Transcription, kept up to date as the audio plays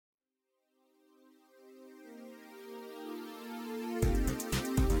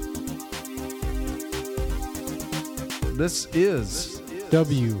This is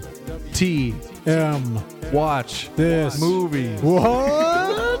WTM. Watch This Movie.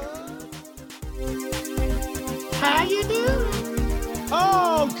 What? How you doing?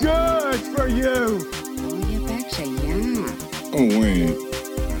 Oh, good for you. Oh, wait.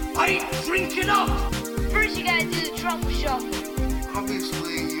 I ain't drinking up. First, you gotta do the truffle shuffle.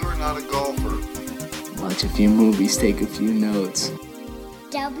 Obviously, you're not a golfer. Watch a few movies, take a few notes.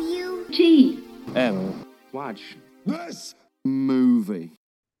 WTM. Watch this movie.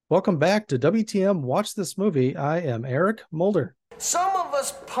 Welcome back to WTM Watch This Movie. I am Eric Mulder. Some of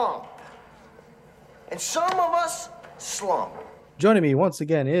us pump, and some of us slump. Joining me once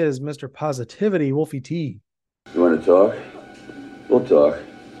again is Mr. Positivity, Wolfie T. You want to talk? We'll talk.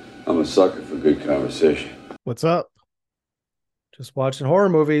 I'm a sucker for good conversation. What's up? Just watching horror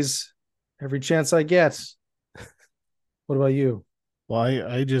movies every chance I get. What about you? Well,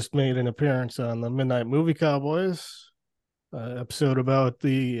 I just made an appearance on the Midnight Movie Cowboys episode about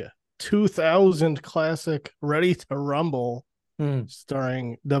the 2000 classic Ready to Rumble,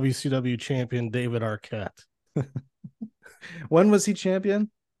 starring WCW champion David Arquette. When was he champion?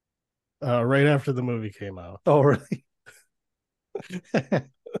 Right after the movie came out. Oh, really?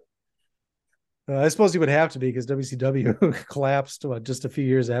 I suppose he would have to be because WCW collapsed just a few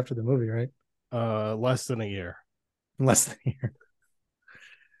years after the movie, right? Less than a year. Less than a year.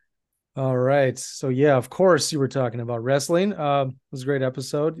 All right. So, yeah, of course, you were talking about wrestling. It was a great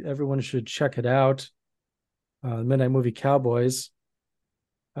episode. Everyone should check it out. Midnight Movie Cowboys.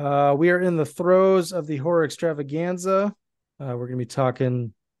 We are in the throes of the horror extravaganza. We're going to be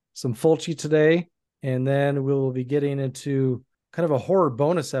talking some Fulci today, and then we'll be getting into kind of a horror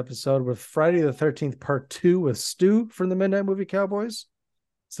bonus episode with Friday the 13th Part 2 with Stu from the Midnight Movie Cowboys,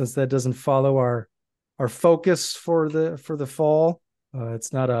 since that doesn't follow our focus for the fall.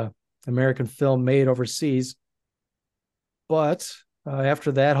 It's not a American film made overseas. But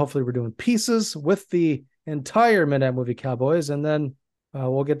after that, hopefully we're doing pieces with the entire Midnight Movie Cowboys, and then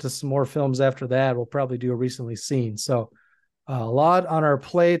we'll get to some more films after that. We'll probably do a recently seen. So a lot on our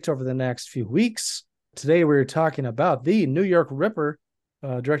plate over the next few weeks. Today we're talking about the New York Ripper,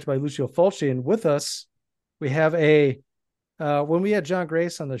 directed by Lucio Fulci, and with us we have when we had John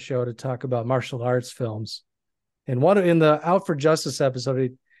Grace on the show to talk about martial arts films, and in the Out for Justice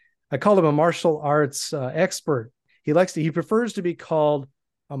episode, I called him a martial arts expert. He prefers to be called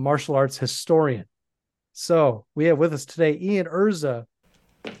a martial arts historian. So we have with us today Ian Irza.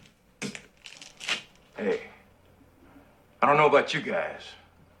 Hey, I don't know about you guys,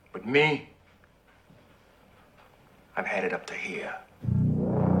 but me, I've had it up to here.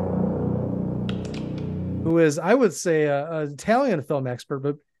 Who is, I would say, an Italian film expert,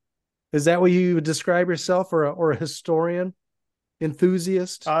 but is that what you would describe yourself, or a historian?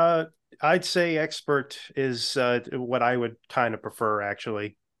 Enthusiast? I'd say expert is what I would kind of prefer,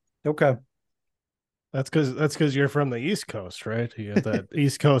 actually. Okay. That's because you're from the East Coast, right? You have that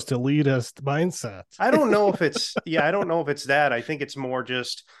East Coast elitist mindset. I don't know if it's that. I think it's more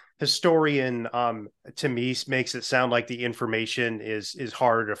just historian, to me, makes it sound like the information is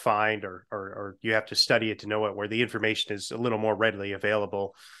harder to find, or you have to study it to know it, where the information is a little more readily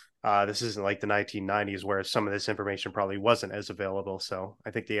available. This isn't like the 1990s where some of this information probably wasn't as available. So I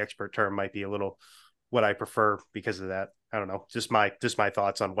think the expert term might be a little what I prefer because of that. I don't know. Just my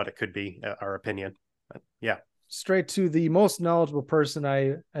thoughts on what it could be, our opinion. But yeah. Straight to the most knowledgeable person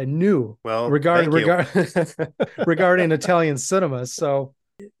I knew regarding Italian cinema. So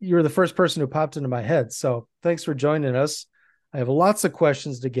you're the first person who popped into my head. So thanks for joining us. I have lots of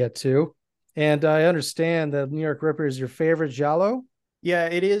questions to get to. And I understand that New York Ripper is your favorite giallo. Yeah,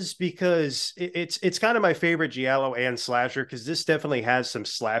 it is, because it's kind of my favorite giallo and slasher, because this definitely has some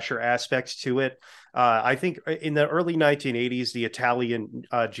slasher aspects to it. I think in the early 1980s, the Italian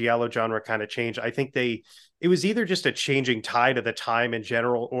giallo genre kind of changed. I think it was either just a changing tide of the time in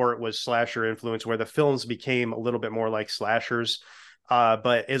general, or it was slasher influence, where the films became a little bit more like slashers.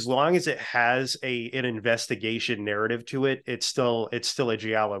 But as long as it has an investigation narrative to it, it's still a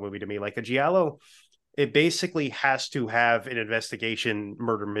giallo movie to me. Like a giallo, it basically has to have an investigation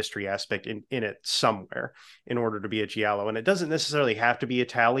murder mystery aspect in it somewhere in order to be a giallo. And it doesn't necessarily have to be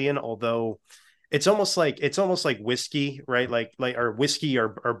Italian, although it's almost like whiskey, right? Like or whiskey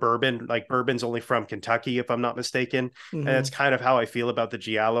or bourbon. Like bourbon's only from Kentucky, if I'm not mistaken. Mm-hmm. And that's kind of how I feel about the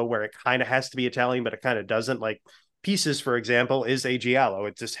giallo, where it kind of has to be Italian, but it kind of doesn't. Like Pieces, for example, is a giallo.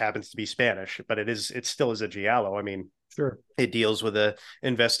 It just happens to be Spanish, but it still is a giallo. I mean, sure, it deals with a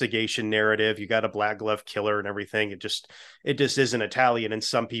investigation narrative. You got a black glove killer and everything. It just isn't Italian, and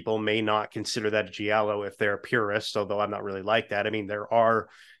some people may not consider that a giallo if they're a purist, although I'm not really like that. I mean, there are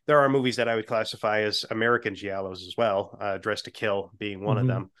there are movies that I would classify as American giallos as well. Dress to Kill being one of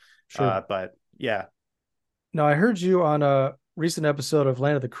them. Sure. But yeah. Now I heard you on a recent episode of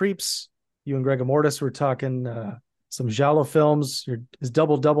Land of the Creeps. You and Greg Amortis were talking some giallo films, his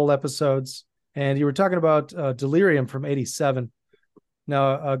double episodes, and you were talking about Delirium from '87.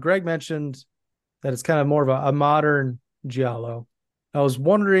 Now Greg mentioned that it's kind of more of a modern giallo. I was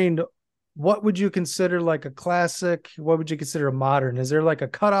wondering, what would you consider like a classic? What would you consider a modern? Is there like a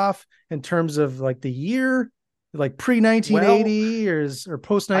cutoff in terms of like the year, like pre-1980 or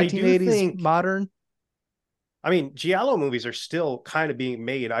post-1980s modern? I mean, giallo movies are still kind of being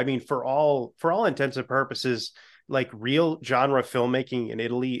made. I mean, for all intents and purposes, like real genre filmmaking in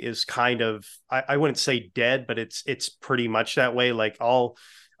Italy is kind of, I wouldn't say dead, but it's pretty much that way. Like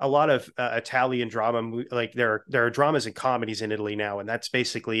a lot of Italian drama, like there are dramas and comedies in Italy now, and that's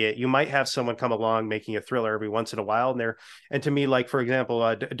basically it. You might have someone come along making a thriller every once in a while, and to me, like for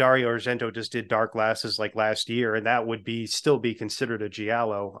example, Dario Argento just did Dark Glasses like last year, and that would still be considered a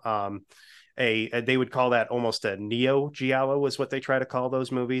giallo. They would call that almost a neo giallo is what they try to call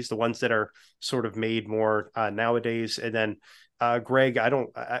those movies, the ones that are sort of made more nowadays. And then Greg,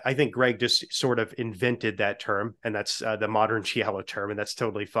 I think Greg just sort of invented that term, and that's the modern giallo term, and that's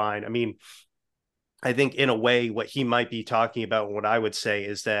totally fine. I mean, I think in a way what he might be talking about, what I would say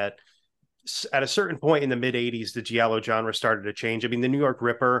is that at a certain point in the mid 80s, the giallo genre started to change. I mean, the New York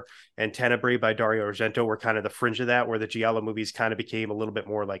Ripper and Tenebrae by Dario Argento were kind of the fringe of that, where the giallo movies kind of became a little bit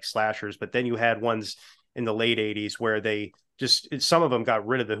more like slashers. But then you had ones in the late 80s where some of them got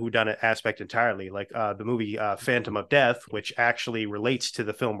rid of the whodunit aspect entirely, like the movie Phantom of Death, which actually relates to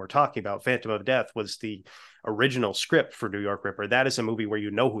the film we're talking about. Phantom of Death was the original script for New York Ripper. That is a movie where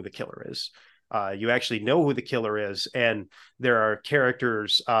you know who the killer is. You actually know who the killer is, and there are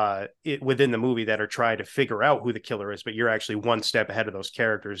characters within the movie that are trying to figure out who the killer is, but you're actually one step ahead of those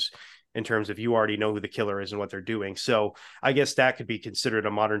characters in terms of you already know who the killer is and what they're doing. So I guess that could be considered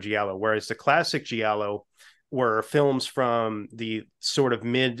a modern giallo, whereas the classic giallo were films from the sort of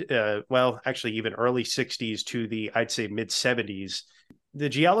actually even early 60s to the, I'd say, mid 70s. The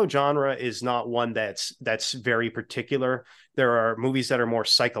giallo genre is not one that's very particular. There are movies that are more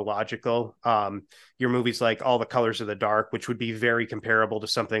psychological. Your movies like All the Colors of the Dark, which would be very comparable to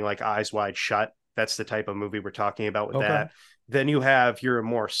something like Eyes Wide Shut. That's the type of movie we're talking about with that. Then you have your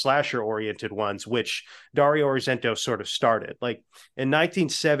more slasher-oriented ones, which Dario Argento sort of started. Like in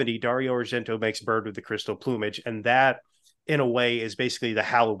 1970, Dario Argento makes Bird with the Crystal Plumage, and that, in a way, is basically the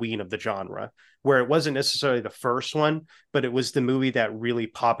Halloween of the genre, where it wasn't necessarily the first one, but it was the movie that really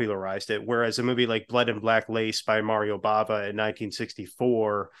popularized it. Whereas a movie like Blood and Black Lace by Mario Bava in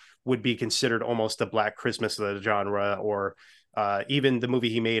 1964 would be considered almost the Black Christmas of the genre, or even the movie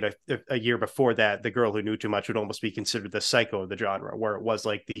he made a year before that, The Girl Who Knew Too Much, would almost be considered the Psycho of the genre, where it was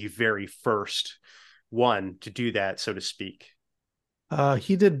like the very first one to do that, so to speak.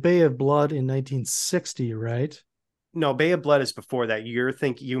 He did Bay of Blood in 1960, right? No, Bay of Blood is before that.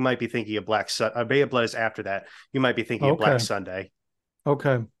 You might be thinking of Bay of Blood is after that. You might be thinking of Black Sunday.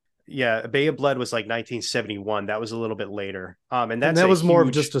 Okay. Yeah, Bay of Blood was like 1971. That was a little bit later. And that was more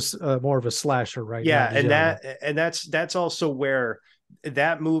of just more of a slasher, right? Yeah, and that's also where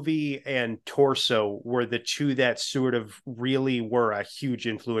that movie and Torso were the two that sort of really were a huge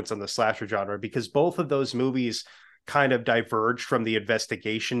influence on the slasher genre, because both of those movies kind of diverged from the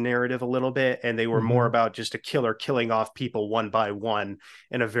investigation narrative a little bit, and they were more about just a killer killing off people one by one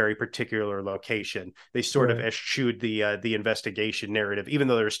in a very particular location. They sort of eschewed the investigation narrative, even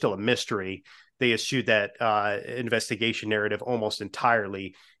though there's still a mystery. They eschewed that investigation narrative almost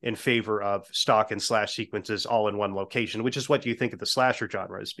entirely in favor of stalk and slash sequences all in one location, which is what you think of the slasher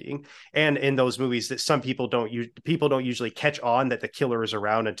genre as being. And in those movies, that some people don't usually catch on that the killer is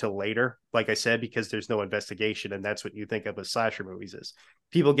around until later, like I said, because there's no investigation, and that's what you think of as slasher movies, is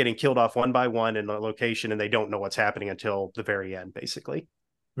people getting killed off one by one in a location, and they don't know what's happening until the very end, basically.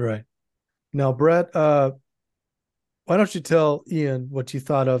 Right. Now, Brett, why don't you tell Ian what you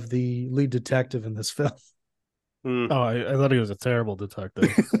thought of the lead detective in this film? Oh, I thought he was a terrible detective.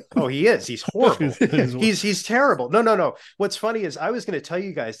 Oh, he is. He's horrible. he's terrible. No. What's funny is, I was going to tell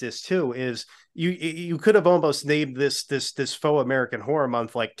you guys this too, is you could have almost named this faux American horror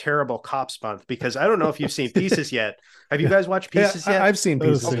month like Terrible Cops Month, because I don't know if you've seen Pieces yet. Have you guys watched Pieces yet? I've seen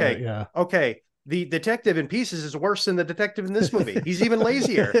Pieces. Okay. Yeah. Okay. The detective in Pieces is worse than the detective in this movie. He's even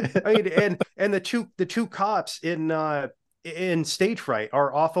lazier. I mean, and the two cops in Stage Fright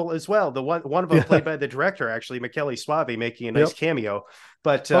are awful as well. The one of them played by the director, actually, Michele Soavi, making a nice cameo.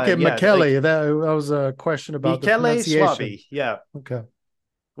 But Michele, that was a question about Michele the pronunciation. Soavi. Yeah. Okay.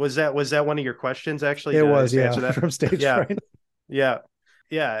 Was that one of your questions, actually? It was, yeah, from Stage Fright. Yeah.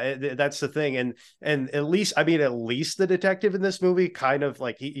 that's the thing. And at least the detective in this movie kind of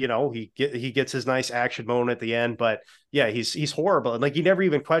like he gets his nice action moment at the end, but yeah, he's horrible. And like he never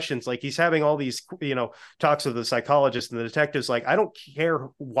even questions, like he's having all these, talks with the psychologist, and the detective's like, I don't care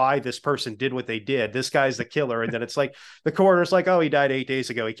why this person did what they did. This guy's the killer. And then it's like the coroner's like, oh, he died 8 days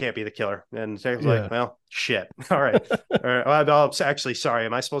ago. He can't be the killer. And it's like, well, shit. All right. All right. Well, I'm actually sorry.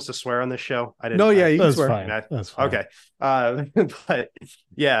 Am I supposed to swear on this show? I didn't. No, yeah, you can That's swear. fine. That's fine. Okay. But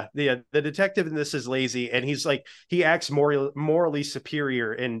yeah, the detective in this is lazy, and he's like, he acts morally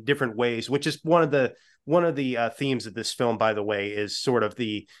superior in different ways, which is one of the themes of this film, by the way, is sort of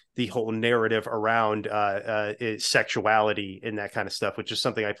the whole narrative around sexuality and that kind of stuff, which is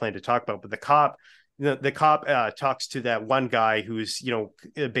something I plan to talk about. But the cop talks to that one guy who's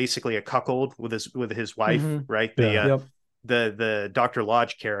basically a cuckold with his wife, right? The Dr.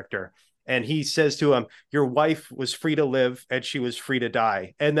 Lodge character. And he says to him, your wife was free to live and she was free to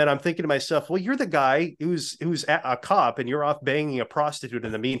die. And then I'm thinking to myself, well, you're the guy who's a cop and you're off banging a prostitute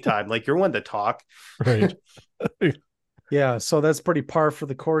in the meantime. Like, you're one to talk. Right. Yeah. So that's pretty par for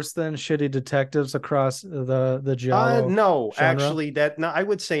the course then. Shitty detectives across the giallo no, genre? actually I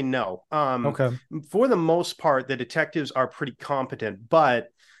would say no. Okay. For the most part, the detectives are pretty competent, but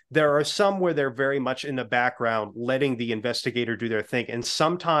there are some where they're very much in the background, letting the investigator do their thing. And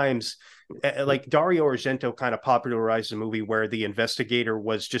sometimes, like Dario Argento kind of popularized a movie where the investigator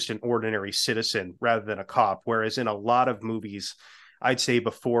was just an ordinary citizen rather than a cop. Whereas in a lot of movies, I'd say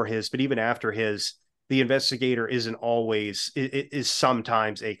before his, but even after his, the investigator isn't always, it is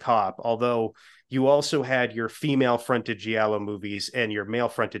sometimes a cop. Although you also had your female-fronted giallo movies and your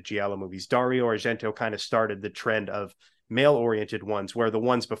male-fronted giallo movies. Dario Argento kind of started the trend of male-oriented ones, where the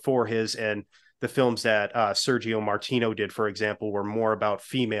ones before his and the films that Sergio Martino did, for example, were more about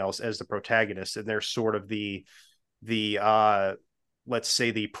females as the protagonists, and they're sort of the let's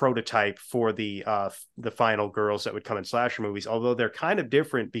say the prototype for the final girls that would come in slasher movies. Although they're kind of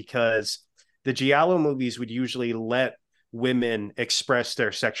different, because the giallo movies would usually let women express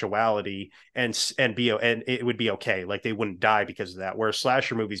their sexuality and it would be okay, like they wouldn't die because of that, whereas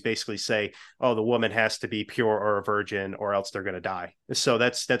slasher movies basically say, oh, the woman has to be pure or a virgin or else they're going to die. So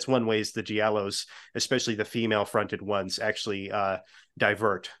that's one ways the giallos, especially the female fronted ones, actually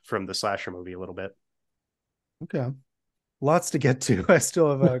divert from the slasher movie a little bit. Okay, lots to get to. I still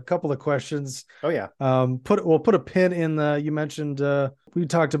have a couple of questions. Oh yeah. We'll put a pin in you mentioned we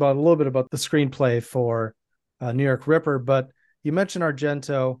talked about a little bit about the screenplay for New York Ripper, but you mentioned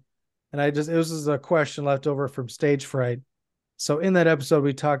Argento, and it was a question left over from Stage Fright. So in that episode,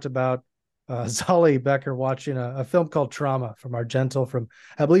 we talked about Zolly Becker watching a film called Trauma from Argento from,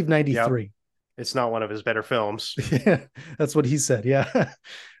 I believe, 93. Yep. It's not one of his better films. Yeah, that's what he said. Yeah.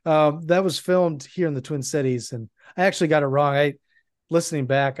 That was filmed here in the Twin Cities, and I actually got it wrong. Listening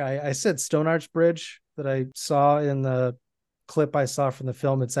back, I said Stone Arch Bridge that I saw in the clip I saw from the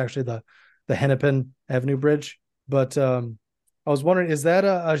film. It's actually the Hennepin Avenue Bridge. But I was wondering, is that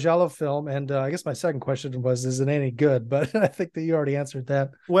a giallo film? And I guess my second question was, is it any good? But I think that you already answered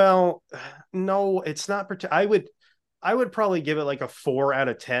that. Well, no, it's not. I would probably give it like a 4 out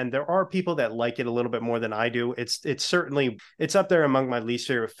of 10. There are people that like it a little bit more than I do. It's certainly up there among my least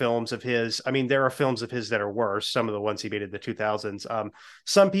favorite films of his. I mean, there are films of his that are worse. Some of the ones he made in the 2000s.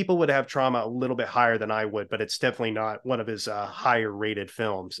 Some people would have Trauma a little bit higher than I would, but it's definitely not one of his higher rated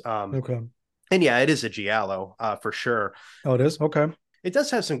films. Okay. And yeah, it is a giallo for sure. Oh, it is? Okay. It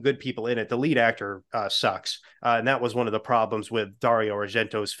does have some good people in it. The lead actor sucks. And that was one of the problems with Dario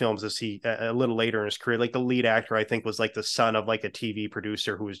Argento's films as he a little later in his career. Like the lead actor, I think, was like the son of like a TV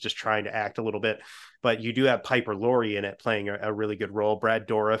producer who was just trying to act a little bit. But you do have Piper Laurie in it playing a really good role. Brad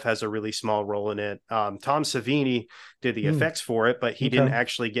Dourif has a really small role in it. Tom Savini did the effects for it, but he didn't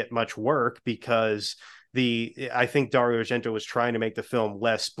actually get much work because I think Dario Argento was trying to make the film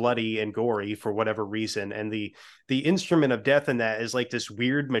less bloody and gory for whatever reason. And the instrument of death in that is like this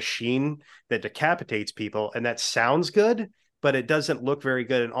weird machine that decapitates people. And that sounds good, but it doesn't look very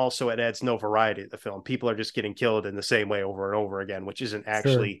good. And also it adds no variety to the film. People are just getting killed in the same way over and over again, which isn't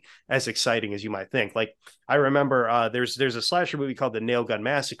actually as exciting as you might think. Like I remember there's a slasher movie called The Nail Gun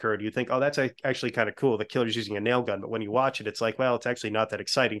Massacre. Do you think, oh, that's actually kind of cool, the killer's using a nail gun? But when you watch it, it's like, well, it's actually not that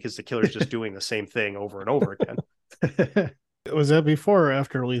exciting because the killer's just doing the same thing over and over again. Was that before or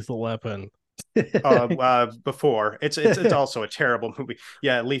after Lethal Weapon? Before. It's also a terrible movie.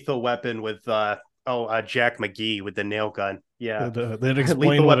 Yeah, Lethal Weapon with Jack McGee with the nail gun. Yeah, they'd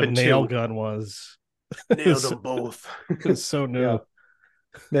explain what a nail gun was. Nailed them both. It's so new. Yeah.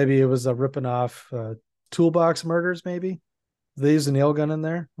 Maybe it was a ripping off Toolbox Murders. Maybe they use a nail gun in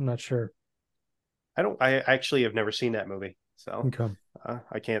there. I'm not sure. I actually have never seen that movie. So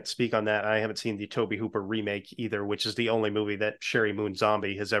I can't speak on that. I haven't seen the Tobe Hooper remake either, which is the only movie that Sherry Moon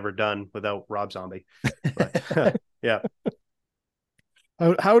Zombie has ever done without Rob Zombie. But yeah.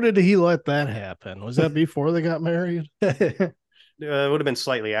 How did he let that happen? Was that before they got married? It would have been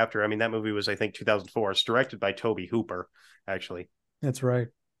slightly after. I mean, that movie was, I think, 2004. It's directed by Tobe Hooper, actually. That's right.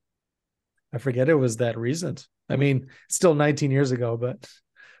 I forget it was that recent. I mean, still 19 years ago, but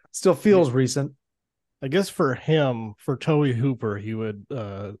still feels recent. I guess for him, for Tobe Hooper, he would,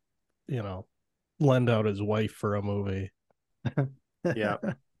 lend out his wife for a movie. Yeah.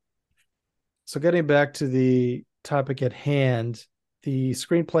 So getting back to the topic at hand, the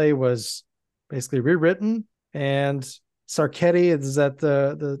screenplay was basically rewritten, and Sarketti, is that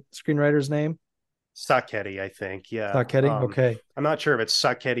the screenwriter's name? Sacchetti, I think. Yeah. Sacchetti. Okay. I'm not sure if it's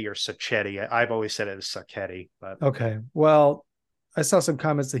Sacchetti or Sacchetti. I've always said it as Sacchetti, but okay. Well, I saw some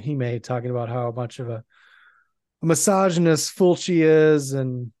comments that he made talking about how much of a misogynist Fulci is,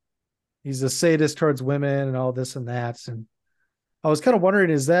 and he's a sadist towards women and all this and that. And I was kind of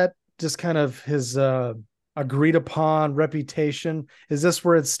wondering, is that just kind of his agreed upon reputation? Is this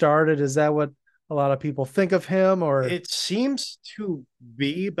where it started? Is that what a lot of people think of him? Or it seems to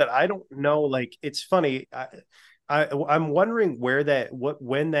be, but I don't know. Like, it's funny. I'm wondering when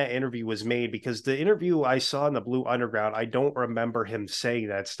that interview was made, because the interview I saw in the Blue Underground, I don't remember him saying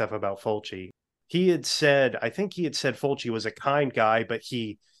that stuff about Fulci. I think he had said Fulci was a kind guy, but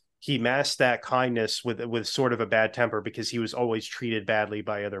he masked that kindness with sort of a bad temper because he was always treated badly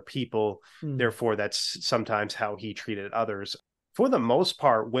by other people. Therefore, that's sometimes how he treated others. For the most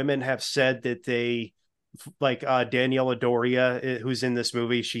part, women have said that they, like Daniela Doria, who's in this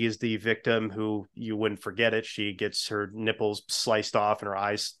movie, she is the victim who, you wouldn't forget it, she gets her nipples sliced off and her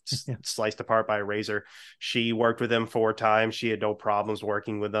eyes sliced apart by a razor. She worked with him 4 times. She had no problems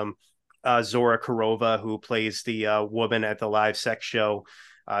working with them. Zora Kurova, who plays the woman at the live sex show,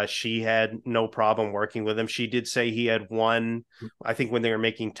 she had no problem working with him. She did say he had one, I think when they were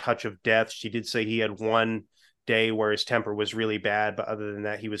making Touch of Death, she did say he had one day where his temper was really bad, but other than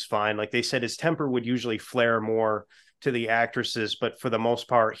that, he was fine. Like they said, his temper would usually flare more to the actresses, but for the most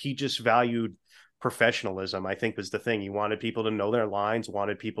part, he just valued professionalism, I think, was the thing. He wanted people to know their lines,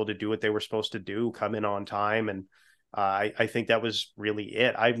 wanted people to do what they were supposed to do, come in on time. And I think that was really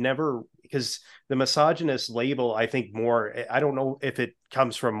it. I've never, because the misogynist label, I think more, I don't know if it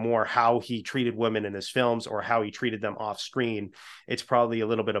comes from more how he treated women in his films or how he treated them off screen. It's probably a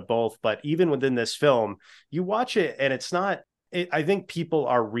little bit of both. But even within this film, you watch it and it's not, I think people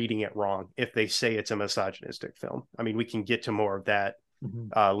are reading it wrong if they say it's a misogynistic film. I mean, we can get to more of that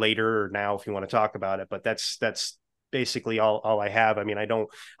later or now if you want to talk about it, but that's basically all I have. I mean,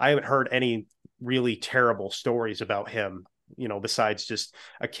 I haven't heard any really terrible stories about him, besides just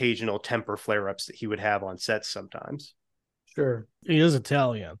occasional temper flare-ups that he would have on sets sometimes. Sure. He is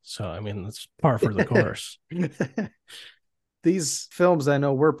Italian, so I mean, that's par for the course. These films I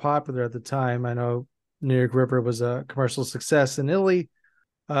know were popular at the time. I know New York Ripper was a commercial success in Italy.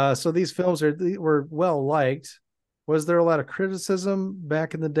 So these films were well liked. Was there a lot of criticism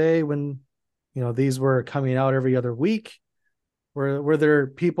back in the day when, these were coming out every other week? Were there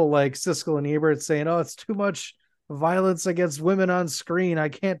people like Siskel and Ebert saying, "Oh, it's too much violence against women on screen. I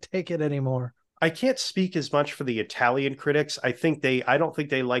can't take it anymore"? I can't speak as much for the Italian critics. I don't think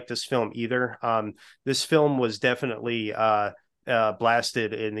they liked this film either. This film was definitely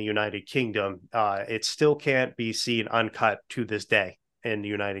blasted in the United Kingdom. It still can't be seen uncut to this day in the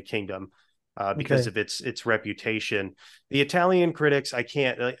United Kingdom because of its reputation. The Italian critics, I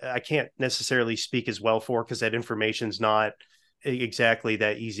can't necessarily speak as well for, because that information's not exactly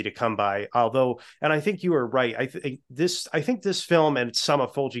that easy to come by. Although, and I think you were right, I think this film and some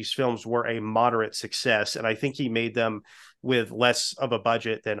of Fulci's films were a moderate success, and I think he made them with less of a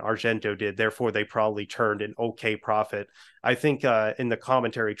budget than Argento did. Therefore, they probably turned an okay profit. I think in the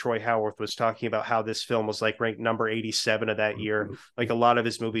commentary, Troy Howarth was talking about how this film was like ranked number 87 of that year. Like a lot of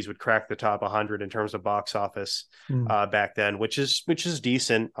his movies would crack the top 100 in terms of box office back then, which is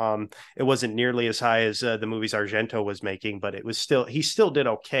decent. It wasn't nearly as high as the movies Argento was making, but he still did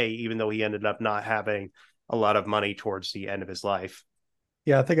okay, even though he ended up not having a lot of money towards the end of his life.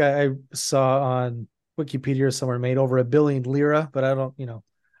 Yeah, I think I saw on Wikipedia somewhere made over £1 billion lira, but I don't,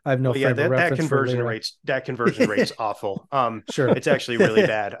 I have no frame of reference. That conversion rate's awful. Sure, it's actually really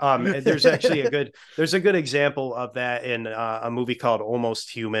bad. There's actually a good example of that in a movie called Almost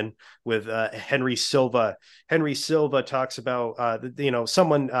Human with Henry Silva. Henry Silva talks about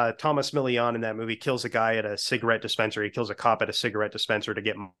someone, Thomas Millian in that movie kills a guy at a cigarette dispenser. He kills a cop at a cigarette dispenser to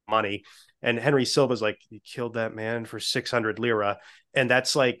get money. And Henry Silva's like, "You killed that man for 600 lira." And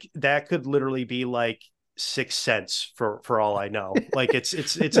that's like, that could literally be like 6 cents for all I know. Like it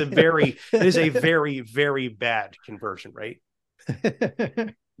is a very, very bad conversion rate.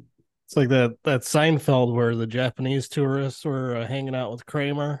 It's like that Seinfeld where the Japanese tourists were hanging out with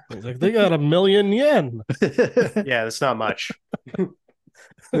Kramer. He's like, they got 1,000,000 yen. Yeah, that's not much.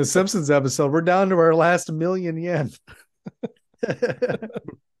 The Simpsons episode, we're down to our last 1,000,000 yen.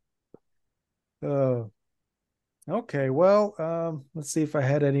 Oh, okay. Well, let's see if I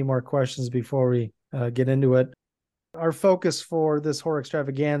had any more questions before we get into it. Our focus for this horror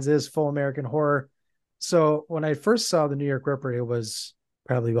extravaganza is full American horror. So when I first saw the New York Ripper, it was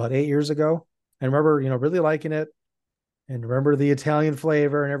probably about 8 years ago. I remember, really liking it and remember the Italian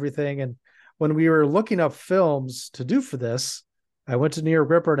flavor and everything. And when we were looking up films to do for this, I went to New York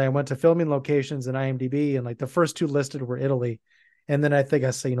Ripper and I went to filming locations in IMDb, and like the first two listed were Italy. And then I think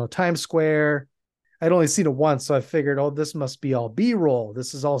I saw, Times Square. I'd only seen it once, so I figured, oh, this must be all B-roll.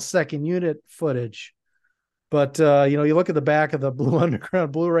 This is all second unit footage. But, you look at the back of the Blue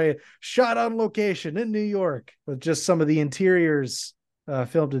Underground Blu-ray, shot on location in New York with just some of the interiors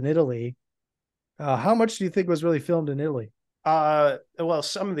filmed in Italy. How much do you think was really filmed in Italy? Well,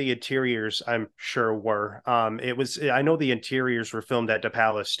 some of the interiors I'm sure were. I know the interiors were filmed at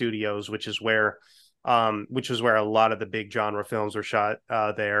DePalace Studios, which is where a lot of the big genre films were shot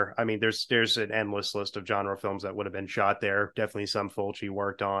there. I mean, there's an endless list of genre films that would have been shot there. Definitely some Fulci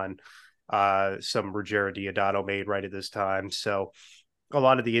worked on, some Ruggero Deodato made right at this time. So a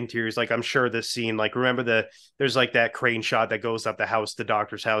lot of the interiors, like I'm sure this scene, like remember there's like that crane shot that goes up the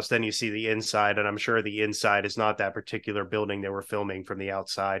doctor's house, then you see the inside, and I'm sure the inside is not that particular building they were filming from the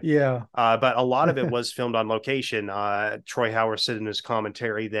outside. Yeah. But a lot of it was filmed on location. Troy Howard said in his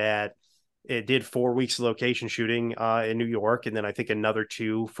commentary that it did 4 weeks of location shooting in New York, and then I think another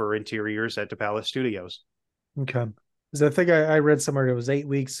 2 for interiors at DePalace Studios. Okay. Because I think I read somewhere it was 8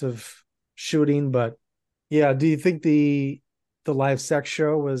 weeks of shooting, but yeah, do you think the live sex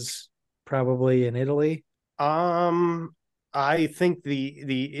show was probably in Italy? I think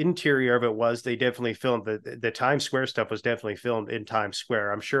the interior of it was, they definitely filmed the Times Square stuff was definitely filmed in Times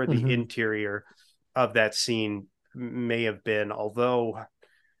Square. I'm sure the interior of that scene may have been, although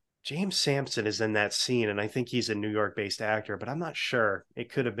James Sampson is in that scene, and I think he's a New York based actor, but I'm not sure.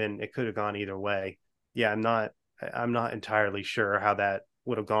 It could have gone either way. Yeah, I'm not entirely sure how that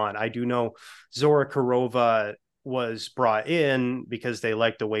would have gone. I do know Zora Karova was brought in because they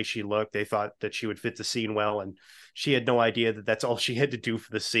liked the way she looked. They thought that she would fit the scene well, and she had no idea that that's all she had to do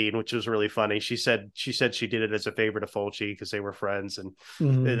for the scene, which was really funny. She said she did it as a favor to Fulci because they were friends, and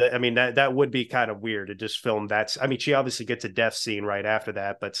I mean that would be kind of weird to just film that. I mean, she obviously gets a death scene right after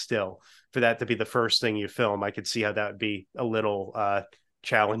that, but still, for that to be the first thing you film, I could see how that would be a little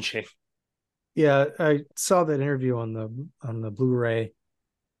challenging. Yeah, I saw that interview on the Blu-ray.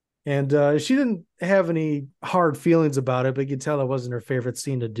 And she didn't have any hard feelings about it, but you could tell it wasn't her favorite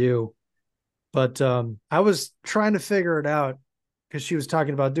scene to do. But I was trying to figure it out because she was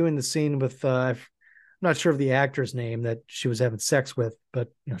talking about doing the scene with, I'm not sure of the actor's name that she was having sex with, but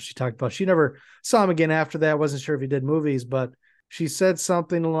she talked about, she never saw him again after that. Wasn't sure if he did movies, but she said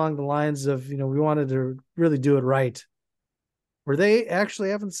something along the lines of, we wanted to really do it right. Were they actually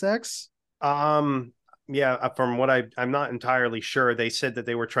having sex? Yeah, from what I'm not entirely sure. They said that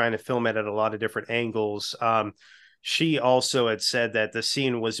they were trying to film it at a lot of different angles. She also had said that the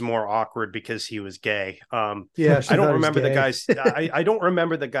scene was more awkward because he was gay. Yeah, I don't remember the guy's. I don't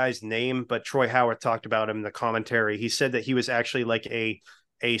remember the guy's name, but Troy Howard talked about him in the commentary. He said that he was actually like a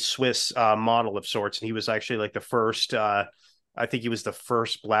Swiss model of sorts, and he was actually like the first. I think he was the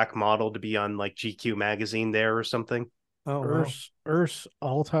first black model to be on like GQ magazine there or something. Oh, wow. Urs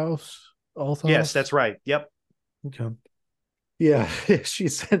Althaus. Yes, that's right. Yep. Okay. Yeah, she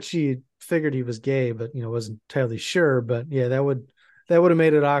said she figured he was gay, but wasn't entirely sure. But yeah, that would have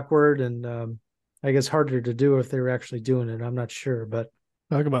made it awkward, and I guess harder to do if they were actually doing it. I'm not sure, but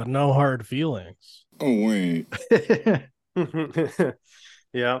talk about no hard feelings. Oh wait.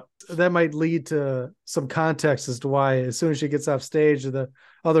 Yeah, that might lead to some context as to why, as soon as she gets off stage, the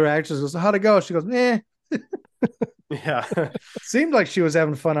other actress goes, "How'd it go?" She goes, "Eh." Yeah. Seemed like she was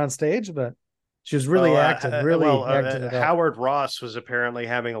having fun on stage, but she was really acting it up. Howard Ross was apparently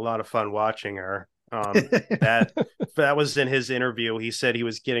having a lot of fun watching her. That was in his interview. He said he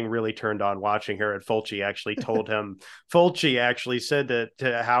was getting really turned on watching her, and Fulci actually told him. Fulci actually said that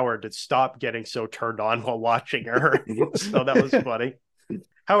to Howard to stop getting so turned on while watching her. So that was funny.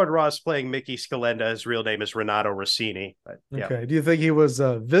 Howard Ross playing Mickey Scalenda. His real name is Renato Rossini. But, yeah. Okay. Do you think he was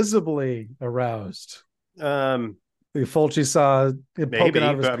visibly aroused? Fulci saw it poking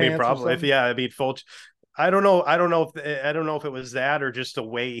out of his pants. Probably. Fulci. I don't know if it was that or just the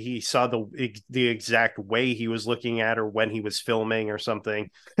way he saw the exact way he was looking at her when he was filming or something.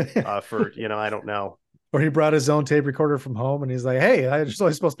 For I don't know. Or he brought his own tape recorder from home and he's like, hey, there's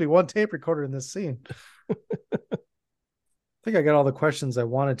only supposed to be one tape recorder in this scene. I think I got all the questions I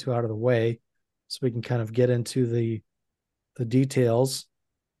wanted to out of the way, so we can kind of get into the details.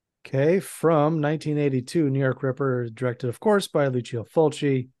 Okay, from 1982, New York Ripper, directed, of course, by Lucio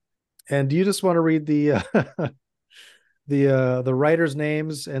Fulci. And do you just want to read the the writers'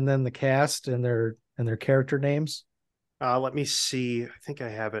 names and then the cast and their character names? Let me see. I think I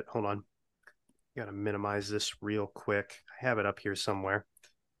have it. Hold on. Got to minimize this real quick. I have it up here somewhere.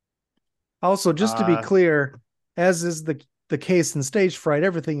 Also, just to be clear, as is the case in Stage Fright,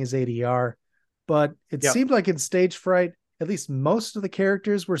 everything is ADR, but it seemed like in Stage Fright, at least most of the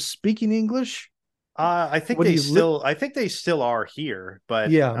characters were speaking English. I think they still are here,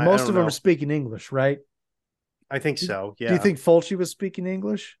 but yeah, most of them are speaking English, right? I think so. Yeah. Do you think Fulci was speaking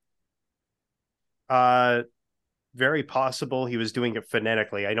English? Very possible. He was doing it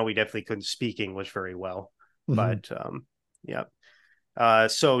phonetically. I know he definitely couldn't speak English very well, but yeah.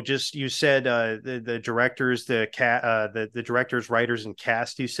 So just you said the directors, the directors, writers, and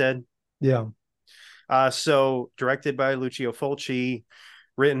cast. You said, yeah. So directed by Lucio Fulci,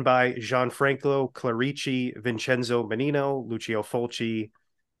 written by Gianfranco Clarici, Vincenzo Menino, Lucio Fulci,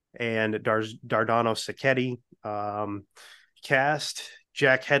 and Dardano Sacchetti. Cast: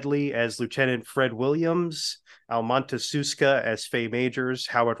 Jack Hedley as Lieutenant Fred Williams, Almonte Susca as Faye Majors,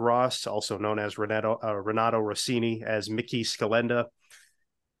 Howard Ross, also known as Renato Rossini, as Mickey Scalenda,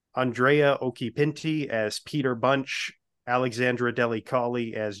 Andrea Occhipinti as Peter Bunch, Alexandra Deli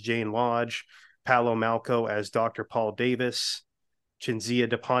Colli as Jane Lodge, Paolo Malco as Dr. Paul Davis, Cinzia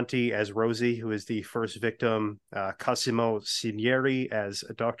De Ponte as Rosie, who is the first victim, Cosimo Cinieri as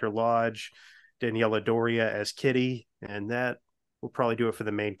Dr. Lodge, Daniela Doria as Kitty, and that will probably do it for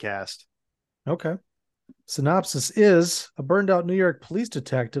the main cast. Okay. Synopsis is: a burned out New York police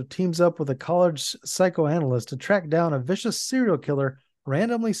detective teams up with a college psychoanalyst to track down a vicious serial killer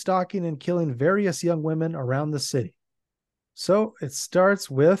randomly stalking and killing various young women around the city. So it starts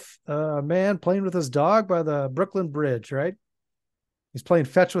with a man playing with his dog by the Brooklyn Bridge, right? He's playing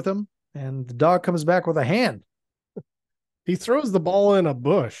fetch with him, and the dog comes back with a hand. He throws the ball in a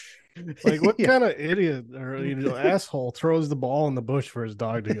bush. Like, what kind of idiot or asshole throws the ball in the bush for his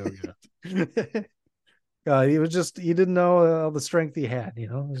dog to go get? He didn't know the strength he had, It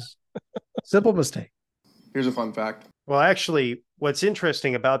was simple mistake. Here's a fun fact. Well, actually, what's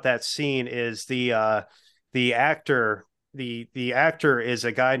interesting about that scene is the actor. The actor is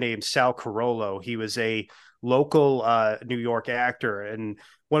a guy named Sal Carollo. He was a local New York actor, and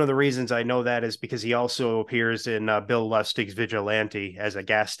one of the reasons I know that is because he also appears in Bill Lustig's Vigilante as a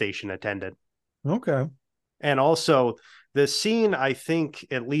gas station attendant. Okay. And also the scene, I think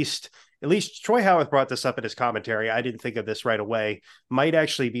at least Troy Howarth brought this up in his commentary. I didn't think of this right away. Might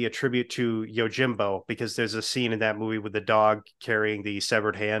actually be a tribute to Yojimbo, because there's a scene in that movie with the dog carrying the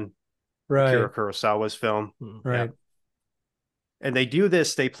severed hand. Right. Akira Kurosawa's film. Right. Yeah. And they do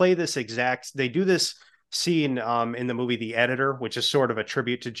this scene in the movie The Editor, which is sort of a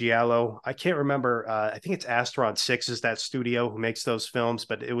tribute to Giallo. I can't remember. I think it's Astron 6 is that studio who makes those films,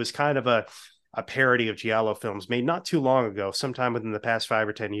 but it was kind of a parody of Giallo films made not too long ago, sometime within the past 5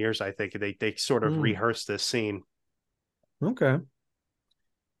 or 10 years. I think they sort of rehearsed this scene. Okay.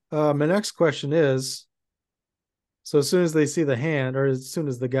 My next question is, so as soon as they see the hand, or as soon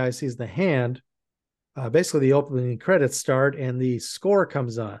as the guy sees the hand, basically the opening credits start and the score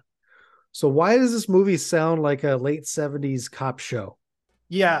comes on. So why does this movie sound like a late 70s cop show?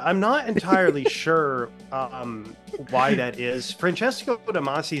 Yeah, I'm not entirely sure why that is. Francesco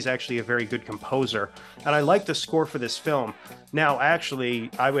Damasi is actually a very good composer, and I like the score for this film. Now,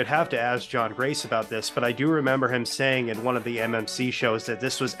 actually, I would have to ask John Grace about this, but I do remember him saying in one of the MMC shows that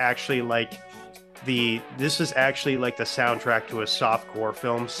this was actually like the soundtrack to a softcore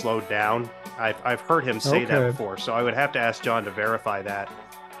film slowed down. I've heard him say that before, so I would have to ask John to verify that,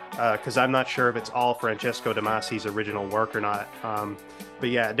 because I'm not sure if it's all Francesco Damasi's original work or not. But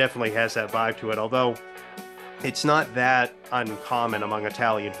yeah, it definitely has that vibe to it, although it's not that uncommon among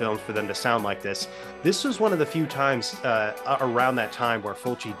Italian films for them to sound like this. This was one of the few times around that time where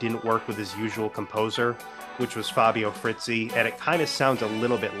Fulci didn't work with his usual composer, which was Fabio Frizzi, and it kind of sounds a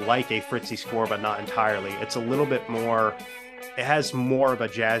little bit like a Frizzi score, but not entirely. It's a little bit more, it has more of a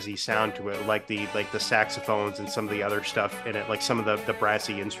jazzy sound to it, like the saxophones and some of the other stuff in it, like some of the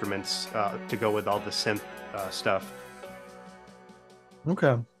brassy instruments to go with all the synth stuff.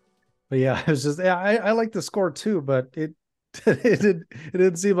 Okay. But yeah, it was just, I like the score too, but it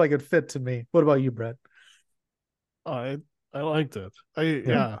didn't seem like it fit to me. What about you, Brett? I liked it.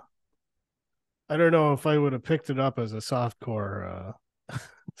 Yeah. I don't know if I would have picked it up as a softcore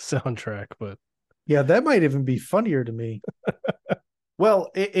soundtrack, but Yeah, that might even be funnier to me.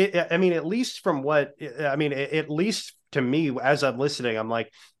 Well, I mean, at least from what I mean, at least to me, as I'm listening, I'm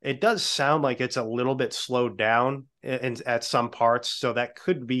like, it does sound like it's a little bit slowed down at some parts, so that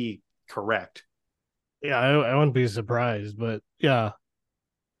could be correct. yeah, I wouldn't be surprised. But yeah,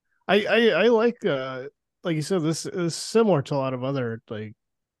 I like you said, this is similar to a lot of other like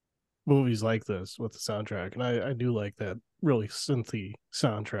movies like this with the soundtrack, and I do like that really synthy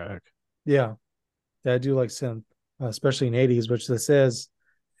soundtrack. Yeah, I do like synth, especially in '80s, which this is,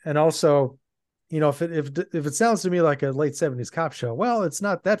 and also, if it sounds to me like a late '70s cop show, well, it's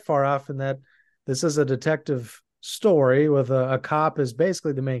not that far off in that this is a detective story with a cop is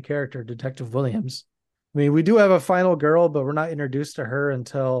basically the main character, Detective Williams. I mean, we do have a final girl, but we're not introduced to her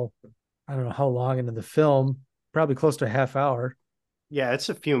until I don't know how long into the film, probably close to a half hour. Yeah, it's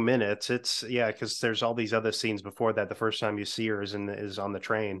a few minutes. Because there's all these other scenes before that. The first time you see her is on the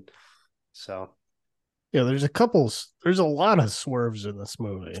train. So Yeah, there's a lot of swerves in this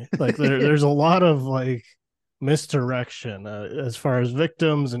movie. Like there's a lot of like misdirection as far as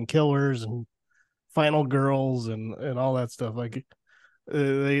victims and killers and final girls and all that stuff. Like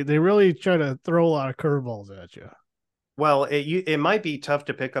they really try to throw a lot of curveballs at you. well, it might be tough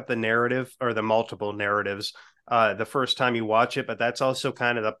to pick up the narrative or the multiple narratives the first time you watch it, but that's also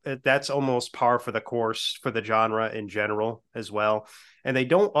kind of that's almost par for the course for the genre in general as well. And they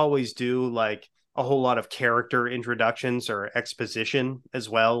don't always do like a whole lot of character introductions or exposition as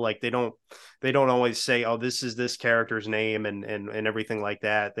well. Like they don't always say, oh, this is this character's name and everything like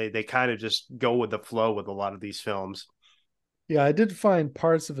that. They kind of just go with the flow with a lot of these films. Yeah, I did find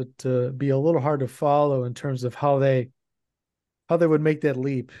parts of it to be a little hard to follow in terms of how they would make that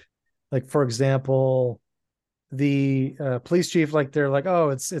leap. Like, for example, the police chief, like they're like,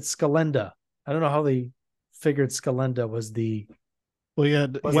 oh, it's Scalenda. I don't know how they figured Scalenda was the Well, he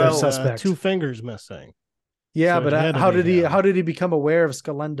had suspect. two fingers missing. Yeah, So but how did he become aware of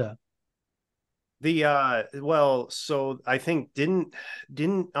Scalenda? So I think didn't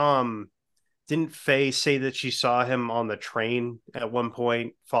Faye say that she saw him on the train at one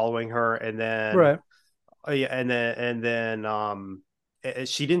point following her, and then Right. yeah, and then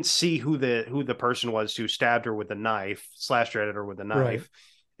she didn't see who the person was who stabbed her with a knife, slashed her at her with a knife, Right.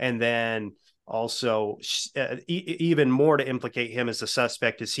 and then also even more to implicate him as a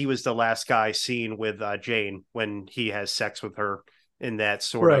suspect is he was the last guy seen with Jane when he has sex with her in that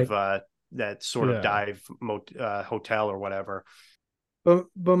sort Right. of dive hotel or whatever. But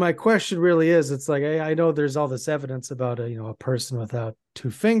my question really is, it's like I know there's all this evidence about a person without two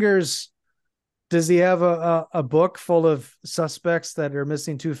fingers. Does he have a book full of suspects that are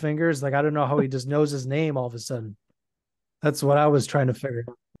missing two fingers? Like, I don't know how he just knows his name all of a sudden. That's what I was trying to figure.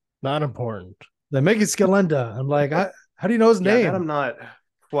 Not important. They make it Scalenda. I'm like, how do you know his name? That I'm not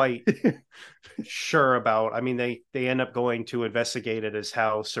quite sure about. I mean, they end up going to investigate at his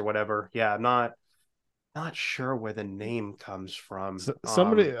house or whatever. Yeah, I'm not sure where the name comes from.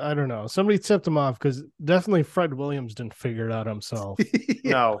 Somebody, I don't know. Somebody tipped him off because definitely Fred Williams didn't figure it out himself.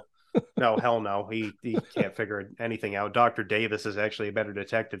 No, hell no. He can't figure anything out. Dr. Davis is actually a better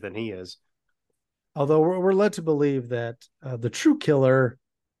detective than he is. Although we're led to believe that the true killer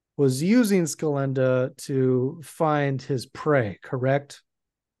was using Scalenda to find his prey, correct?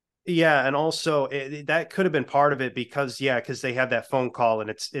 Yeah, and also that could have been part of it because they had that phone call and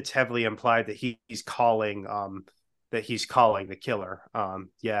it's heavily implied that he's calling the killer. And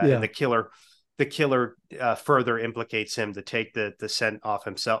the killer further implicates him to take the scent off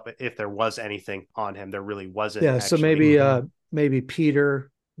himself if there was anything on him. There really wasn't. Yeah, so maybe Peter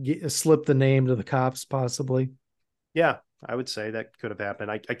slipped the name to the cops, possibly. Yeah, I would say that could have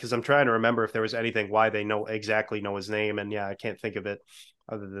happened. Because I'm trying to remember if there was anything why they know his name, and I can't think of it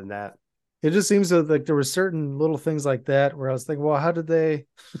other than that. It just seems like there were certain little things like that where I was thinking, well, how did they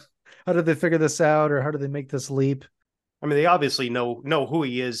figure this out, or how did they make this leap? I mean, they obviously know who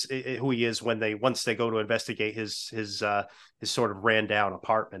he is once they go to investigate his sort of ran down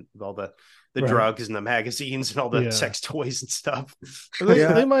apartment with all the right. drugs and the magazines and all the sex toys and stuff.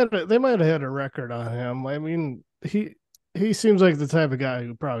 They might have had a record on him. I mean, he seems like the type of guy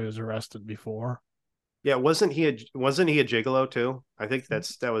who probably was arrested before. Yeah, wasn't he a gigolo too? I think that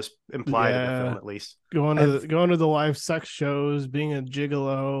was implied in the film, at least. Going to the live sex shows, being a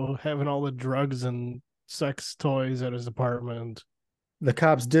gigolo, having all the drugs and sex toys at his apartment. The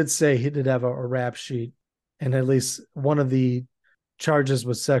cops did say he did have a rap sheet, and at least one of the charges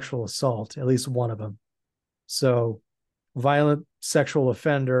was sexual assault, at least one of them. So, violent sexual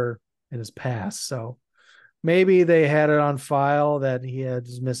offender in his past. So, maybe they had it on file that he had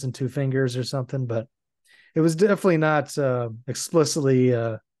just missing 2 fingers or something, but it was definitely not explicitly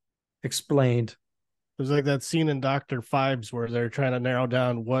explained. It was like that scene in Dr. Phibes where they're trying to narrow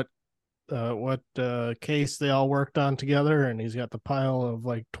down what case they all worked on together, and he's got the pile of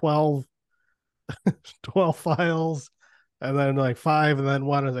like 12 files, and then like 5, and then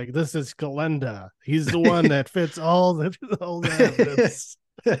one is like, this is Galenda. He's the one that fits all the evidence.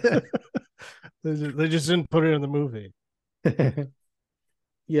 They just didn't put it in the movie.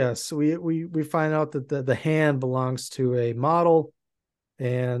 Yes, we find out that the hand belongs to a model,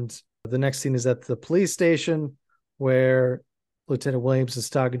 and the next scene is at the police station where Lieutenant Williams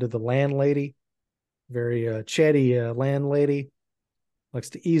is talking to the landlady, very chatty landlady, likes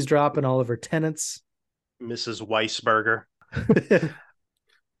to eavesdrop on all of her tenants. Mrs. Weisberger.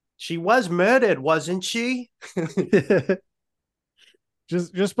 She was murdered, wasn't she?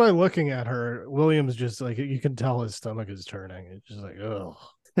 Just by looking at her, Williams just like, you can tell his stomach is turning. It's just like, oh.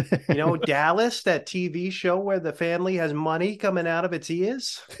 You know, Dallas, that TV show where the family has money coming out of its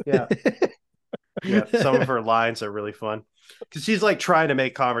ears. Yeah. Yeah. Some of her lines are really fun because she's like trying to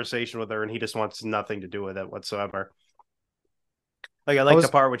make conversation with her and he just wants nothing to do with it whatsoever. Like, I like the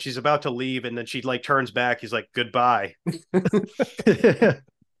part when she's about to leave and then she like turns back. He's like, goodbye.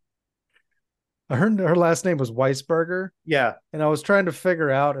 Her last name was Weisberger. Yeah. And I was trying to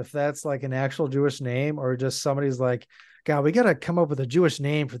figure out if that's like an actual Jewish name or just somebody's like, God, we got to come up with a Jewish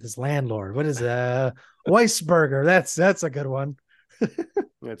name for this landlord. What is Weisberger? That's a good one.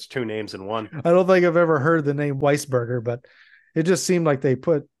 It's 2 names in one. I don't think I've ever heard the name Weisberger, but it just seemed like they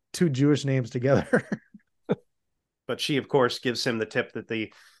put 2 Jewish names together. But she, of course, gives him the tip that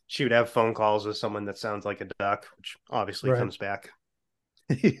she would have phone calls with someone that sounds like a duck, which obviously comes back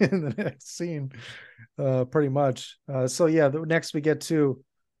in the next scene, pretty much. So yeah, next we get to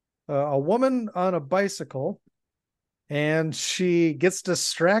a woman on a bicycle. And she gets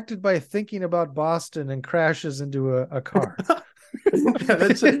distracted by thinking about Boston and crashes into a car.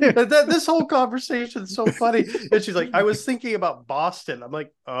 This whole conversation is so funny. And she's like, I was thinking about Boston. I'm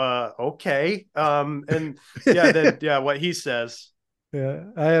like, okay. And what he says. Yeah,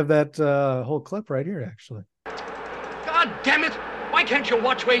 I have that whole clip right here, actually. God damn it! Why can't you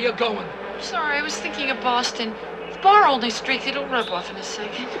watch where you're going? Sorry, I was thinking of Boston. The bar only streak, it'll rub off in a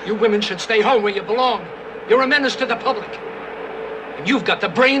second. You women should stay home where you belong. You're a menace to the public. And you've got the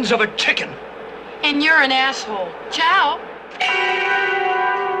brains of a chicken. And you're an asshole. Ciao.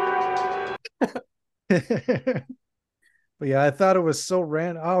 But yeah, I thought it was so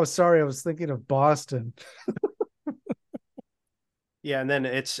random. Oh, sorry, I was thinking of Boston. Yeah, and then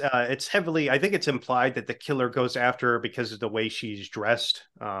it's heavily, I think it's implied that the killer goes after her because of the way she's dressed.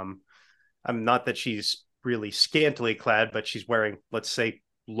 I'm not that she's really scantily clad, but she's wearing, let's say,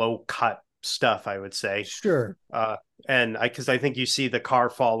 low cut stuff, I would say. Sure. And because I think you see the car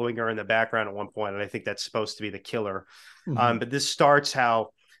following her in the background at one point, and I think that's supposed to be the killer. Mm-hmm. But this starts how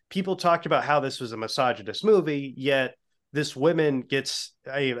people talked about how this was a misogynist movie, yet this woman gets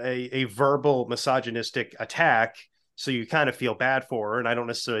a verbal misogynistic attack, so you kind of feel bad for her. And I don't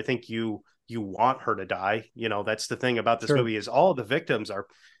necessarily think you want her to die. You know, that's the thing about this movie is all the victims are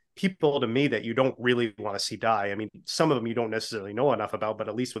people to me that you don't really want to see die. I mean, some of them you don't necessarily know enough about, but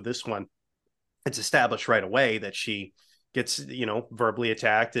at least with this one, it's established right away that she gets, verbally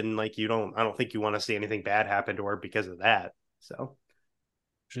attacked, and like I don't think you want to see anything bad happen to her because of that. So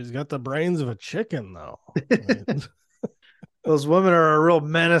she's got the brains of a chicken, though. Those women are a real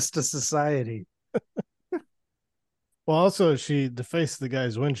menace to society. Well, also she defaced the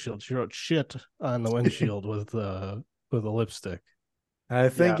guy's windshield. She wrote shit on the windshield with a lipstick. I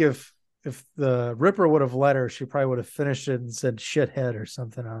think if the Ripper would have let her, she probably would have finished it and said shithead or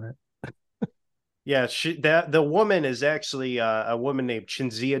something on it. Yeah, the woman is actually a woman named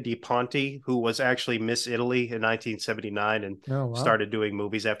Cinzia Di Ponte, who was actually Miss Italy in 1979 and started doing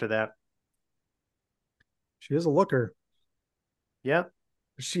movies after that. She is a looker. Yeah.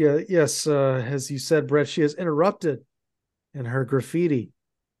 She, as you said, Brett, she is interrupted in her graffiti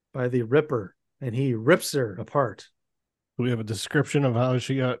by the Ripper, and he rips her apart. Do we have a description of how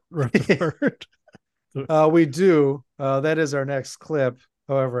she got ripped apart? We do. That is our next clip.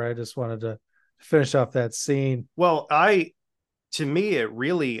 However, I just wanted to finish off that scene. Well, to me, it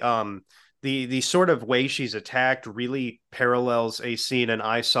really, the sort of way she's attacked really parallels a scene in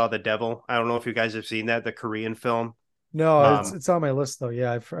I Saw the Devil. I don't know if you guys have seen that, the Korean film. No, it's on my list though.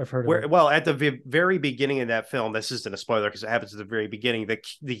 Yeah, I've heard of it. Well, at the very beginning of that film, this isn't a spoiler because it happens at the very beginning.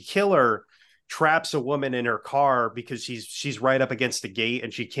 The killer traps a woman in her car because she's right up against the gate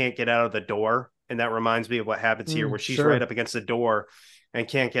and she can't get out of the door. And that reminds me of what happens here, where she's right up against the door and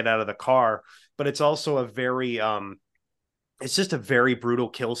can't get out of the car. but it's also a very it's just a very brutal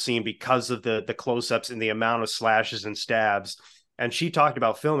kill scene because of the close-ups and the amount of slashes and stabs. And she talked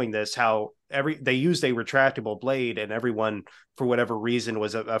about filming this, how they used a retractable blade, and everyone, for whatever reason,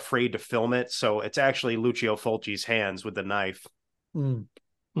 was afraid to film it. So it's actually Lucio Fulci's hands with the knife. And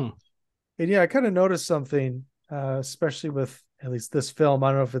yeah, I kind of noticed something, especially with at least this film. I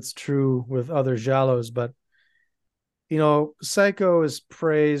don't know if it's true with other giallos, but Psycho is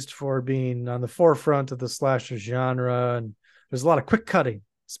praised for being on the forefront of the slasher genre, and there's a lot of quick cutting,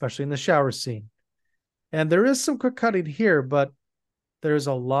 especially in the shower scene. And there is some quick cutting here, but there's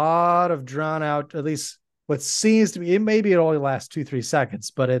a lot of drawn out, at least what seems to be, maybe it only lasts 2-3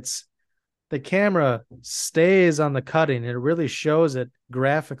 seconds, but it's the camera stays on the cutting. It really shows it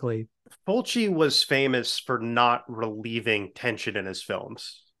graphically. Fulci was famous for not relieving tension in his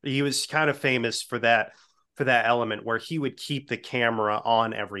films. He was kind of famous for that element where he would keep the camera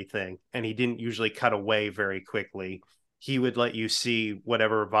on everything, and he didn't usually cut away very quickly. He would let you see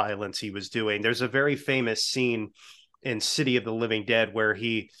whatever violence he was doing. There's a very famous scene in City of the Living Dead where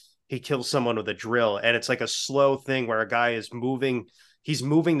he kills someone with a drill, and it's like a slow thing where a guy is moving. He's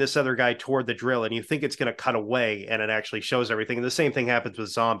moving this other guy toward the drill, and you think it's going to cut away, and it actually shows everything. And the same thing happens with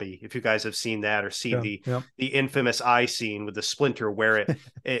Zombie, if you guys have seen that or seen the infamous eye scene with the splinter, where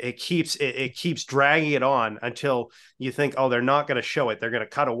it keeps dragging it on until you think, oh, they're not going to show it, they're going to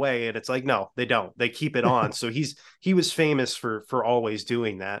cut away, and it's like, no, they don't. They keep it on. So he was famous for always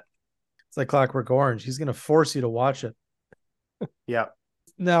doing that. It's like Clockwork Orange. He's going to force you to watch it. Yeah.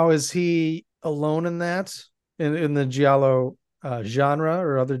 Now, is he alone in that in the giallo genre,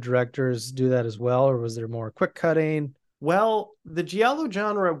 or other directors do that as well, or was there more quick cutting? Well, the giallo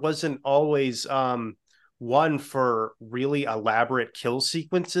genre wasn't always one for really elaborate kill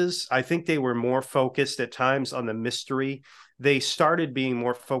sequences. I think they were more focused at times on the mystery. They started being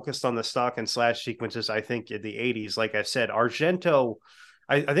more focused on the stock and slash sequences, I think, in the 80s. Like I said, Argento,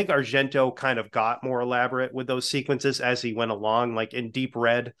 I think Argento kind of got more elaborate with those sequences as he went along. Like in Deep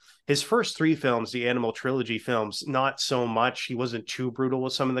Red, his first 3 films, the Animal Trilogy films, not so much. He wasn't too brutal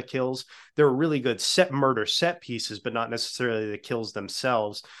with some of the kills. They were really good murder set pieces, but not necessarily the kills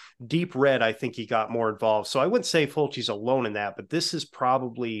themselves. Deep Red, I think he got more involved. So I wouldn't say Fulci's alone in that, but this is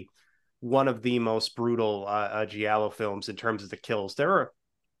probably one of the most brutal giallo films in terms of the kills. There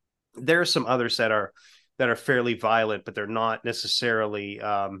are some others that are fairly violent, but they're not necessarily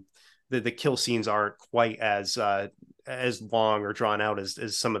the kill scenes aren't quite as long or drawn out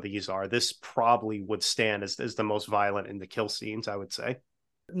as some of these are. This probably would stand as the most violent in the kill scenes, I would say.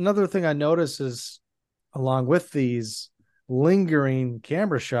 Another thing I notice is, along with these lingering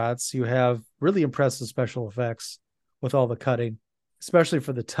camera shots, you have really impressive special effects with all the cutting, especially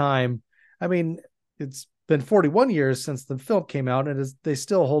for the time. I mean, it's been 41 years since the film came out, and they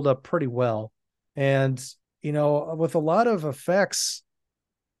still hold up pretty well. And, with a lot of effects,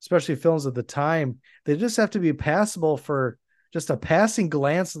 especially films of the time, they just have to be passable for just a passing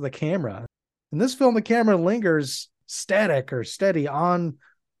glance of the camera. In this film, the camera lingers static or steady on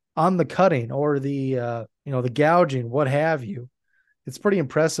the cutting or the gouging, what have you. It's pretty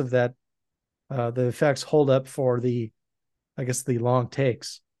impressive that the effects hold up for the long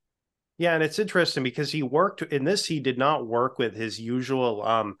takes. Yeah, and it's interesting because he worked in this. He did not work with his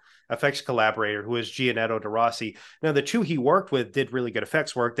usual effects collaborator, who is Gianetto De Rossi. Now, the two he worked with did really good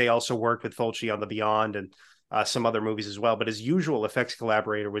effects work. They also worked with Fulci on The Beyond and some other movies as well. But his usual effects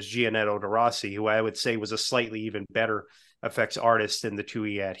collaborator was Gianetto De Rossi, who I would say was a slightly even better effects artist than the two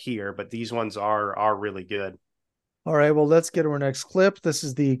he had here. But these ones are really good. All right, well, let's get to our next clip. This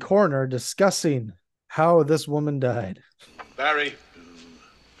is the coroner discussing how this woman died. Barry.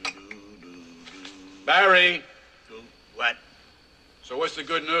 Barry! What? So what's the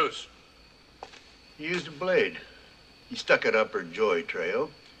good news? He used a blade. He stuck it up her joy trail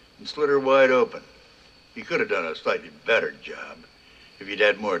and slit her wide open. He could have done a slightly better job if he'd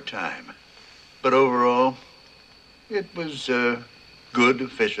had more time. But overall, it was good,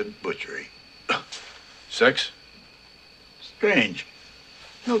 efficient butchery. Sex? Strange.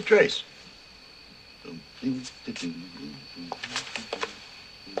 No trace.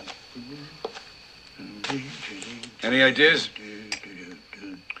 Any ideas?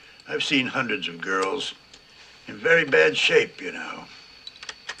 I've seen hundreds of girls in very bad shape, you know.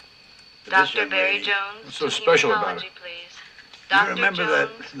 Dr. Barry Jones. What's so special about it? Please. You remember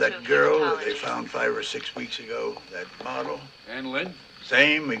that girl that they found 5 or 6 weeks ago? That model? And Lynn?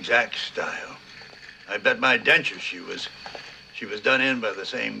 Same exact style. I bet my denture she was done in by the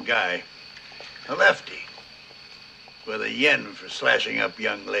same guy. A lefty. With a yen for slashing up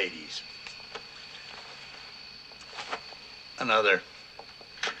young ladies. Another.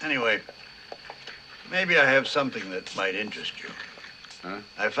 Anyway, Maybe I have something that might interest you. Huh?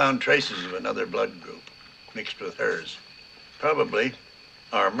 I found traces of another blood group mixed with hers. Probably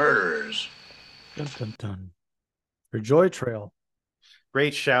our murderers. Dun, dun, dun. Your Joy Trail.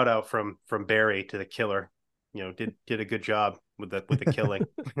 Great shout out from Barry to the killer. You know, did a good job with the killing.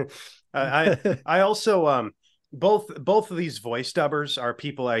 I also both of these voice dubbers are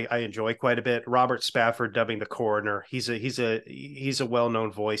people I enjoy quite a bit. Robert Spafford dubbing the coroner. He's a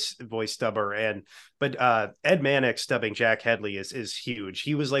well-known voice dubber, but Ed Mannix dubbing Jack Headley is huge.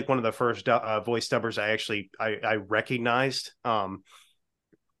 He was like one of the first voice dubbers I recognized.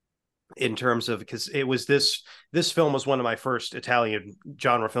 In terms of, because it was this film was one of my first Italian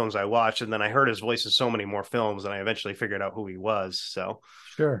genre films I watched, and then I heard his voice in so many more films, and I eventually figured out who he was. So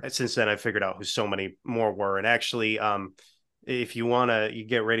sure, since then I figured out who so many more were. And actually, if you want to, you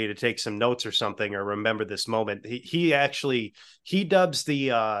get ready to take some notes or something, or remember this moment, he dubbed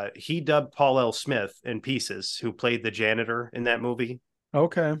Paul L. Smith in Pieces, who played the janitor in that movie.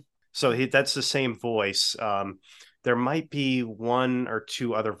 Okay, so that's the same voice. There might be one or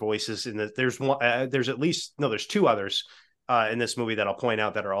two other voices in the. There's one. There's two others in this movie that I'll point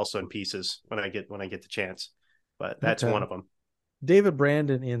out that are also in Pieces when I get the chance. But that's one of them. David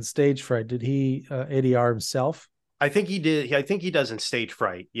Brandon in Stage Fright. Did he ADR himself? I think he did. I think he does in Stage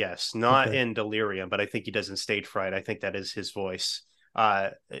Fright. Yes, not in Delirium, but I think he does in Stage Fright. I think that is his voice,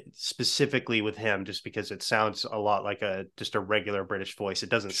 specifically with him, just because it sounds a lot like just a regular British voice. It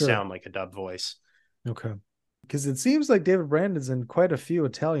doesn't sound like a dub voice. Okay. Because it seems like David Brandon's in quite a few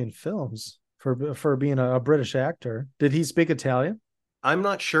Italian films for being a British actor. Did he speak Italian? I'm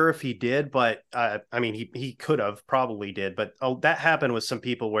not sure if he did, but I mean, he could have, probably did. But that happened with some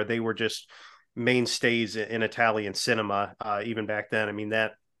people where they were just mainstays in Italian cinema, even back then. I mean,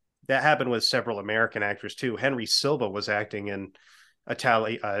 that happened with several American actors too. Henry Silva was acting in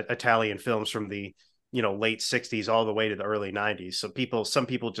Italian films from the late 60s all the way to the early 90s. So some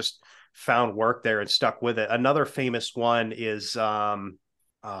people just found work there and stuck with it. Another famous one is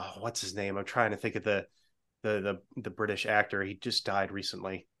what's his name? I'm trying to think of the British actor. He just died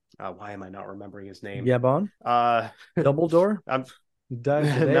recently. Why am I not remembering his name? Gabon? Dumbledore? He died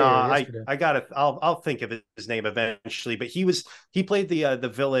today. No, I got it. I'll think of his name eventually. But he played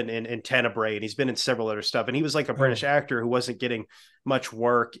the villain in Tenebrae, and he's been in several other stuff. And he was like a British actor who wasn't getting much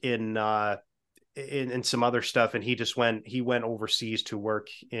work in some other stuff, and he went overseas to work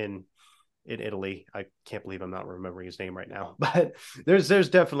in Italy. I can't believe I'm not remembering his name right now, but there's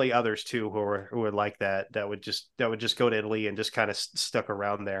definitely others too who are like that would just go to Italy and just kind of stuck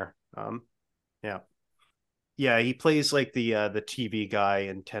around there. Yeah, he plays like the TV guy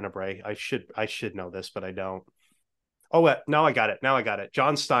in Tenebrae. I should know this, but I don't. Oh, now I got it.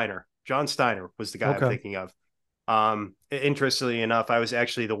 John Steiner was the guy I'm thinking of. Interestingly enough, I was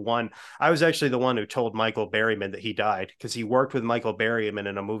actually the one who told Michael Berryman that he died, because he worked with Michael Berryman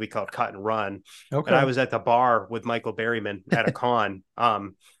in a movie called Cut and Run. And I was at the bar with Michael Berryman at a con.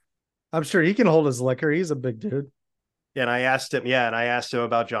 I'm sure he can hold his liquor. He's a big dude. And I asked him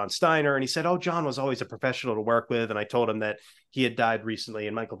about John Steiner, and he said, "Oh, John was always a professional to work with." And I told him that he had died recently,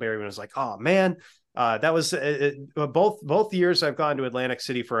 and Michael Berryman was like, "Oh man." That was both years I've gone to Atlantic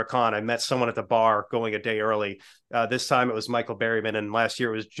City for a con. I met someone at the bar going a day early. This time it was Michael Berryman, and last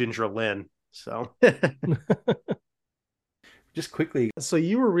year it was Ginger Lynn. So, just quickly. So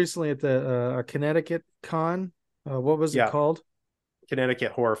you were recently at the Connecticut con. What was it called?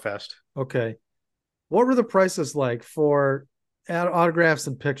 Connecticut Horror Fest. Okay. What were the prices like for autographs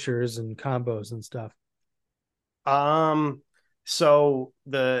and pictures and combos and stuff? So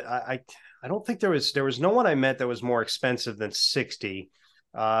I don't think there was no one I met that was more expensive than 60.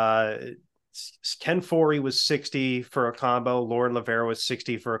 Ken Forey was 60 for a combo. Lauren Lavera was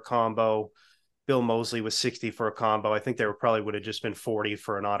 60 for a combo. Bill Moseley was 60 for a combo. I think they probably would have just been 40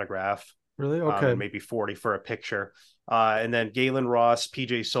 for an autograph. Really? Okay. Maybe 40 for a picture. And then Galen Ross,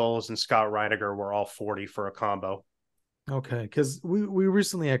 PJ Souls, and Scott Reiniger were all 40 for a combo. Okay. Because we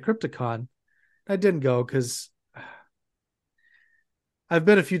recently had Crypticon. I didn't go because I've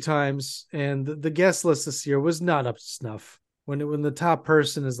been a few times, and the guest list this year was not up to snuff. When the top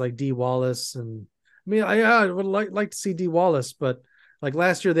person is like Dee Wallace, and I mean, I would like to see Dee Wallace, but like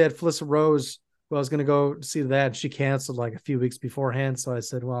last year they had Felissa Rose, who I was going to go see that, and she canceled like a few weeks beforehand. So I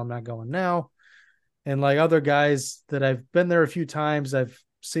said, well, I'm not going now. And like other guys that I've been there a few times, I've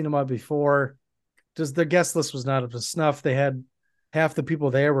seen them up before. Just their guest list was not up to snuff. They had half the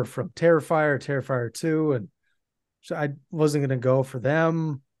people there were from Terrifier 2, and so I wasn't going to go for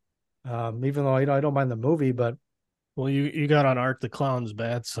them, even though I don't mind the movie. But well, you got on Art the Clown's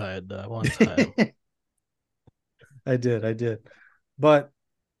bad side one time. I did, but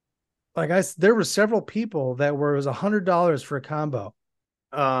there were several people that were, it was $100 for a combo.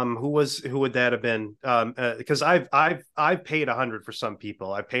 Who would that have been? Because I've paid 100 for some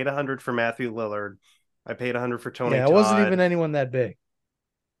people. I paid 100 for Matthew Lillard. I paid 100 for Tony Yeah, it Todd. wasn't even anyone that big.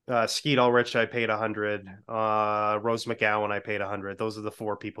 Skeet Ulrich, I paid 100. Rose McGowan, I paid 100. Those are the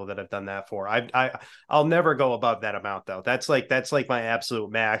 4 people that I've done that for. I'll never go above that amount though. That's like my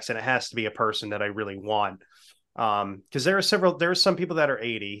absolute max, and it has to be a person that I really want. Because there are some people that are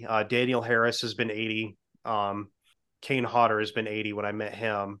 80. Daniel Harris has been 80. Kane Hodder has been 80 when I met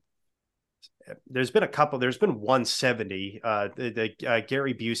him. There's been 170.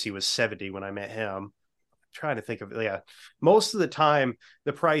 Gary Busey was 70 when I met him. Trying to think of most of the time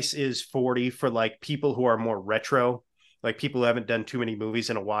the price is 40 for like people who are more retro, like people who haven't done too many movies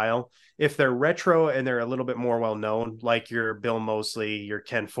in a while. If they're retro and they're a little bit more well known, like your Bill Moseley, your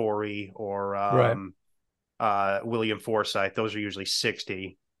Ken Foree, or William Forsythe, those are usually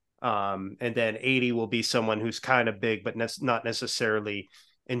 60. And then 80 will be someone who's kind of big but not necessarily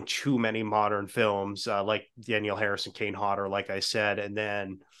in too many modern films, like Daniel Harris and Kane Hodder, like I said. And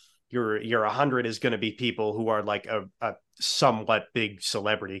then your 100 is going to be people who are like a somewhat big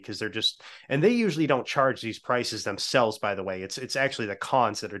celebrity, because they're just, and they usually don't charge these prices themselves, by the way. It's actually the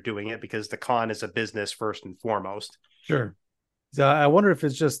cons that are doing it, because the con is a business first and foremost. Sure. So I wonder if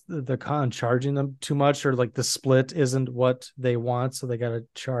it's just the con charging them too much, or like the split isn't what they want, so they got to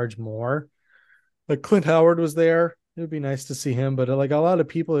charge more. Like Clint Howard was there. It would be nice to see him, but like a lot of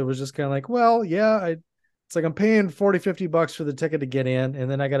people, it was just kind of like, well, yeah, it's like I'm paying $40-$50 for the ticket to get in, and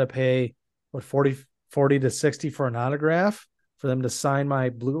then I got to pay what 40 to 60 for an autograph for them to sign my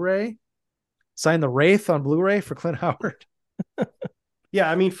Blu-ray, sign the Wraith on Blu-ray for Clint Howard. Yeah,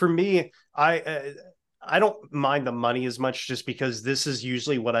 I mean, for me, I don't mind the money as much, just because this is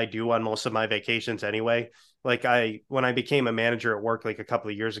usually what I do on most of my vacations anyway. Like when I became a manager at work, like a couple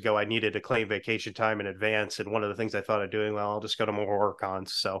of years ago, I needed to claim vacation time in advance. And one of the things I thought of doing, well, I'll just go to more work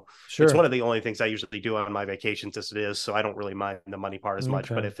cons. So It's one of the only things I usually do on my vacations as it is. So I don't really mind the money part as much.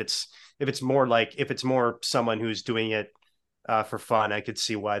 But if it's more someone who's doing it for fun, I could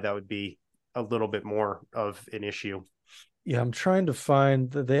see why that would be a little bit more of an issue. Yeah, I'm trying to find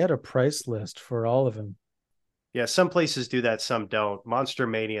that they had a price list for all of them. Yeah, some places do that, some don't. Monster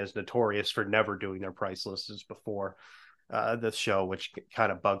Mania is notorious for never doing their price lists before the show, which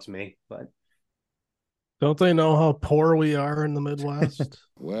kind of bugs me. But don't they know how poor we are in the Midwest?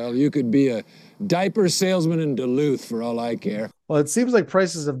 Well, you could be a diaper salesman in Duluth for all I care. Well, it seems like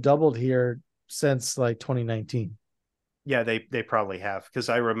prices have doubled here since like 2019. Yeah, they probably have, because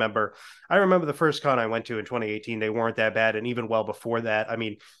I remember the first con I went to in 2018, they weren't that bad, and even well before that. I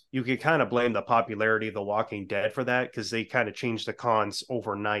mean, you could kind of blame the popularity of The Walking Dead for that, because they kind of changed the cons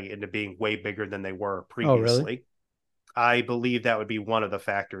overnight into being way bigger than they were previously. Oh, really? I believe that would be one of the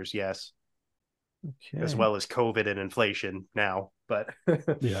factors, yes. Okay. As well as COVID and inflation now, but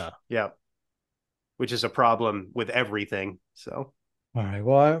yeah, which is a problem with everything. So, all right.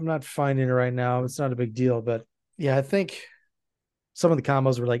 Well, I'm not finding it right now. It's not a big deal, but yeah, I think some of the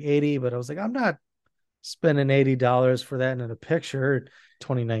combos were like 80, but I was like, I'm not spending $80 for that in a picture.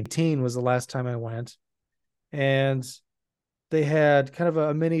 2019 was the last time I went, and they had kind of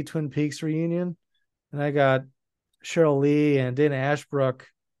a mini Twin Peaks reunion, and I got Cheryl Lee and Dana Ashbrook,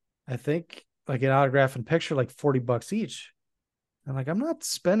 I think, like an autograph and picture, like $40 each. And like, I'm not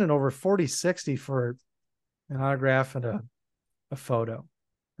spending over 40, 60 for an autograph and a photo.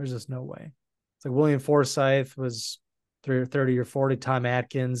 There's just no way. It's like William Forsythe was 30 or 40. Tom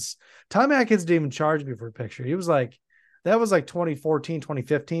Atkins didn't even charge me for a picture. He was like, that was like 2014,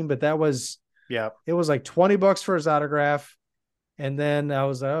 2015, but it was like $20 for his autograph. And then I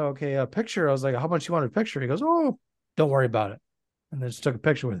was like, oh, okay, a picture. I was like, how much you want a picture? He goes, oh, don't worry about it. And then just took a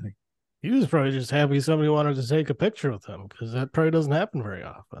picture with me. He was probably just happy somebody wanted to take a picture with him, because that probably doesn't happen very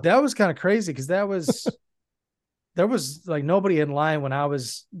often. That was kind of crazy, because there was like nobody in line when I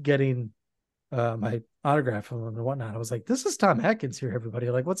was getting my autograph from him and whatnot. I was like, this is Tom Atkins here, everybody.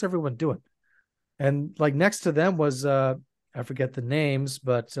 Like, what's everyone doing? And like next to them was I forget the names,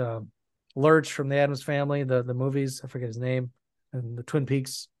 but Lurch from the Addams Family, the movies, I forget his name, and the Twin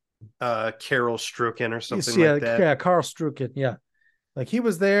Peaks. Carol Strucken or something like that. Yeah, Carl Strucken. Yeah. Like he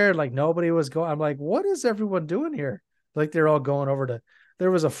was there, like nobody was going. I'm like, what is everyone doing here? Like they're all going over to,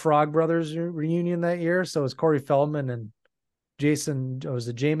 there was a Frog Brothers reunion that year. So it was Corey Feldman and Jason, was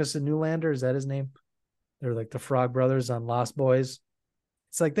it Jameson Newlander? Is that his name? They're like the Frog Brothers on Lost Boys.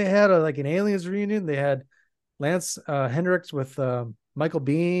 It's like they had like an Aliens reunion. They had Lance Hendricks with Michael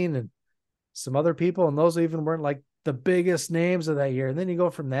Biehn and some other people. And those even weren't like the biggest names of that year. And then you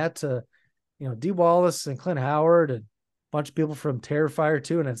go from that to, Dee Wallace and Clint Howard and bunch of people from Terrifier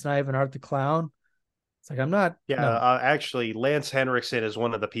too, and it's not even Art the Clown. It's like, I'm not. Yeah, No. Actually, Lance Henriksen is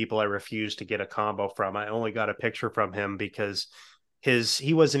one of the people I refused to get a combo from. I only got a picture from him because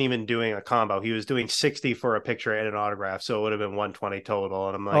he wasn't even doing a combo. He was doing 60 for a picture and an autograph, so it would have been 120 total.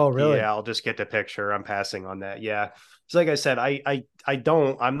 And I'm like, Oh, really? yeah, I'll just get the picture. I'm passing on that. Yeah. So like I said,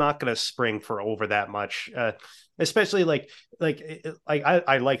 I'm not gonna spring for over that much. Especially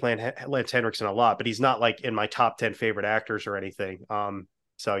I like Lance Henriksen a lot, but he's not like in my top 10 favorite actors or anything.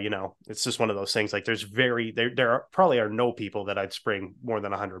 So, it's just one of those things. Like there probably are no people that I'd spring more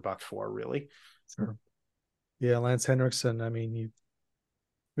than $100 for, really. Sure. Yeah, Lance Henriksen. I mean,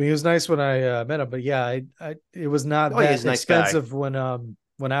 he was nice when I met him, but yeah, it was not that nice expensive guy.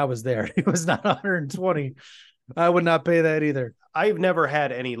 when I was there. It was not 120. I would not pay that either. I've never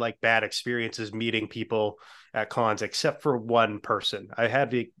had any like bad experiences meeting people at cons except for one person. I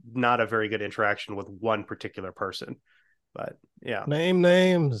had not a very good interaction with one particular person, but yeah. Name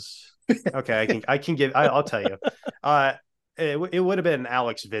names. Okay, I'll tell you. It would have been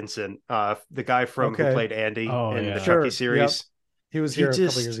Alex Vincent, the guy who played Andy in the Chucky series. Yep. He was here a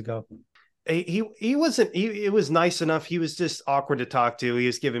couple years ago. He wasn't. It was nice enough. He was just awkward to talk to. He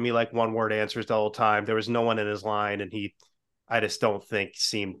was giving me like one word answers the whole time. There was no one in his line, and I just don't think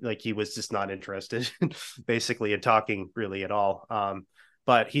seemed like he was just not interested, basically, in talking really at all.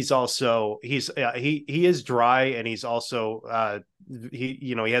 But he is dry, and he's also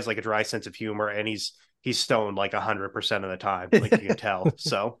he has like a dry sense of humor, and he's stoned like 100% of the time, like you can tell.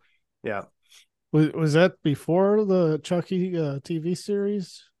 So yeah. Was that before the Chucky TV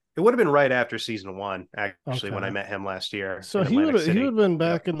series? It would have been right after season 1, actually, when I met him last year. So he would have been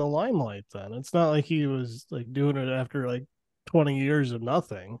back in the limelight then. It's not like he was like doing it after like 20 years of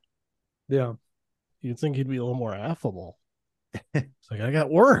nothing. Yeah. You'd think he'd be a little more affable. It's like, I got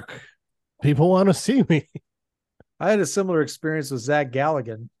work. People want to see me. I had a similar experience with Zach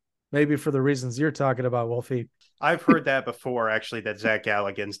Galligan, maybe for the reasons you're talking about, Wolfie. I've heard that before, actually, that Zach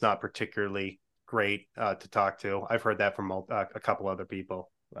Galligan's not particularly great to talk to. I've heard that from a couple other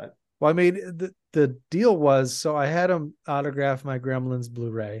people. But well, I mean, the deal was, so I had him autograph my Gremlins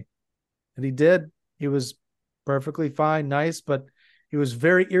Blu-ray, and he did. He was perfectly fine, nice, but he was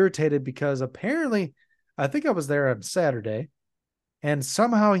very irritated because apparently, I think I was there on Saturday, and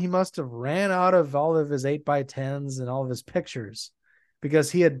somehow he must have ran out of all of his 8x10s and all of his pictures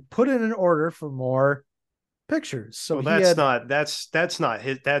because he had put in an order for more pictures. So that's not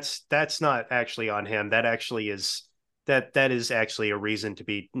actually on him. That actually is. That is actually a reason to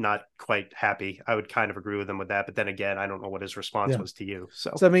be not quite happy. I would kind of agree with him with that, but then again, I don't know what his response was to you.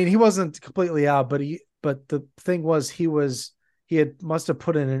 So I mean, he wasn't completely out, but the thing was, he must have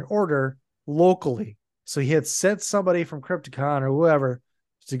put in an order locally. So he had sent somebody from Crypticon or whoever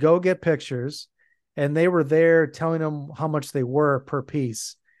to go get pictures, and they were there telling him how much they were per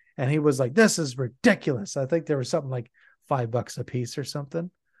piece. And he was like, "This is ridiculous." I think there was something like $5 a piece or something.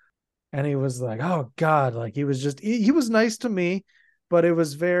 And he was like, "Oh God," like he was he was nice to me, but it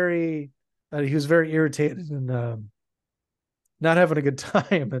was he was very irritated and not having a good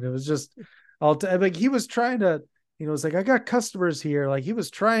time. And it was just, like he was trying to, it's like, I got customers here. Like he was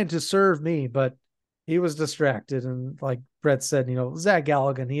trying to serve me, but he was distracted. And like Brett said, Zach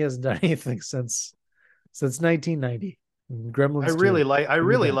Galligan, he hasn't done anything since 1990. Gremlins. I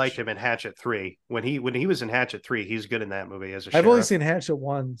really liked him in Hatchet 3. When he was in Hatchet 3, he's good in that movie as a sheriff. I've only seen Hatchet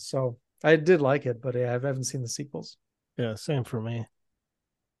 1, so I did like it, but I haven't seen the sequels. Yeah, same for me.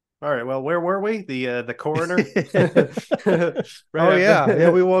 All right, well, where were we? The coroner. Right yeah.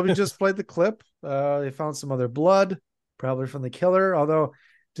 We just played the clip. They found some other blood, probably from the killer. Although,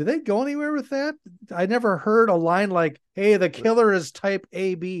 do they go anywhere with that? I never heard a line like, "Hey, the killer is type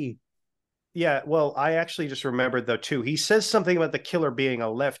AB." Yeah, well, I actually just remembered though too. He says something about the killer being a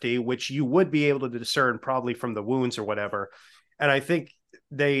lefty, which you would be able to discern probably from the wounds or whatever. And I think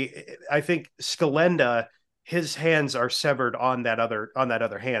Scalenda, his hands are severed on that other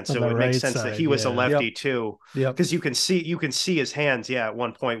hand, so it makes sense that he was a lefty too. Yeah, because you can see his hands. Yeah, at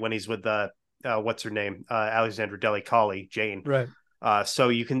one point when he's with the what's her name, Alexandra Delicali, Jane. Right.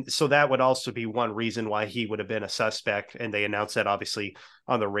 So that would also be one reason why he would have been a suspect, and they announced that obviously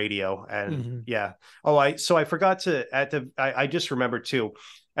on the radio. And yeah. Oh, I forgot to I just remembered too.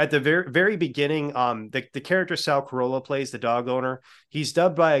 At the very beginning, the character Sal Corolla plays, the dog owner. He's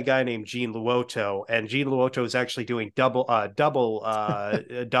dubbed by a guy named Gene Luoto, and Gene Luoto is actually doing double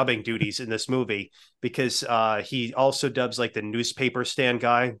dubbing duties in this movie because he also dubs like the newspaper stand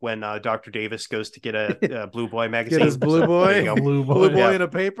guy when Dr. Davis goes to get a Blue Boy magazine. Get his Blue Boy, Blue Boy in a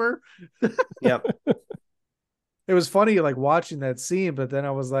paper. Yep. It was funny, like watching that scene, but then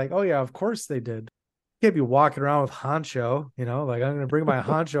I was like, "Oh yeah, of course they did." can't be walking around with honcho, like I'm going to bring my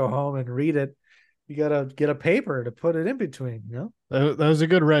honcho home and read it. You got to get a paper to put it in between, That was a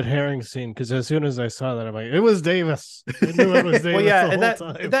good red herring scene, because as soon as I saw that, I'm like, it was Davis. I knew it was Davis Well, yeah, the and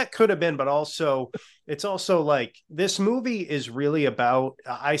whole time. that could have been, but also it's also like this movie is really about.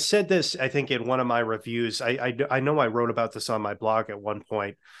 I said this, I think, in one of my reviews. I know I wrote about this on my blog at one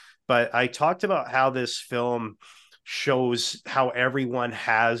point, but I talked about how this film shows how everyone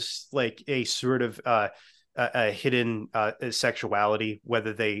has like a sort of a hidden sexuality,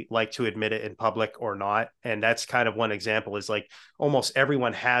 whether they like to admit it in public or not. And that's kind of one example, is like almost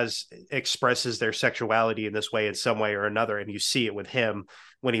everyone expresses their sexuality in this way in some way or another. And you see it with him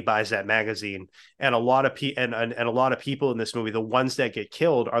when he buys that magazine. And a lot of and a lot of people in this movie, the ones that get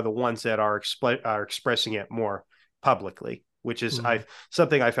killed are the ones that are expressing it more publicly, which is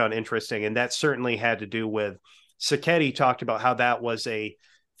something I found interesting. And that certainly had to do with Sacchetti. Talked about how that was a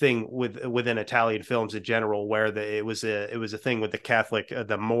thing within Italian films in general, where it was a thing with the Catholic,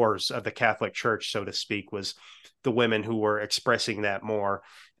 the Moors of the Catholic Church, so to speak, was the women who were expressing that more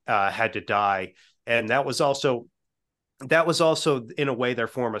had to die. And that was also in a way their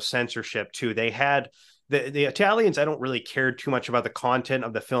form of censorship too. They had the Italians, I don't really care too much about the content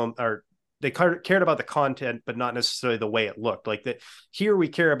of the film, or they cared about the content, but not necessarily the way it looked. Like that here, we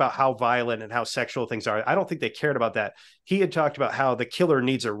care about how violent and how sexual things are. I don't think they cared about that. He had talked about how the killer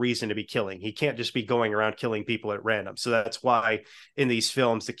needs a reason to be killing. He can't just be going around killing people at random. So that's why in these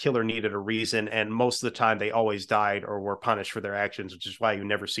films, the killer needed a reason. And most of the time they always died or were punished for their actions, which is why you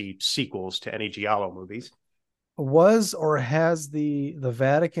never see sequels to any Giallo movies. Was or has the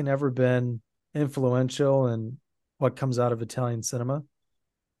Vatican ever been influential in what comes out of Italian cinema?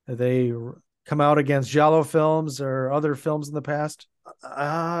 Have they come out against Giallo films or other films in the past?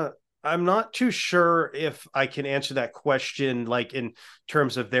 I'm not too sure if I can answer that question, like in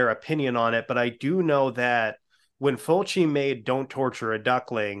terms of their opinion on it, but I do know that when Fulci made Don't Torture a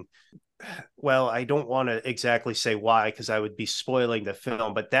Duckling, well, I don't want to exactly say why, because I would be spoiling the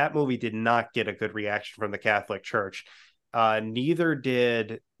film, but that movie did not get a good reaction from the Catholic Church. Neither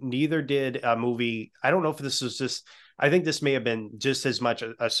did a movie. I don't know if this was just, I think this may have been just as much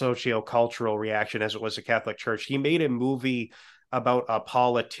a socio-cultural reaction as it was a Catholic Church. He made a movie about a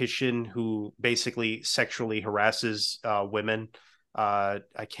politician who basically sexually harasses women. I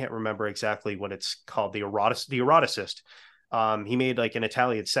can't remember exactly what it's called. The Eroticist. He made like an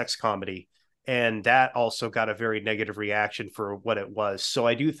Italian sex comedy, and that also got a very negative reaction for what it was. So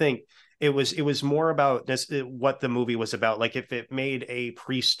I do think it was more about this, what the movie was about. Like if it made a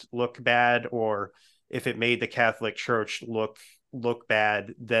priest look bad, or if it made the Catholic Church look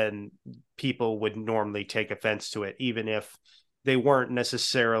bad, then people would normally take offense to it, even if they weren't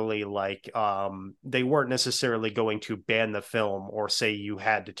necessarily going to ban the film or say you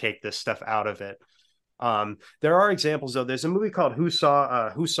had to take this stuff out of it. There are examples though. There's a movie called Who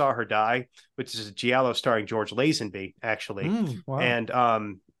Saw Her Die, which is a Giallo starring George Lazenby, actually.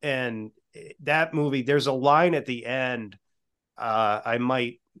 Wow. And that movie, there's a line at the end. I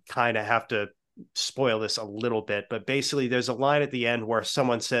might kind of have to spoil this a little bit, but basically there's a line at the end where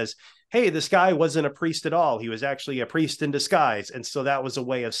someone says, hey, this guy wasn't a priest at all. He was actually a priest in disguise. And so that was a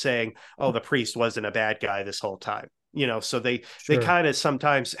way of saying, oh, the priest wasn't a bad guy this whole time. So they kind of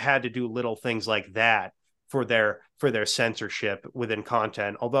sometimes had to do little things like that for their censorship within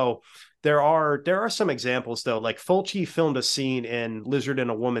content. Although there are some examples though, like Fulci filmed a scene in Lizard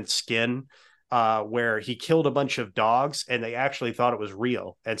in a Woman's Skin where he killed a bunch of dogs and they actually thought it was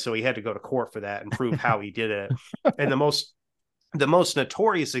real. And so he had to go to court for that and prove how he did it. And the most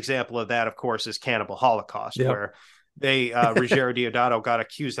notorious example of that, of course, is Cannibal Holocaust, where Ruggero Deodato got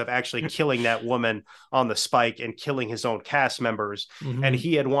accused of actually killing that woman on the spike and killing his own cast members. Mm-hmm. And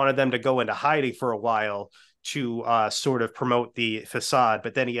he had wanted them to go into hiding for a while to sort of promote the facade,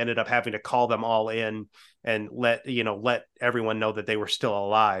 but then he ended up having to call them all in and let everyone know that they were still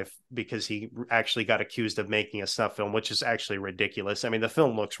alive, because he actually got accused of making a snuff film, which is actually ridiculous. I mean, the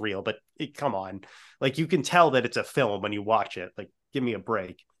film looks real, but come on, like you can tell that it's a film when you watch it. Like, give me a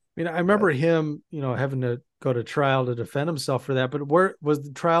break. I mean, I remember him, having to go to trial to defend himself for that. But where was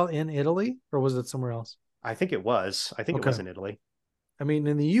the trial, in Italy, or was it somewhere else? I think it was. It was in Italy. I mean,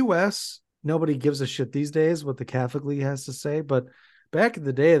 in the U.S., nobody gives a shit these days what the Catholic League has to say. But back in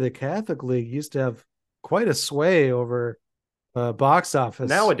the day, the Catholic League used to have quite a sway over box office.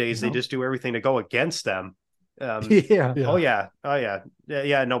 Nowadays, they just do everything to go against them. Yeah. Oh yeah.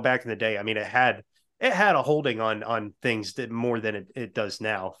 No, back in the day, I mean, it had a holding on things that more than it does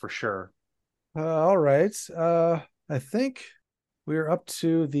now, for sure. All right. I think we're up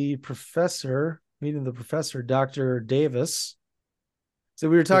to the professor, meeting the professor, Dr. Davis. So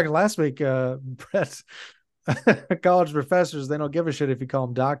we were talking last week, Brett, college professors, they don't give a shit if you call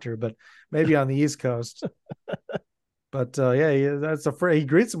them doctor, but maybe on the East Coast. But he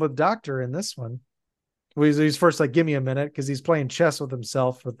greets him with doctor in this one. He's first like, give me a minute, because he's playing chess with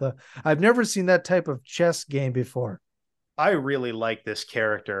himself. I've never seen that type of chess game before. I really like this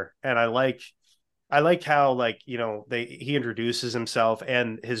character, and I like how, like, you know, he introduces himself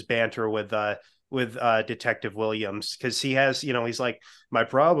and his banter with Detective Williams, because he has, you know, he's like, my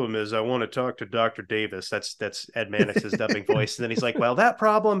problem is I want to talk to Dr. Davis. That's Ed Mannix's dubbing voice. And then he's like, well, that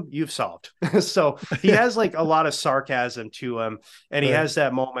problem you've solved. So he has like a lot of sarcasm to him. And he has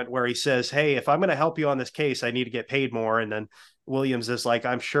that moment where he says, hey, if I'm going to help you on this case, I need to get paid more. And then Williams is like,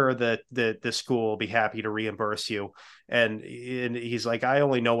 I'm sure that the school will be happy to reimburse you. And he's like, I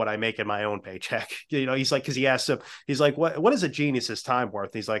only know what I make in my own paycheck. You know, he's like, because he asked him, he's like, what is a genius's time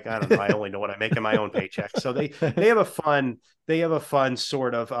worth? He's like, I don't know, I only know what I make in my own paycheck. So they have a fun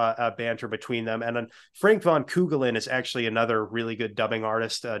sort of banter between them. And then Frank von Kugelen is actually another really good dubbing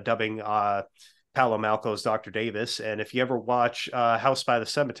artist, dubbing Paolo Malco's Dr. Davis. And if you ever watch House by the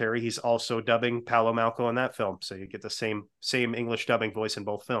Cemetery, he's also dubbing Paolo Malco in that film. So you get the same English dubbing voice in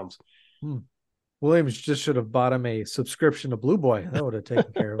both films. Williams just should have bought him a subscription to Blue Boy. That would have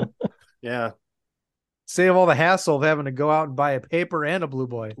taken care of him. Yeah. Save all the hassle of having to go out and buy a paper and a Blue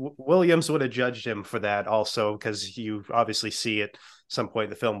Boy. Williams would have judged him for that also, because you obviously see at some point in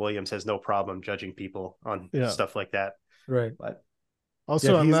the film, Williams has no problem judging people on stuff like that. Right. But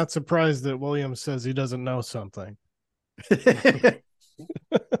also, I'm not surprised that Williams says he doesn't know something.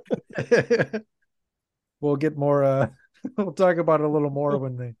 We'll get more. We'll talk about it a little more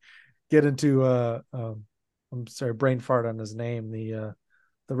when they get into. I'm sorry, brain fart on his name. The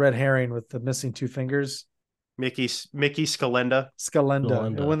red herring with the missing two fingers. Mickey Scalenda.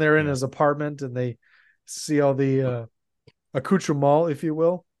 And when they're in his apartment and they see all the accoutrement, if you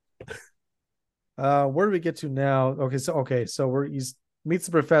will. Where do we get to now? Okay, so he meets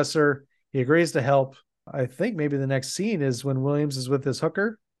the professor. He agrees to help. I think maybe the next scene is when Williams is with his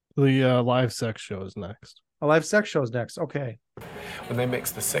hooker. The live sex show is next. A live sex show is next. Okay. When they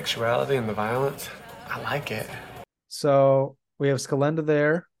mix the sexuality and the violence, I like it. So we have Scalenda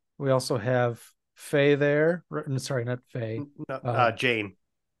there. We also have Faye there. Sorry, not Faye.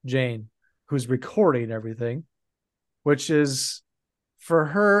 Jane, who's recording everything, which is for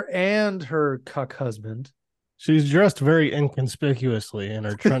her and her cuck husband. She's dressed very inconspicuously in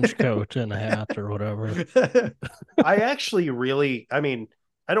her trench coat and a hat or whatever. I actually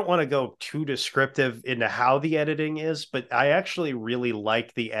I don't want to go too descriptive into how the editing is, but I actually really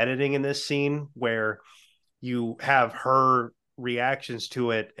like the editing in this scene where you have her reactions to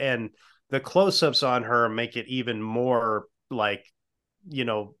it, and the close-ups on her make it even more make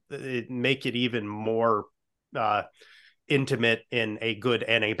it even more intimate in a good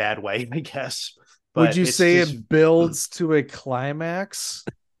and a bad way, I guess. But would you say it builds to a climax?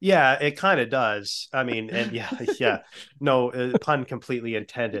 Yeah, it kind of does. I mean, and no pun completely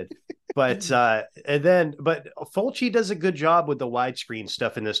intended. But but Fulci does a good job with the widescreen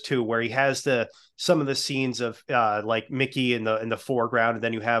stuff in this too, where he has some of the scenes of like Mickey in the foreground, and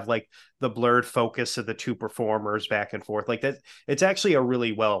then you have like the blurred focus of the two performers back and forth like that. It's actually a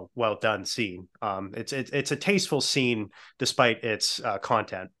really well done scene. It's a tasteful scene despite its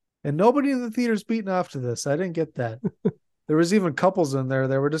content. And nobody in the theater's beating off to this. I didn't get that. There was even couples in there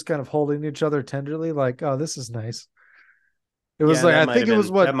that were just kind of holding each other tenderly, like, "Oh, this is nice." It was like, I think it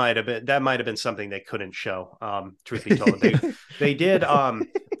was what that might have been something they couldn't show. Truth be told, they did.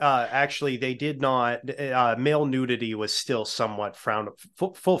 Actually, they did not. Male nudity was still somewhat frowned.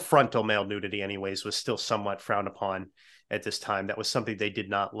 Full frontal male nudity, anyways, was still somewhat frowned upon at this time. That was something they did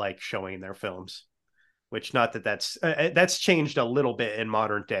not like showing in their films. Which, not that's changed a little bit in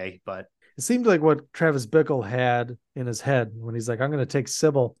modern day, but. It seemed like what Travis Bickle had in his head when he's like, "I'm going to take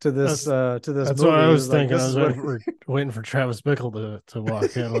Sybil to this That's movie." What I was thinking. I was waiting for Travis Bickle to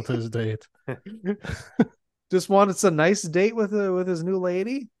walk in with his date. Just wanted a nice date with his new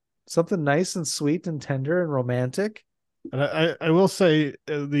lady, something nice and sweet and tender and romantic. And I will say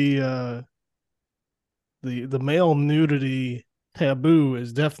the male nudity taboo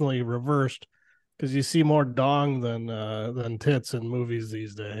is definitely reversed, because you see more dong than tits in movies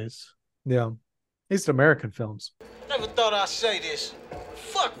these days. Yeah, at least American films. Never thought I'd say this.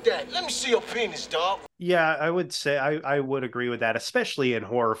 Fuck that. Let me see your penis, dog. Yeah, I would say I would agree with that, especially in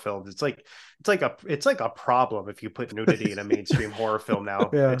horror films. It's like a problem if you put nudity in a mainstream horror film now.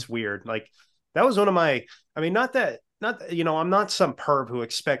 Yeah. It's weird. Like that was one of my. I mean, not that I'm not some perv who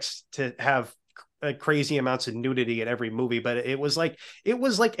expects to have crazy amounts of nudity in every movie, but it was like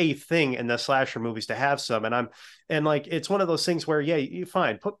a thing in the slasher movies to have some. And like it's one of those things where you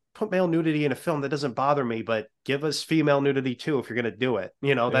fine put male nudity in a film, that doesn't bother me, but give us female nudity too if you're gonna do it.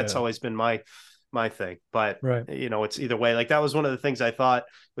 That's always been my thing. But right, it's either way. Like that was one of the things I thought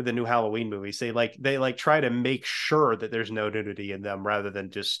with the new Halloween movies. They try to make sure that there's no nudity in them rather than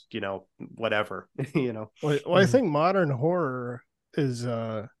just whatever. Well, I think modern horror is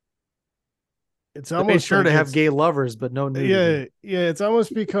it's they almost made sure like to have gay lovers, but no nudity. Yeah, it's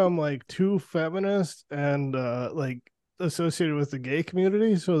almost become like too feminist and like associated with the gay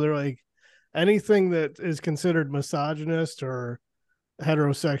community. So they're like anything that is considered misogynist or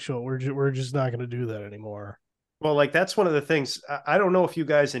heterosexual, we're just not going to do that anymore. Well, like that's one of the things. I don't know if you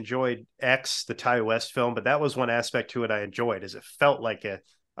guys enjoyed X, the Ty West film, but that was one aspect to it I enjoyed, is it felt like a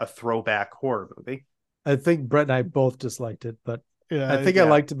throwback horror movie. I think Brett and I both disliked it, but yeah, I think I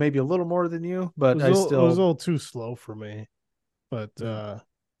liked it maybe a little more than you, but it was a little too slow for me. But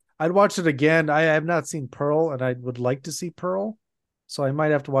I'd watch it again. I have not seen Pearl, and I would like to see Pearl, so I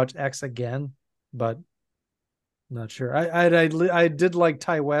might have to watch X again, but I'm not sure. I did like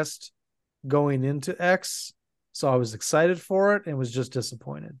Ty West going into X, so I was excited for it and was just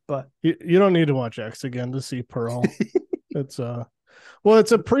disappointed. But you don't need to watch X again to see Pearl. It's a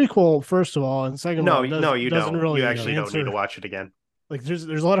prequel, first of all, and second of all, you don't. Really you actually don't need to watch it again. Like there's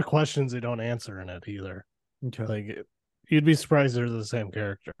a lot of questions they don't answer in it either. Okay. Like you'd be surprised they're the same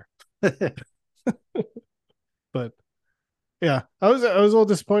character. But yeah, I was a little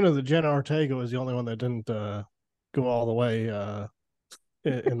disappointed that Jenna Ortega was the only one that didn't go all the way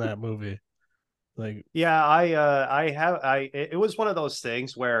in that movie. Like it was one of those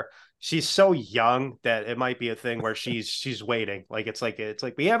things where she's so young that it might be a thing where she's waiting. Like it's like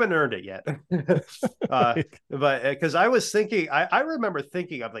we haven't earned it yet. But because I was thinking, I remember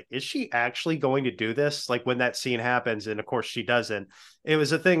thinking, I'm like, is she actually going to do this? Like when that scene happens, and of course she doesn't. It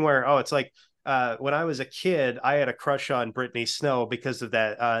was a thing where it's like when I was a kid, I had a crush on Brittany Snow because of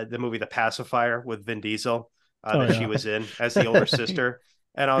that the movie The Pacifier with Vin Diesel she was in as the older sister,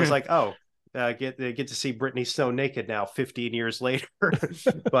 and I was like, get to see Brittany Snow naked now 15 years later.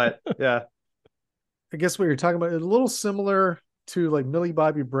 But yeah, I guess what you're talking about is a little similar to like Millie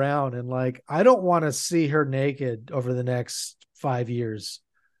Bobby Brown, and like I don't want to see her naked over the next 5 years.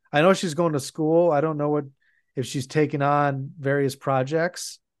 I know she's going to school. I don't know if she's taking on various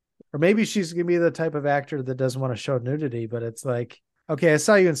projects, or maybe she's gonna be the type of actor that doesn't want to show nudity. But it's like, okay, I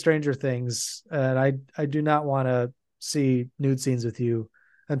saw you in Stranger Things, and I do not want to see nude scenes with you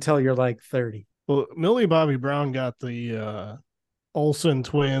until you're like 30. Well, Millie Bobby Brown got the Olsen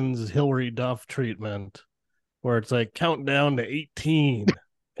twins Hilary Duff treatment, where it's like count down to 18.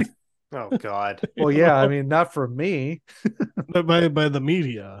 Oh God. Well, yeah, I mean, not for me, but by the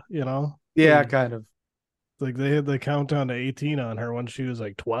media, Yeah, like, kind of. Like they had the countdown to 18 on her when she was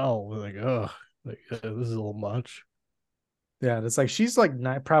like 12. Like, this is a little much. Yeah, it's like she's like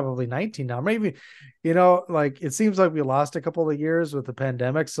probably 19 now. Maybe, like it seems like we lost a couple of years with the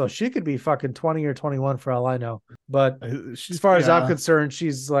pandemic, so she could be fucking 20 or 21 for all I know. But as far as I'm concerned,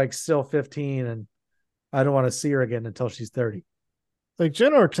 she's like still 15, and I don't want to see her again until she's 30. Like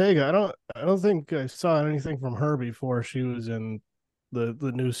Jenna Ortega, I don't think I saw anything from her before she was in the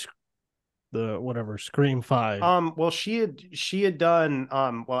new Scream 5. Well, she had done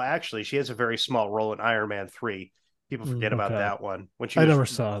actually she has a very small role in Iron Man 3. People forget about that one. When she never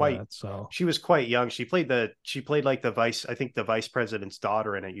saw that, so she was quite young. She played like the vice president's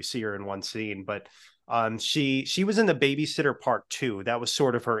daughter in it. You see her in one scene, but she was in The Babysitter Part 2. That was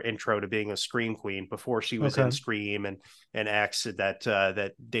sort of her intro to being a Scream queen before she was in Scream and X,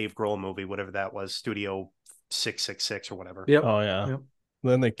 that Dave Grohl movie, whatever that was, Studio 666 or whatever. Yep. Oh yeah. Yep.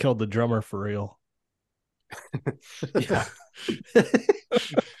 Then they killed the drummer for real. Yeah.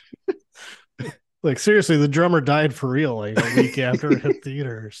 Like seriously, the drummer died for real like a week after it hit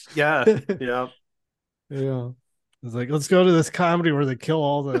theaters. Yeah. Yeah. It's like, let's go to this comedy where they kill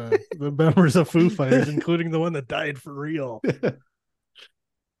all the members of Foo Fighters, including the one that died for real.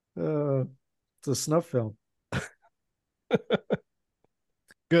 It's a snuff film.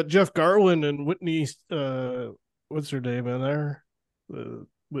 Got Jeff Garlin and Whitney what's her name in there?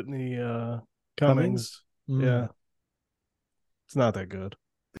 Whitney Cummings. Yeah. It's not that good.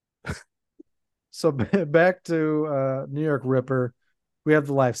 So back to New York Ripper. We have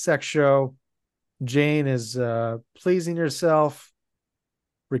the live sex show. Jane is pleasing herself,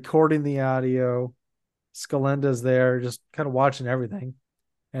 recording the audio. Scalenda's there, just kind of watching everything.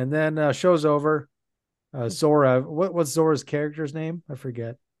 And then show's over. Zora, what's Zora's character's name? I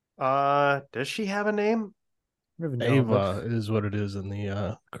forget. Does she have a name? Ava is what it is in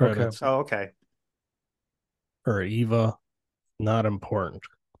the credits. Okay. Oh, okay. or Eva. Not important.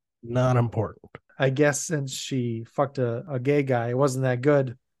 Not important. I guess since she fucked a gay guy, it wasn't that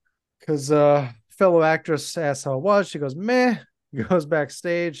good. Because fellow actress asked how it was. She goes, meh. Goes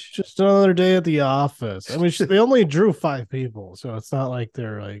backstage. Just another day at the office. I mean, they only drew 5 people, so it's not like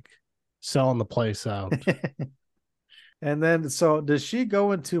they're like selling the place out. And then, so does she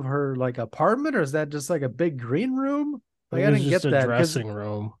go into her like apartment, or is that just like a big green room? Like, I didn't get that. Dressing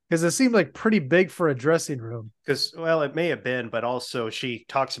room. Because it seemed like pretty big for a dressing room. Because, well, it may have been, but also she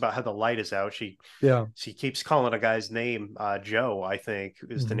talks about how the light is out. She keeps calling a guy's name, Joe, I think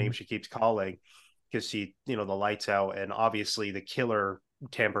is the name she keeps calling, because the light's out, and obviously the killer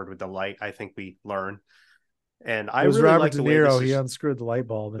tampered with the light. I think we learn. And I really Robert like De the way Niro. He unscrewed the light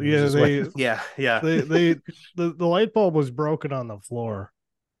bulb. And The light bulb was broken on the floor.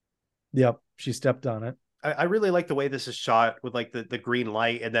 Yep, she stepped on it. I really like the way this is shot with like the green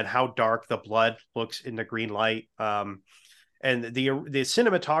light, and then how dark the blood looks in the green light. And the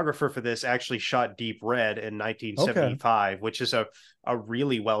cinematographer for this actually shot Deep Red in 1975, which is a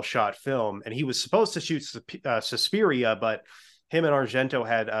really well shot film. And he was supposed to shoot Suspiria, but him and Argento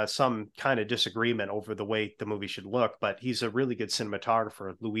had some kind of disagreement over the way the movie should look. But he's a really good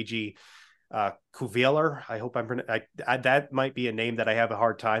cinematographer, Luigi Cuvier. I hope that might be a name that I have a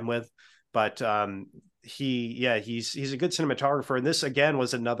hard time with, but he's a good cinematographer. And this again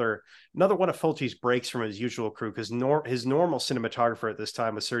was another one of Fulci's breaks from his usual crew, because his normal cinematographer at this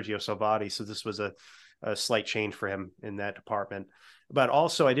time was Sergio Salvati. So this was a slight change for him in that department. But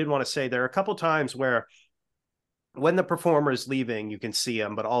also I did want to say there are a couple times where when the performer is leaving, you can see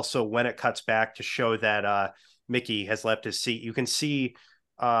him, but also when it cuts back to show that Mickey has left his seat, you can see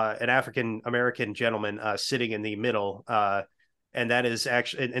an African-American gentleman sitting in the middle, and that is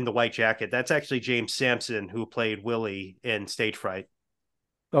actually in the white jacket. That's actually James Sampson, who played Willie in Stage Fright.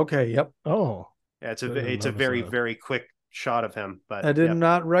 Okay. Yep. Oh, yeah. It's a very, very quick shot of him, but I did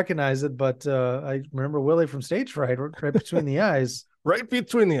not recognize it, but I remember Willie from Stage Fright right between the eyes. Right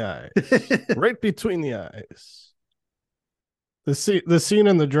between the eyes. Right between the eyes. The scene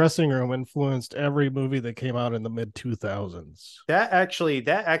in the dressing room influenced every movie that came out in the mid 2000s. That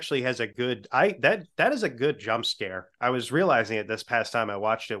actually has a good that is a good jump scare. I was realizing it this past time I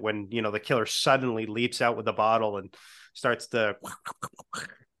watched it, when the killer suddenly leaps out with the bottle and starts the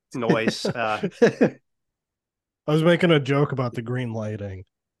noise. I was making a joke about the green lighting.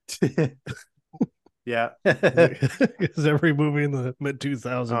 Yeah, because every movie in the mid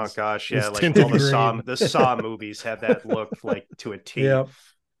 2000s. Oh gosh, yeah, like all the Saw movies have that look like to a T. Yeah.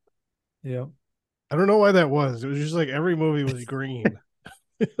 I don't know why that was. It was just like every movie was green.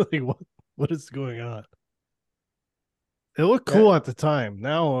 Like what is going on? It looked cool at the time.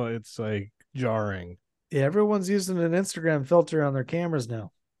 Now it's like jarring. Yeah, everyone's using an Instagram filter on their cameras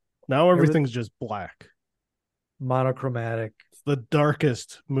now. Now everything's just black. Monochromatic. The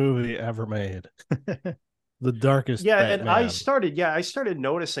darkest movie ever made. The darkest. Yeah, Batman. and I started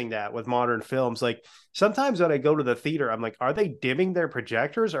noticing that with modern films. Like sometimes when I go to the theater, I'm like, are they dimming their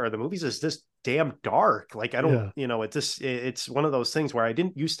projectors, or are the movies is this damn dark? Like I don't, it's one of those things where I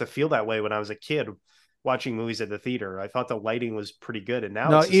didn't used to feel that way when I was a kid watching movies at the theater. I thought the lighting was pretty good, and now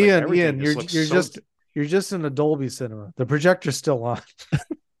no, it's just Ian, you're just in a Dolby cinema. The projector's still on.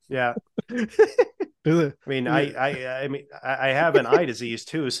 Yeah. I mean, I have an eye disease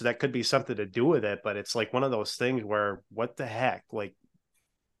too, so that could be something to do with it. But it's like one of those things where, what the heck? Like,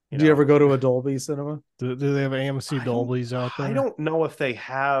 do you ever go to a Dolby cinema? Do they have AMC Dolbys out there? I don't know if they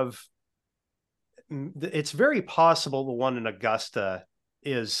have. It's very possible the one in Augusta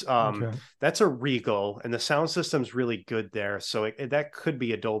is that's a Regal, and the sound system's really good there, so that could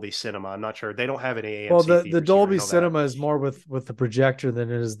be a Dolby cinema. I'm not sure. They don't have any AMC. Well, the Dolby cinema is more with the projector than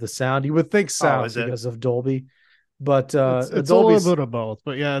it is the sound. You would think sound because of Dolby, but it's a little bit of both.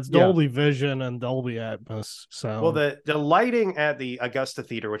 But yeah, it's Dolby Vision and Dolby Atmos sound. Well, the lighting at the Augusta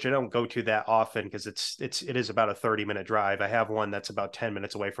Theater, which I don't go to that often because it is about a 30-minute drive. I have one that's about 10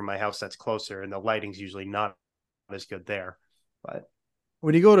 minutes away from my house that's closer, and the lighting's usually not as good there. But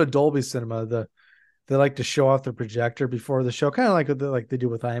when you go to Dolby Cinema, they like to show off the projector before the show, kind of like they do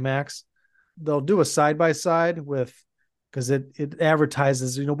with IMAX. They'll do a side by side because it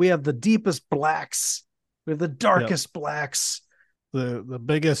advertises, we have the deepest blacks, we have the darkest blacks, the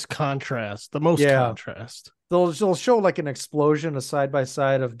biggest contrast, the most contrast. They'll show like an explosion, a side by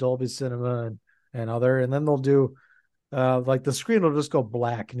side of Dolby Cinema and other, and then they'll do like the screen will just go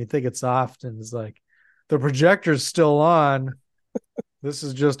black, and you think it's off, and it's like the projector's still on. This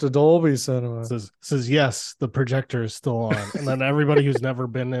is just a Dolby cinema. Says yes, the projector is still on. And then everybody who's never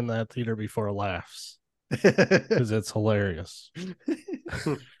been in that theater before laughs. Because it's hilarious.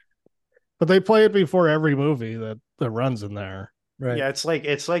 But they play it before every movie that runs in there. Right. Yeah, it's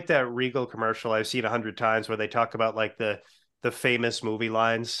like that Regal commercial I've seen 100 times where they talk about like the famous movie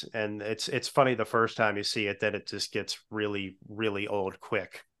lines, and it's funny the first time you see it, then it just gets really, really old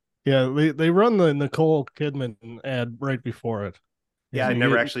quick. Yeah, they run the Nicole Kidman ad right before it. Yeah, I've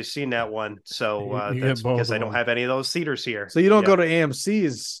never actually seen that one, so you that's get both because of I don't them. have any of those theaters here. So you don't Yeah. go to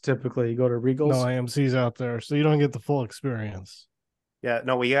AMC's typically. You go to Regals. No AMC's out there, so you don't get the full experience. Yeah,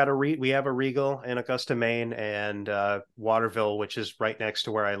 no, we have a Regal in Augusta, Maine, and Waterville, which is right next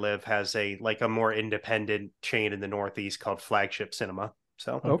to where I live, has a more independent chain in the Northeast called Flagship Cinema.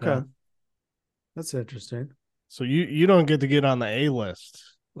 So Okay. That's interesting. So you don't get to get on the A list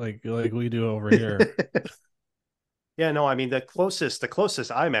like we do over here. yeah, no, I mean the closest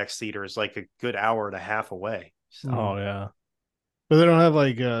IMAX theater is like a good hour and a half away. So. Oh yeah. But they don't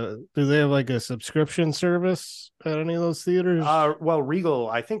have do they have like a subscription service at any of those theaters? Well, Regal,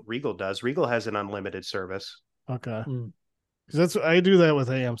 I think Regal does. Regal has an unlimited service. Okay. Because I do that with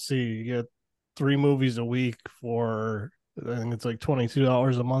AMC. You get 3 movies a week for, I think it's like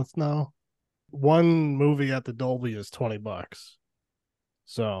 $22 a month now. One movie at the Dolby is $20.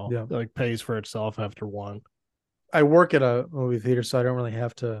 So like pays for itself after one. I work at a movie theater, so I don't really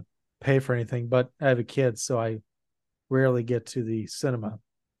have to pay for anything, but I have a kid, so I rarely get to the cinema.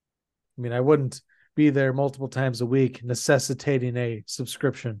 I mean, I wouldn't be there multiple times a week necessitating a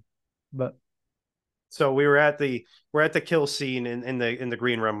subscription, but so we're at the kill scene in the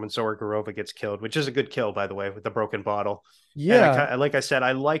green room when Zora Gorova gets killed, which is a good kill, by the way, with the broken bottle. Yeah. Like I said,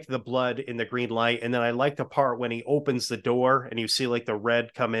 I like the blood in the green light, and then I like the part when he opens the door and you see like the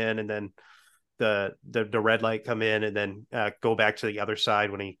red come in, and then the red light come in, and then go back to the other side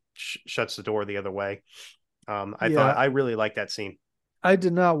when he shuts the door the other way. I thought I really liked that scene. I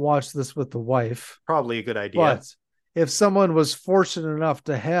did not watch this with the wife. Probably a good idea. But if someone was fortunate enough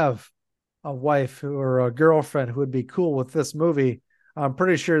to have a wife or a girlfriend who would be cool with this movie, I'm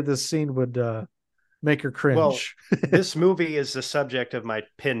pretty sure this scene would make her cringe. Well, this movie is the subject of my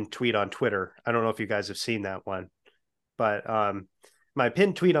pinned tweet on Twitter. I don't know if you guys have seen that one, but my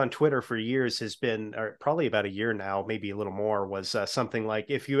pinned tweet on Twitter for years has been, or probably about a year now, maybe a little more, was something like,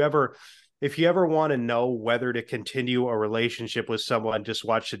 if you ever want to know whether to continue a relationship with someone, just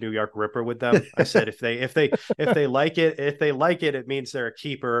watch the New York Ripper with them. I said, if they like it, it means they're a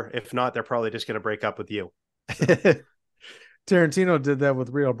keeper. If not, they're probably just going to break up with you. So. Tarantino did that with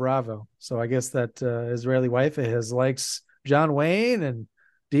Rio Bravo. So I guess that Israeli wife of his likes John Wayne and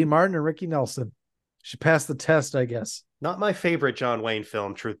Dean Martin and Ricky Nelson. She passed the test, I guess. Not my favorite John Wayne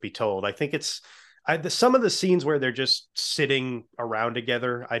film, truth be told. I think some of the scenes where they're just sitting around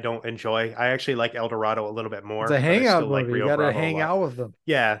together, I don't enjoy. I actually like El Dorado a little bit more. It's a hangout movie. Like you got to hang out with them.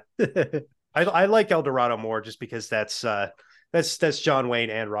 Yeah, I like El Dorado more just because that's John Wayne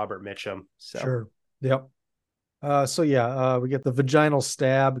and Robert Mitchum. So. Sure. Yep. We get the vaginal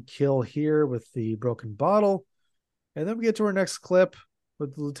stab kill here with the broken bottle, and then we get to our next clip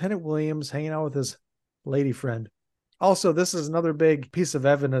with Lieutenant Williams hanging out with his lady friend. Also, this is another big piece of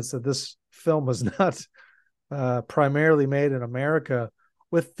evidence that this film was not primarily made in America.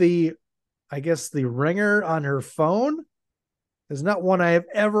 With the ringer on her phone is not one I have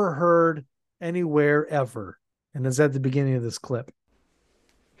ever heard anywhere ever. And it's at the beginning of this clip.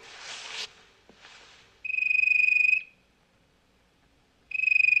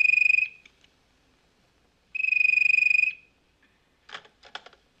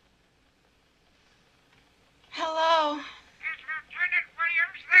 Hello. Is Lieutenant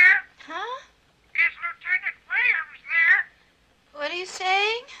Williams there? Huh? Is Lieutenant Williams there? What are you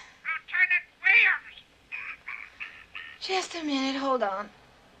saying? Lieutenant Williams. Just a minute, hold on.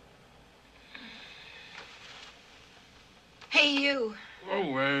 Hey, you. Go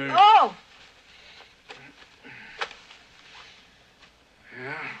away. Oh!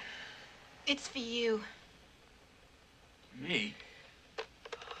 Yeah? It's for you. Me?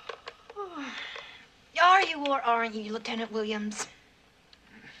 Are you or aren't you, Lieutenant Williams?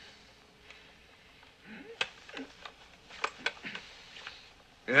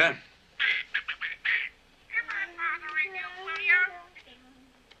 Yeah? Am I bothering you, Williams?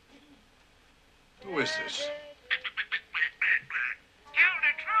 Who is this? Tell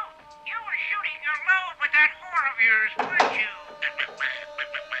the truth. You were shooting your load with that whore of yours, weren't you?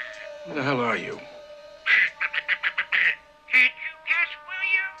 Who the hell are you? Can't you guess,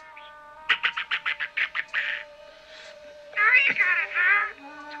 Williams? Now you got it, huh?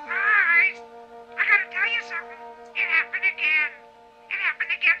 Surprise! I gotta tell you something. It happened again. It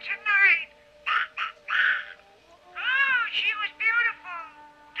happened again tonight. Oh, she was beautiful.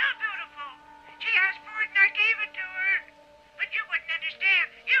 Too beautiful. She asked for it and I gave it to her. But you wouldn't understand.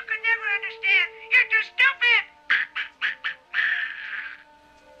 You could never understand.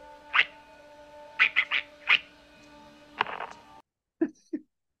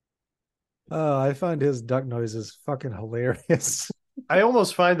 I find his duck noises fucking hilarious. I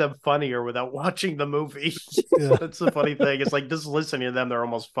almost find them funnier without watching the movie. Yeah. That's the funny thing. It's like just listening to them, they're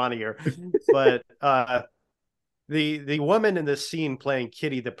almost funnier. But the woman in this scene playing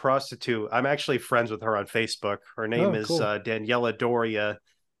Kitty the prostitute, I'm actually friends with her on Facebook. Her name is cool. Daniela Doria.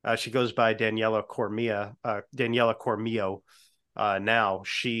 She goes by Daniela Cormio. Now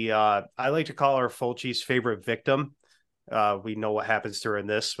she, I like to call her Fulci's favorite victim. We know what happens to her in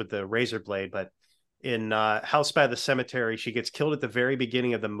this with the razor blade, but in House by the Cemetery, she gets killed at the very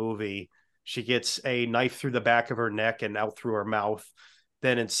beginning of the movie. She gets a knife through the back of her neck and out through her mouth.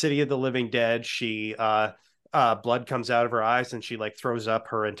 Then in City of the Living Dead, she blood comes out of her eyes and she like throws up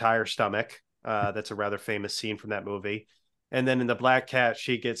her entire stomach. That's a rather famous scene from that movie. And then in The Black Cat,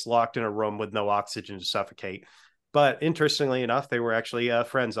 she gets locked in a room with no oxygen to suffocate. But interestingly enough, they were actually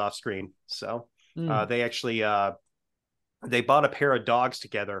friends off screen. So they actually they bought a pair of dogs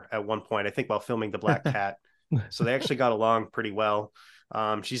together at one point, I think, while filming The Black Cat. So they actually got along pretty well.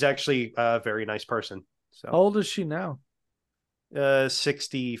 She's actually a very nice person. So How old is she now?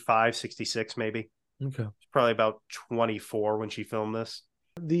 65, 66, maybe. Okay. She's probably about 24 when she filmed this.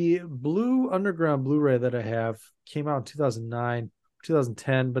 The Blue Underground Blu-ray that I have came out in 2009,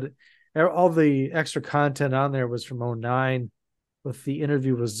 2010, but all the extra content on there was from 2009 with the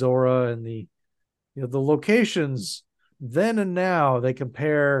interview with Zora and the locations then and now. They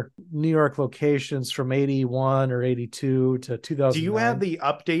compare New York locations from 81 or 82 to 2000. Do you have the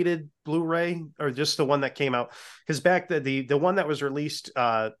updated Blu-ray or just the one that came out? Because back the one that was released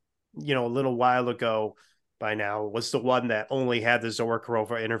a little while ago by now was the one that only had the Zora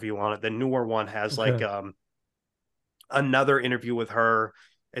Karova interview on it. The newer one has like another interview with her.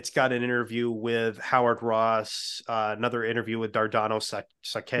 It's got an interview with Howard Ross, another interview with Dardano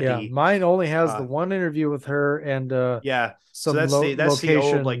Sacchetti. Yeah, mine only has the one interview with her and so that's the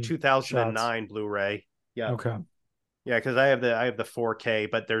old like 2009 shots. Blu-ray. Yeah. Okay. Yeah, because I have the 4K,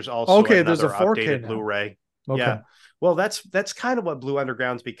 but there's also there's a 4K updated now. Blu-ray. Okay. Yeah. Well, that's kind of what Blue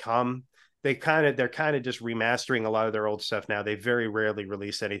Underground's become. They're kind of just remastering a lot of their old stuff now. They very rarely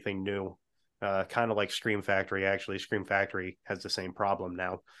release anything new. Kind of like Scream Factory. Actually, Scream Factory has the same problem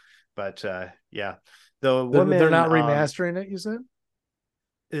now. But yeah, the woman, they're not remastering it. You said.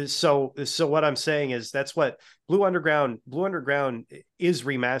 So what I'm saying is that's what Blue Underground is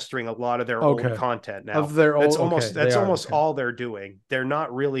remastering a lot of their old content now. Of their that's old, almost all they're doing. They're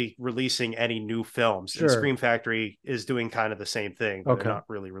not really releasing any new films. Sure. And Scream Factory is doing kind of the same thing. But they're not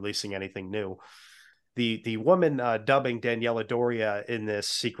really releasing anything new. The woman dubbing Daniela Doria in this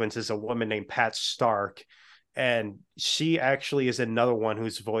sequence is a woman named Pat Stark. And she actually is another one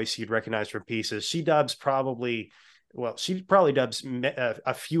whose voice you'd recognize from Pieces. She probably dubs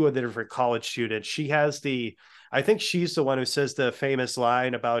a few of the different college students. I think she's the one who says the famous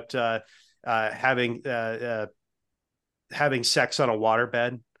line about having sex on a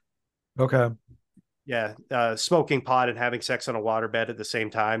waterbed. Okay. Yeah, smoking pot and having sex on a waterbed at the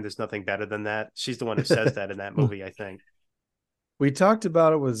same time. There's nothing better than that. She's the one who says that in that movie, I think. We talked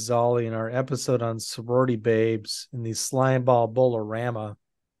about it with Zolly in our episode on sorority babes in the Slimeball Bolorama.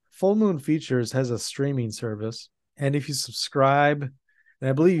 Full Moon Features has a streaming service. And if you subscribe, and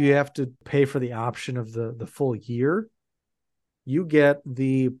I believe you have to pay for the option of the full year, you get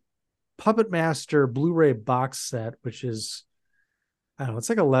the Puppet Master Blu-ray box set, which is, I don't know, it's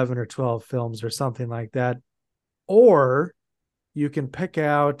like 11 or 12 films or something like that. Or you can pick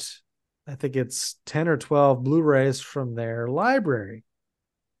out, I think it's 10 or 12 Blu-rays from their library,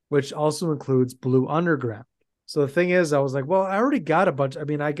 which also includes Blue Underground. So the thing is, I was like, well, I already got a bunch. I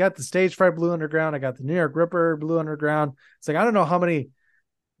mean, I got the Stage Fright Blue Underground. I got the New York Ripper Blue Underground. It's like, I don't know how many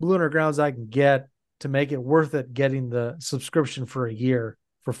Blue Undergrounds I can get to make it worth it getting the subscription for a year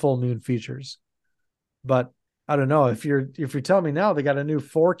for Full Moon Features. But I don't know if you're telling me now they got a new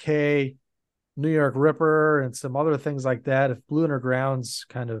 4K New York Ripper and some other things like that. If Blue Underground's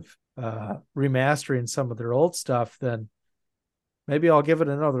kind of remastering some of their old stuff, then maybe I'll give it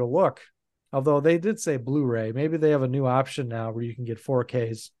another look. Although they did say Blu-ray, maybe they have a new option now where you can get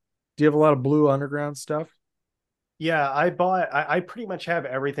 4Ks. Do you have a lot of Blue Underground stuff? Yeah, I pretty much have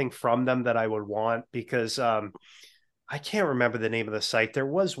everything from them that I would want because I can't remember the name of the site. There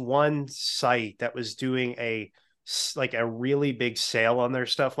was one site that was doing a really big sale on their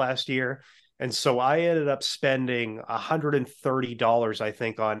stuff last year. And so I ended up spending $130, I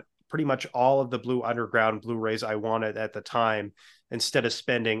think, on pretty much all of the Blue Underground Blu-rays I wanted at the time, instead of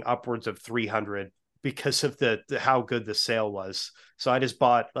spending upwards of $300 because of the how good the sale was. So I just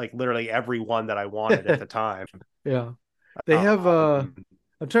bought like literally every one that I wanted at the time. Yeah. They have I'm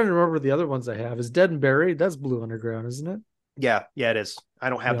trying to remember the other ones I have. Is Dead and Buried? That's Blue Underground, isn't it? Yeah, it is. I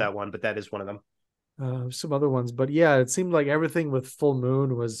don't have Yeah. that one, but that is one of them. Some other ones, but yeah, it seemed like everything with Full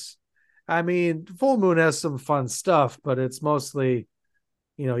Moon was, I mean, Full Moon has some fun stuff, but it's mostly,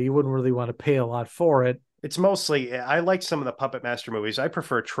 you wouldn't really want to pay a lot for it. It's mostly, I like some of the Puppet Master movies. I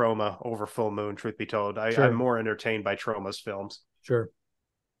prefer Troma over Full Moon, truth be told. Sure. I'm more entertained by Troma's films. Sure.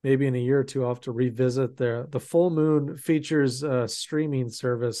 Maybe in a year or two, I'll have to revisit the Full Moon features streaming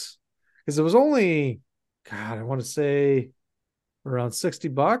service, because it was only, God, I want to say around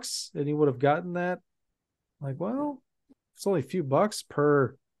 $60, and you would have gotten that. Like, well, it's only a few bucks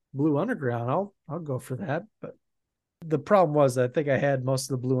per Blue Underground. I'll go for that. But the problem was, I think I had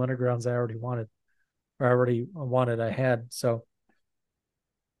most of the Blue Undergrounds I already wanted. I had. So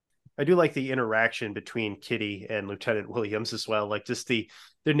I do like the interaction between Kitty and Lieutenant Williams as well. Like just the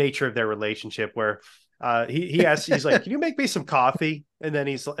nature of their relationship, where he asks, he's like, "Can you make me some coffee?" And then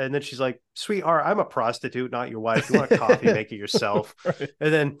she's like, "Sweetheart, I'm a prostitute, not your wife. You want a coffee, make it yourself." Right.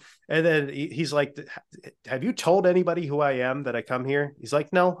 And then he's like, "Have you told anybody who I am, that I come here?" He's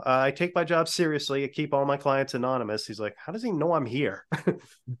like, "No, I take my job seriously. I keep all my clients anonymous." He's like, "How does he know I'm here?"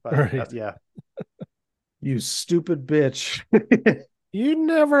 But, right. Yeah. You stupid bitch. You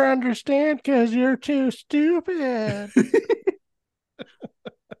never understand because you're too stupid.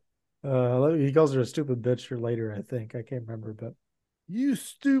 He calls her a stupid bitch for later, I think. I can't remember, but you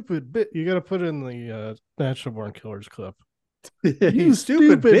stupid bitch. You got to put in the Natural Born Killers clip. You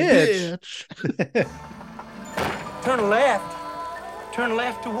stupid bitch. Turn left. Turn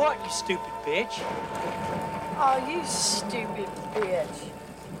left to what, you stupid bitch? Oh, you stupid bitch.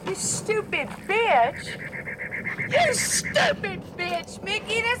 You stupid bitch. You stupid bitch,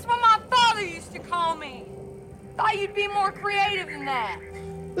 Mickey. That's what my father used to call me. Thought you'd be more creative than that.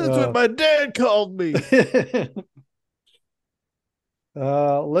 That's what my dad called me.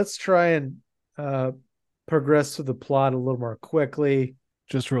 Let's try and progress through the plot a little more quickly.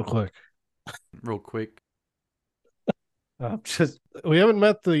 Just real quick. Real quick. We haven't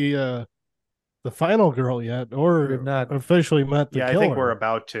met the final girl yet, or we have not officially met the killer. I think we're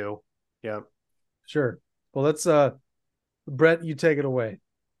about to. Yeah. Sure. Well, let's Brett, you take it away.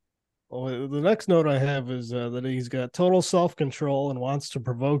 Well, the next note I have is that he's got total self-control and wants to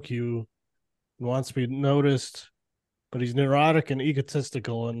provoke you and wants to be noticed, but he's neurotic and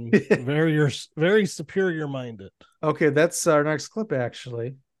egotistical and very superior-minded. Okay, that's our next clip,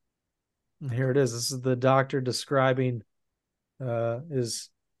 actually. And here it is. This is the doctor describing his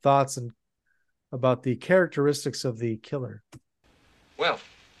thoughts and about the characteristics of the killer. Well,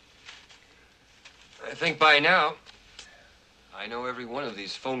 I think by now I know every one of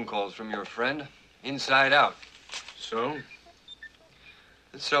these phone calls from your friend inside out. So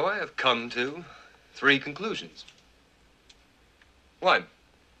I have come to 3 conclusions. 1,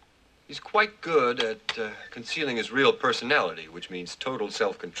 he's quite good at concealing his real personality, which means total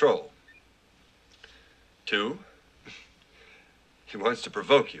self-control. 2, he wants to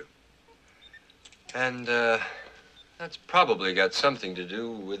provoke you. And that's probably got something to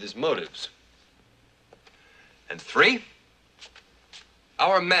do with his motives. And 3,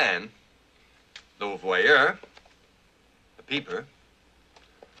 our man, though a voyeur, a peeper,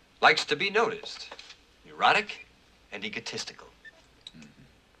 likes to be noticed, neurotic and egotistical.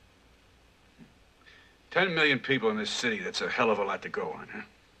 10 million people in this city, that's a hell of a lot to go on,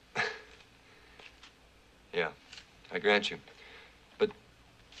 huh? Yeah, I grant you.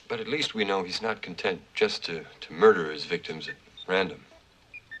 But at least we know he's not content just to murder his victims at random.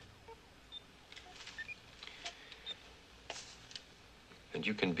 And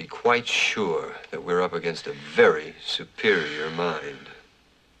you can be quite sure that we're up against a very superior mind.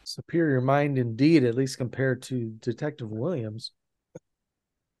 Superior mind indeed, at least compared to Detective Williams.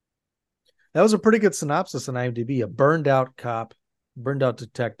 That was a pretty good synopsis on IMDb. A burned out cop, burned out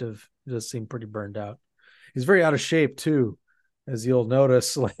detective. Just seemed pretty burned out. He's very out of shape too, as you'll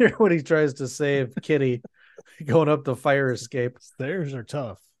notice later when he tries to save Kitty going up the fire escape. Stairs are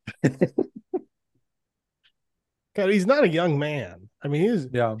tough. God, he's not a young man. I mean,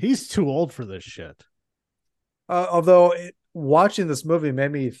 he's too old for this shit. Although watching this movie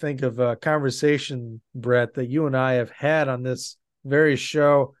made me think of a conversation, Brett, that you and I have had on this very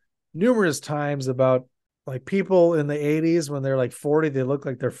show numerous times about like people in the 80s when they're like 40, they look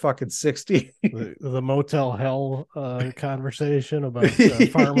like they're fucking 60. The Motel Hell conversation about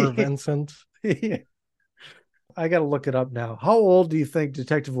Farmer Vincent. Yeah. I got to look it up now. How old do you think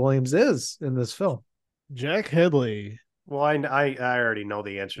Detective Williams is in this film? Jack Headley. Well, I already know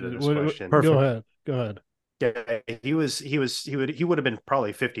the answer to this question. Perfect. Go ahead. Yeah, he would have been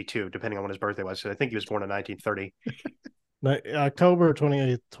probably 52, depending on when his birthday was. So I think he was born in 1930. October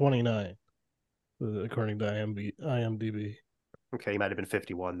 28th, 29. according to IMDb. Okay, he might have been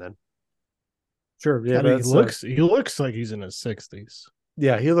 51 then. Sure. Yeah, God, he looks like he's in his 60s.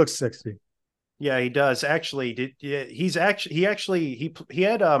 Yeah, he looks 60. Yeah, he does. Actually, he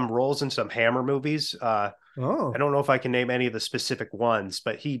had roles in some Hammer movies. I don't know if I can name any of the specific ones,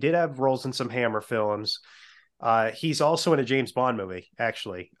 but he did have roles in some Hammer films. He's also in a James Bond movie,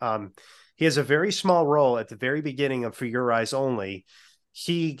 actually. He has a very small role at the very beginning of For Your Eyes Only.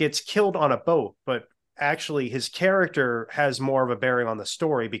 He gets killed on a boat, but actually his character has more of a bearing on the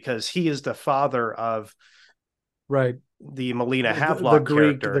story because he is the father of the Melina Havelock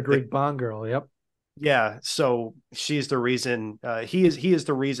character. The Greek Bond girl, yep. Yeah, so she's the reason he is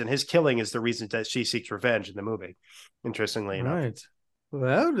the reason his killing is the reason that she seeks revenge in the movie. Interestingly enough. Right.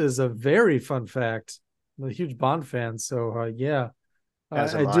 Well, that is a very fun fact. I'm a huge Bond fan, so yeah.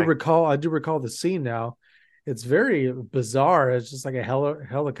 I do recall the scene now. It's very bizarre. It's just like a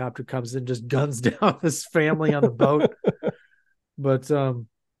helicopter comes in, just guns down this family on the boat. But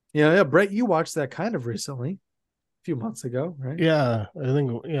yeah, Brett, you watched that kind of recently, a few months ago, right? Yeah, I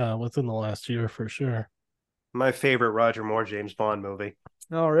think within the last year for sure. My favorite Roger Moore James Bond movie.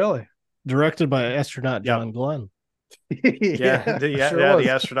 Oh, really? Directed by astronaut John Glenn. The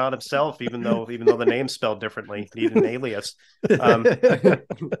astronaut himself, even though the name's spelled differently, needed an alias.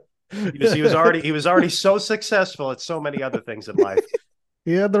 He was already so successful at so many other things in life.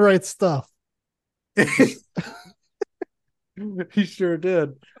 He had the right stuff. He sure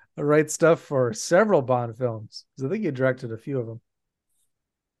did. The right stuff for several Bond films. I think he directed a few of them.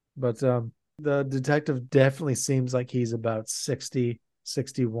 But the detective definitely seems like he's about 60,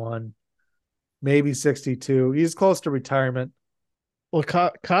 61, maybe 62. He's close to retirement. Well,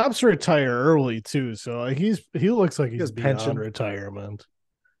 cops retire early too, so he looks like he's beyond pension. retirement.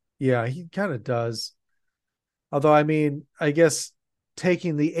 Yeah, he kind of does. Although, I mean, I guess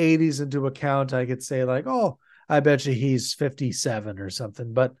taking the 80s into account, I could say like, oh, I bet you he's 57 or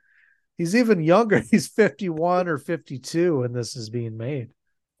something. But he's even younger. He's 51 or 52 when this is being made.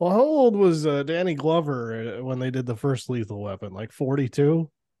 Well, how old was Danny Glover when they did the first Lethal Weapon? Like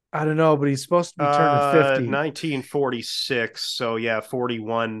 42? I don't know, but he's supposed to be turning 50. 1946. So yeah,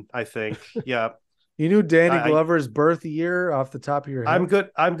 41, I think. Yeah. You knew Danny Glover's birth year off the top of your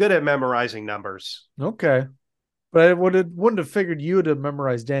head? I'm good at memorizing numbers. Okay. But I wouldn't have figured you would have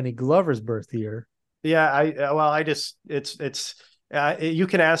memorized Danny Glover's birth year. Yeah, you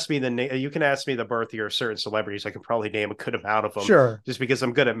can ask me the birth year of certain celebrities. I can probably name a good amount of them. Sure. Just because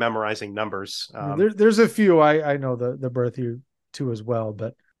I'm good at memorizing numbers. There's a few I know the birth year too as well,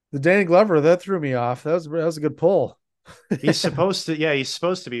 but the Danny Glover, that threw me off. That was a good pull. He's supposed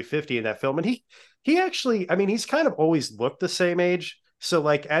to be 50 in that film, and he actually, I mean, he's kind of always looked the same age. So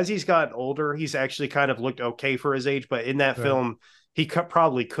like as he's gotten older, he's actually kind of looked okay for his age. But in that film, he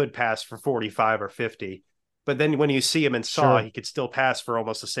probably could pass for 45 or 50. But then when you see him in Saw, he could still pass for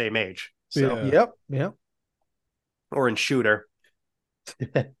almost the same age. So Yep. Or in Shooter.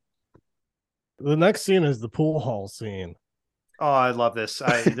 The next scene is the pool hall scene. Oh, I love this.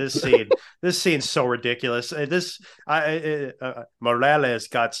 This scene's so ridiculous. Morales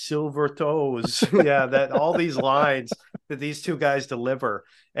got silver toes. Yeah, that all these lines that these two guys deliver.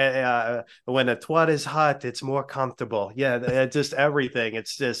 When a twat is hot, it's more comfortable. Yeah, just everything.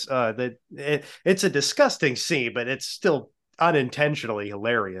 It's just it's a disgusting scene, but it's still unintentionally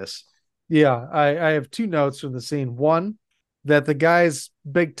hilarious. Yeah, I have two notes from the scene. One, that the guy's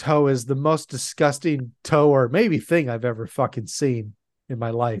big toe is the most disgusting toe or maybe thing I've ever fucking seen in my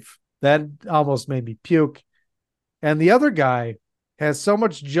life. That almost made me puke. And the other guy has so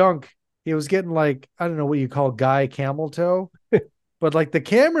much junk. He was getting like, I don't know what you call guy camel toe, but like the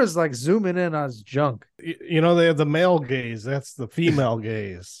camera's like zooming in on his junk. You know, they have the male gaze. That's the female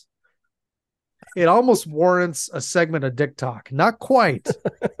gaze. It almost warrants a segment of Dick Talk. Not quite,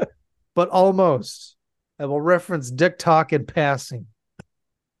 but almost. I will reference Dick Talk in passing.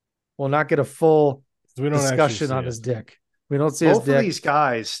 We'll not get a full discussion on his dick. We don't see his dick. Both of these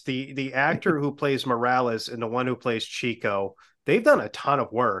guys, the actor who plays Morales and the one who plays Chico, they've done a ton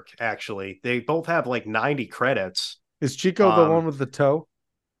of work, actually. They both have like 90 credits. Is Chico the one with the toe?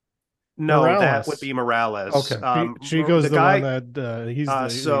 No, Morales. that would be Morales. Okay. Chico's the guy, one that he's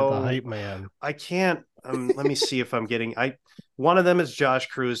the hype man. I can't. Let me see if I'm getting. One of them is Josh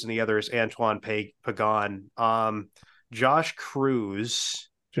Cruz and the other is Antoine Pagan. Josh Cruz.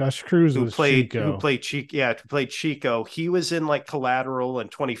 Who played Chico. Who played Chico. He was in like Collateral and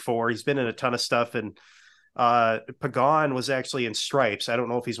 24. He's been in a ton of stuff, and Pagan was actually in Stripes. I don't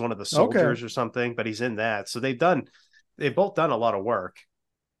know if he's one of the soldiers or something, but he's in that. So they've both done a lot of work.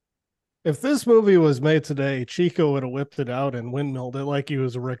 If this movie was made today, Chico would have whipped it out and windmilled it like he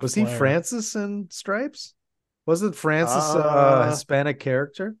was a Ric Was Flair. he Francis in Stripes? Wasn't Francis a Hispanic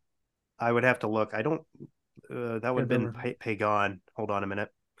character? I would have to look. I don't. That would have been Pagan. Hold on a minute.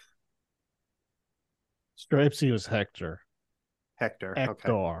 Stripes, he was Hector. Hector.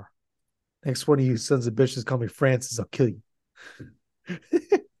 Hector. Okay. Next one of you sons of bitches call me Francis, I'll kill you.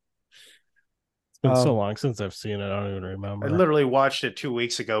 It's been so long since I've seen it. I don't even remember. I literally watched it 2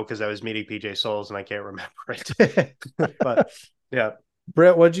 weeks ago because I was meeting PJ Souls and I can't remember it. But yeah.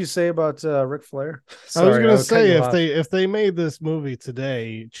 Brett, what'd you say about Ric Flair? I was going to say if they made this movie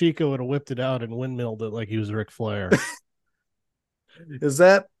today, Chico would have whipped it out and windmilled it like he was Ric Flair. Is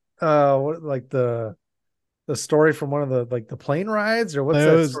that like the story from one of the plane rides, or what's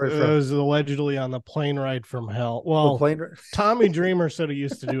that story from? It was allegedly on the plane ride from hell. Well, Tommy Dreamer said he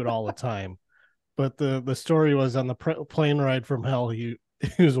used to do it all the time, but the story was on the plane ride from hell. He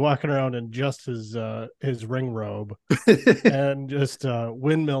was walking around in just his ring robe and just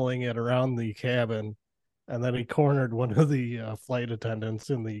windmilling it around the cabin, and then he cornered one of the flight attendants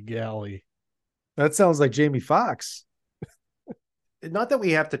in the galley. That sounds like Jamie Foxx. Not that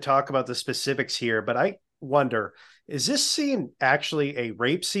we have to talk about the specifics here, but I wonder, is this scene actually a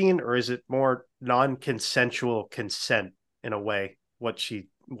rape scene, or is it more non-consensual consent in a way? What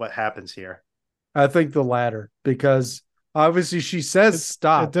happens here? I think the latter, because obviously she says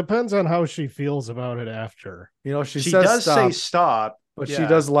stop. It depends on how she feels about it after. You know, she does say stop, but she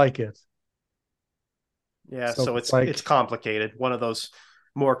does like it. Yeah, so it's complicated. One of those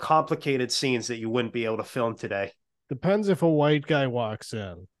more complicated scenes that you wouldn't be able to film today. Depends if a white guy walks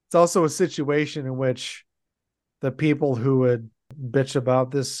in. It's also a situation in which the people who would bitch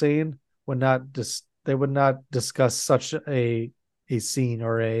about this scene would not discuss such a scene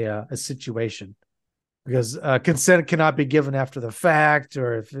or a situation, because consent cannot be given after the fact,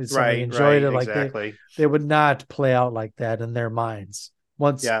 or if somebody enjoyed it, like exactly. they would not play out like that in their minds.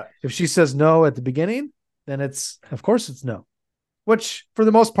 If she says no at the beginning, then of course it's no. Which, for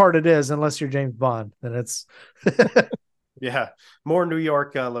the most part, it is, unless you're James Bond. Then it's yeah, more New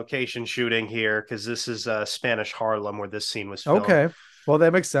York location shooting here, because this is Spanish Harlem where this scene was filmed. Okay, well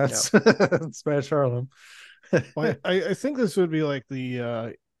that makes sense. Spanish Harlem. Well, I think this would be like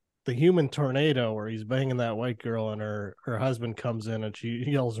the Human Tornado, where he's banging that white girl and her husband comes in and she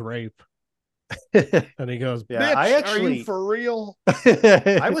yells rape. And he goes, "Bitch, are you for real?"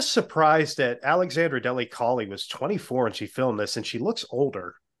 I was surprised that Alexandra Deli Colli was 24 when she filmed this, and she looks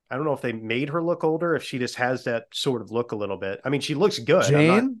older. I don't know if they made her look older, if she just has that sort of look a little bit. I mean, she looks good.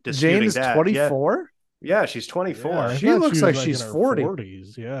 Jane is 24. Yeah, she's 24. Yeah, she looks like she's 40.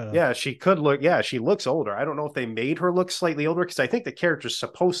 40s, yeah, she could look. Yeah, she looks older. I don't know if they made her look slightly older, because I think the character's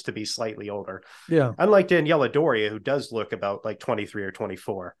supposed to be slightly older. Yeah, unlike Daniela Doria, who does look about like 23 or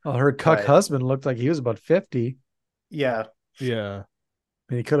 24. Well, her cuck husband looked like he was about 50. Yeah. And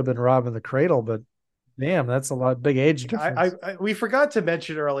he could have been robbing the cradle, but damn, that's a lot big age difference. We forgot to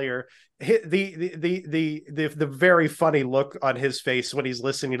mention earlier the very funny look on his face when he's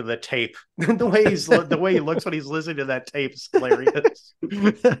listening to the tape. the way he looks when he's listening to that tape is hilarious.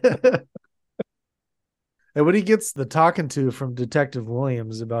 And when he gets the talking to from Detective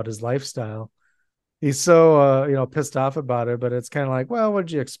Williams about his lifestyle, he's so pissed off about it, but it's kind of like, well, what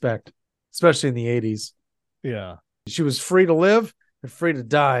did you expect? Especially in the 80s. Yeah. She was free to live and free to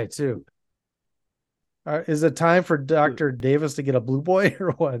die too. Is it time for Dr. Davis to get a blue boy, or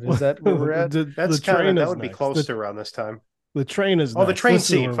what? Is that where we're at? That would be close to around this time. The train is the train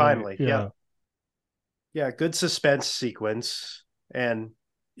scene finally. Yeah. Good suspense sequence. And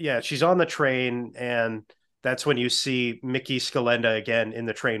yeah, she's on the train, and that's when you see Mickey Scalenda again in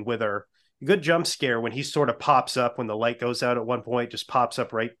the train with her. Good jump scare when he sort of pops up when the light goes out at one point, just pops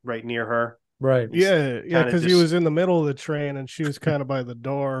up right near her. Right. Yeah, because he was in the middle of the train and she was kind of by the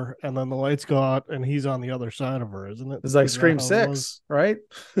door, and then the lights go out and he's on the other side of her, isn't it? It's like Scream 6, right?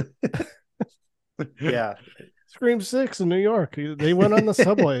 Yeah. Scream 6 in New York. They went on the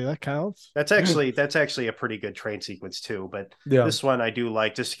subway. That counts. That's actually a pretty good train sequence too. But this one I do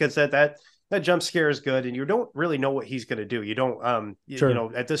like, just because that jump scare is good, and you don't really know what he's going to do. You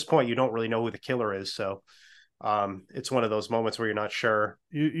don't at this point you don't really know who the killer is. So it's one of those moments where you're not sure.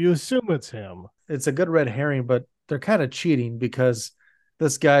 You assume it's him. It's a good red herring, but they're kind of cheating, because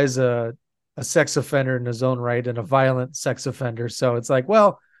this guy's a sex offender in his own right, and a violent sex offender. So it's like,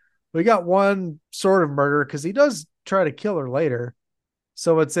 well, we got one sort of murder, because he does try to kill her later.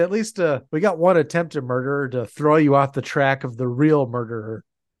 So it's at least we got one attempted murder to throw you off the track of the real murderer.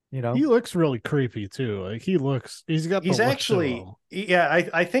 You know, he looks really creepy too. Like he's actually,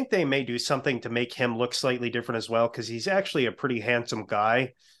 I think they may do something to make him look slightly different as well, because he's actually a pretty handsome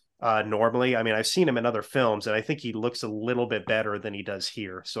guy. normally. I mean, I've seen him in other films, and I think he looks a little bit better than he does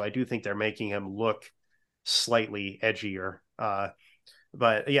here. So I do think they're making him look slightly edgier.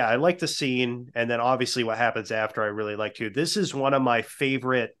 But yeah, I like the scene. And then obviously what happens after I really like too. This is one of my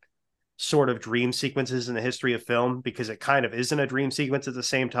favorite sort of dream sequences in the history of film, because it kind of isn't a dream sequence at the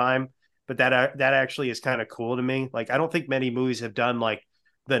same time. But that actually is kind of cool to me. Like, I don't think many movies have done like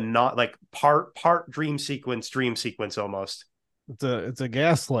the not like part dream sequence almost. It's a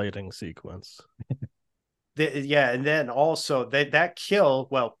gaslighting sequence. Yeah, and then also that kill,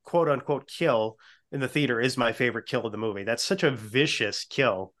 well, quote unquote kill in the theater is my favorite kill of the movie. That's such a vicious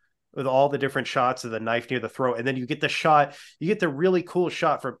kill with all the different shots of the knife near the throat. And then you get the really cool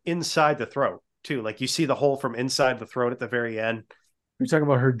shot from inside the throat too. Like, you see the hole from inside the throat at the very end. You're talking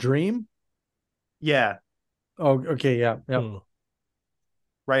about her dream? Yeah. Oh, okay. Yeah. Yeah.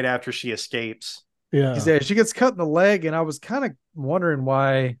 Right after she escapes. Yeah. She gets cut in the leg. And I was kind of wondering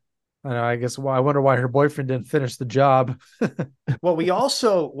why. I wonder why her boyfriend didn't finish the job. Well,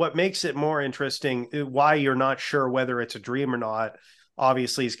 what makes it more interesting, why you're not sure whether it's a dream or not,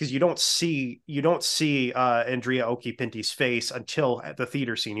 obviously, is because you don't see Andrea Okipinti's face until at the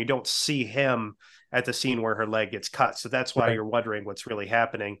theater scene. You don't see him at the scene where her leg gets cut. So that's why you're wondering what's really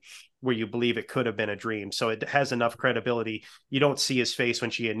happening, where you believe it could have been a dream. So it has enough credibility. You don't see his face when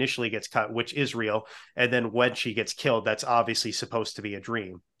she initially gets cut, which is real. And then when she gets killed, that's obviously supposed to be a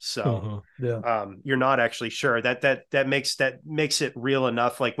dream. So you're not actually sure. That makes it real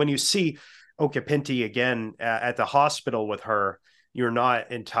enough. Like, when you see Okipinti again at the hospital with her, you're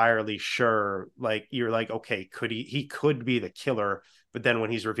not entirely sure. Like, you're like, okay, he could be the killer, but then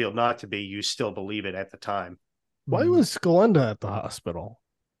when he's revealed not to be, you still believe it at the time. Why was Skalenda at the hospital?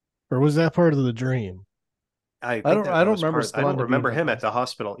 Or was that part of the dream? I don't remember him at the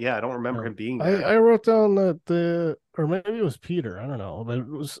hospital. Yeah, I don't remember him being there. I wrote down that or maybe it was Peter. I don't know. But it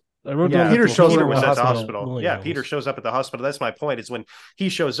was. I wrote down Peter shows up at the hospital. Yeah, Peter shows up at the hospital. That's my point. Is when he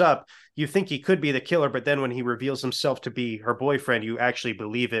shows up, you think he could be the killer, but then when he reveals himself to be her boyfriend, you actually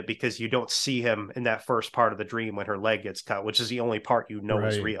believe it, because you don't see him in that first part of the dream when her leg gets cut, which is the only part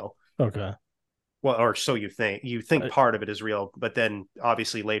is real. Okay. Well, or so you think. You think part of it is real, but then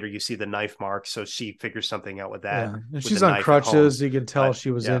obviously later you see the knife mark, so she figures something out with that. Yeah. And she's on crutches. You can tell she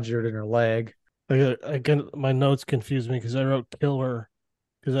was injured in her leg. My notes confused me because I wrote killer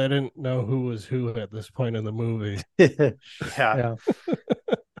because I didn't know who was who at this point in the movie. Yeah.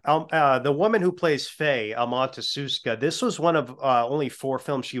 The woman who plays Faye, Almanta Suska, this was one of only 4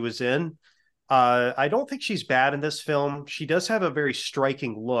 films she was in. I don't think she's bad in this film. She does have a very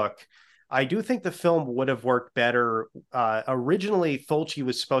striking look. I do think the film would have worked better. Originally, Fulci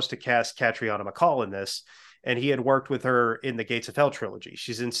was supposed to cast Catriona MacColl in this, and he had worked with her in the Gates of Hell trilogy.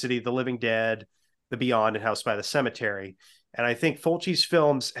 She's in City of the Living Dead, The Beyond, and House by the Cemetery. And I think Fulci's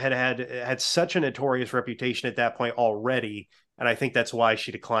films had such a notorious reputation at that point already, and I think that's why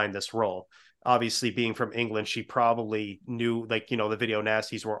she declined this role. Obviously, being from England, she probably knew, the video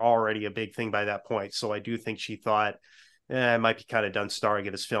nasties were already a big thing by that point. So I do think she thought, I might be kind of done starring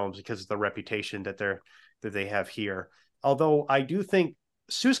in his films because of the reputation that they have here. Although I do think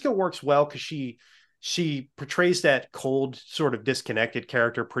Suska works well because she portrays that cold, sort of disconnected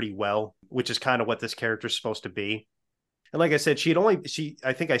character pretty well, which is kind of what this character is supposed to be. And like I said,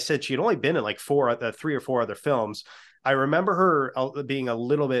 I think I said she had only been in like 3 or 4 other films. I remember her being a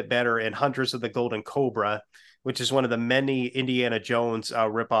little bit better in Hunters of the Golden Cobra, which is one of the many Indiana Jones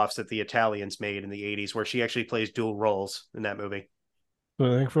ripoffs that the Italians made in the 80s, where she actually plays dual roles in that movie.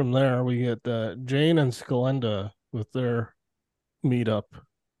 So I think from there we get Jane and Skalenda with their meetup.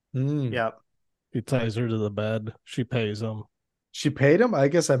 Yeah. He ties her to the bed. She pays him. She paid him? I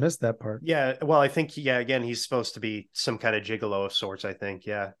guess I missed that part. Yeah. Well, I think, again, he's supposed to be some kind of gigolo of sorts, I think.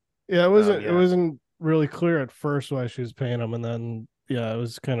 Yeah. Yeah, it wasn't really clear at first why she was paying him. And then, it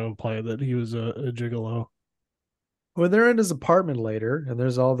was kind of implied that he was a gigolo. When they're in his apartment later and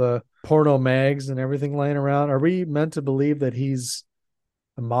there's all the porno mags and everything laying around, are we meant to believe that he's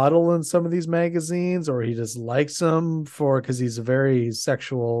a model in some of these magazines, or he just likes them because he's a very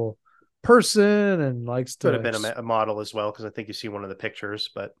sexual person and likes to... Could have been a model as well, because I think you see one of the pictures,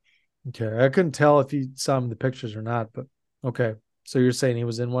 but... Okay, I couldn't tell if you saw him in the pictures or not, but okay. So you're saying he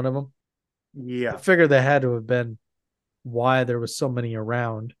was in one of them? Yeah. I figured that had to have been why there was so many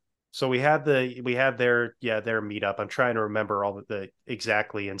around. So we have their meetup. I'm trying to remember all the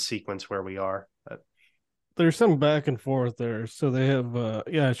exactly in sequence where we are. But... There's some back and forth there. So they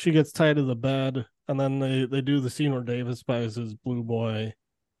have she gets tied to the bed, and then they do the scene where Davis buys his blue boy.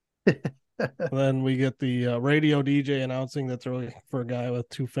 Then we get the radio DJ announcing that they're looking for a guy with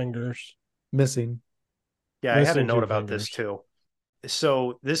 2 fingers missing. Yeah, I had a note about this too.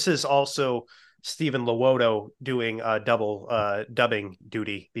 So this is also Stephen Lowoto doing double dubbing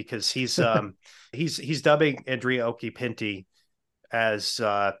duty, because he's dubbing Andrea Okipinti as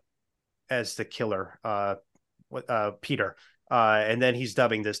the killer, Peter. And then he's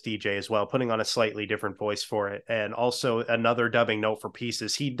dubbing this DJ as well, putting on a slightly different voice for it. And also another dubbing note for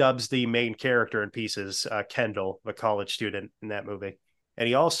Pieces. He dubs the main character in Pieces, Kendall, the college student in that movie. And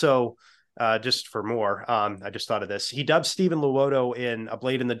he also, just for more, I just thought of this. He dubs Stephen Lowoto in A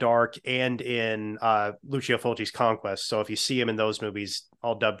Blade in the Dark and in Lucio Fulci's Conquest. So if you see him in those movies,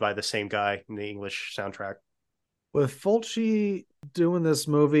 all dubbed by the same guy in the English soundtrack. With Fulci doing this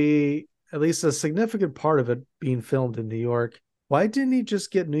movie, at least a significant part of it being filmed in New York, why didn't he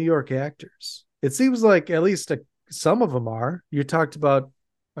just get New York actors? It seems like at least some of them are. You talked about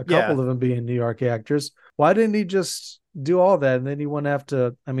a couple of them being New York actors. Why didn't he just do all that? And then he wouldn't have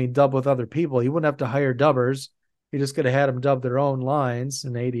to, dub with other people. He wouldn't have to hire dubbers. He just could have had them dub their own lines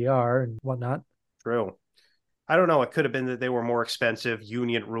in ADR and whatnot. True. I don't know. It could have been that they were more expensive.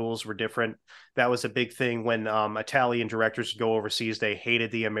 Union rules were different. That was a big thing when Italian directors go overseas. They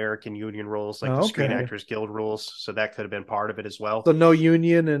hated the American union rules, like the Screen Actors Guild rules. So that could have been part of it as well. So no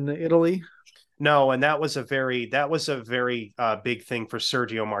union in Italy? No, and that was a very big thing for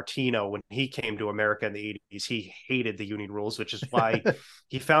Sergio Martino when he came to America in the 80s. He hated the union rules, which is why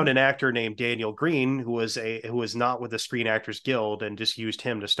he found an actor named Daniel Green who was not with the Screen Actors Guild, and just used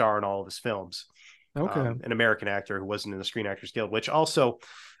him to star in all of his films. Okay. An American actor who wasn't in the Screen Actors Guild, which also,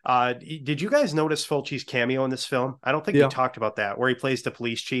 did you guys notice Fulci's cameo in this film? I don't think we talked about that, where he plays the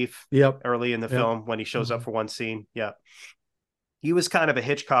police chief early in the film when he shows up for one scene. Yeah. He was kind of a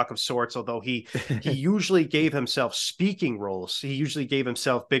Hitchcock of sorts, although he usually gave himself speaking roles. He usually gave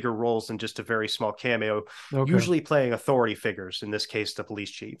himself bigger roles than just a very small cameo, usually playing authority figures, in this case, the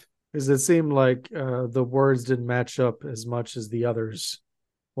police chief. Because it seemed like the words didn't match up as much as the others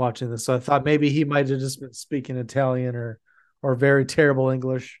watching this. So I thought maybe he might have just been speaking Italian or very terrible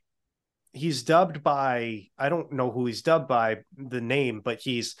English. He's dubbed by, I don't know who he's dubbed by, the name, but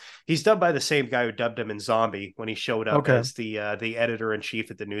he's dubbed by the same guy who dubbed him in Zombie when he showed up as the editor-in-chief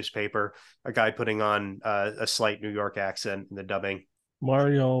at the newspaper, a guy putting on a slight New York accent in the dubbing.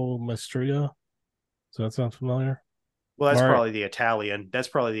 Mario Maestria. Does that sound familiar? Well, that's probably the Italian. That's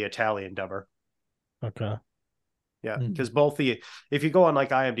probably the Italian dubber. Okay. Yeah, because if you go on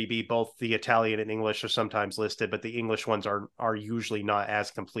like IMDb, both the Italian and English are sometimes listed, but the English ones are usually not as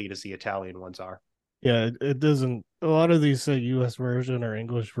complete as the Italian ones are. Yeah, it doesn't. A lot of these say U.S. version or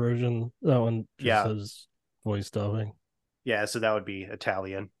English version. That one just says voice dubbing. Yeah, so that would be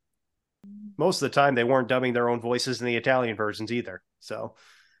Italian. Most of the time, they weren't dubbing their own voices in the Italian versions either. So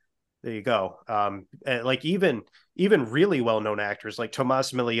there you go. Like even really well-known actors like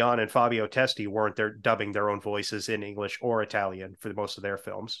Tomas Milian and Fabio Testi weren't there dubbing their own voices in English or Italian for most of their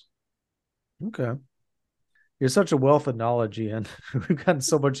films. Okay. You're such a wealth of knowledge, Ian. We've gotten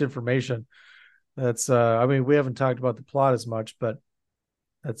so much information. That's we haven't talked about the plot as much, but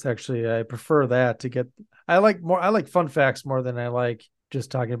that's actually, I prefer that to get, I like fun facts more than I like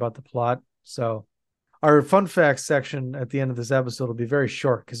just talking about the plot. So our fun facts section at the end of this episode will be very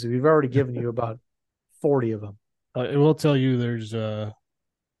short because we've already given you about 40 of them. It will tell you there's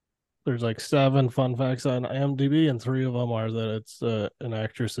like 7 fun facts on IMDb, and 3 of them are that it's an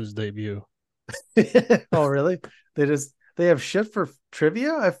actress's debut. Oh, really? They have shit for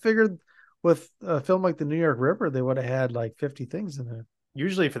trivia? I figured with a film like The New York Ripper, they would have had like 50 things in there.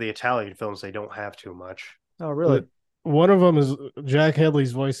 Usually for the Italian films, they don't have too much. Oh, really? But one of them is Jack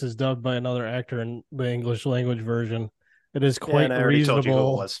Hedley's voice is dubbed by another actor in the English language version. It is quite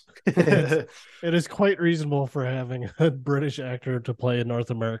reasonable. It is quite reasonable for having a British actor to play a North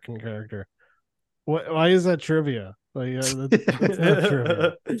American character. Why is that trivia? Like, that's not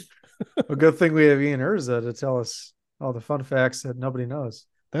trivia. A good thing we have Ian Irza to tell us all the fun facts that nobody knows.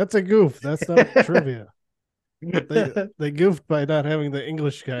 That's a goof. That's not trivia. They goofed by not having the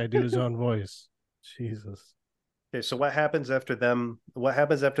English guy do his own voice. Jesus. Okay, so what happens after them? What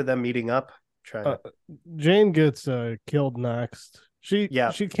happens after them meeting up? Jane gets killed next. She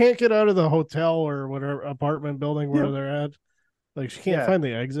can't get out of the hotel or whatever apartment building where they're at. Like, she can't find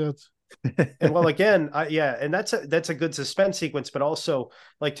the exit. And well, again, and that's a good suspense sequence, but also,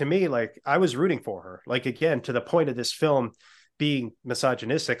 like, to me, like, I was rooting for her. Like, again, to the point of this film being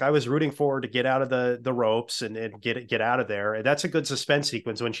misogynistic, I was rooting for her to get out of the ropes and get out of there. And that's a good suspense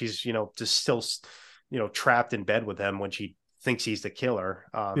sequence when she's, just still, trapped in bed with him when she thinks he's the killer.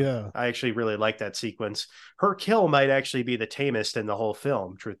 I actually really like that sequence. Her kill might actually be the tamest in the whole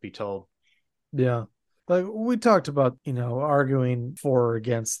film, truth be told. Yeah. Like we talked about, arguing for or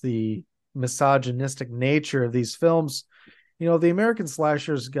against the misogynistic nature of these films. the American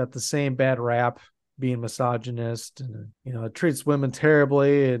slashers got the same bad rap, being misogynist, and it treats women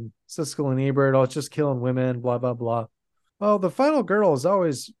terribly, and Siskel and Ebert, oh, it's just killing women, blah blah blah. Well, the final girl is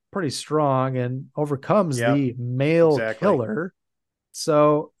always pretty strong and overcomes the male killer.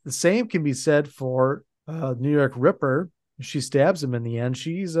 So the same can be said for New York Ripper. She stabs him in the end.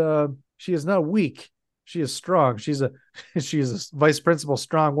 She is not weak. She is strong. She is a vice principal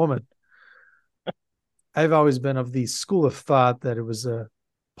strong woman. I've always been of the school of thought that it was a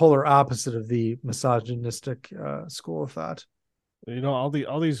polar opposite of the misogynistic school of thought. All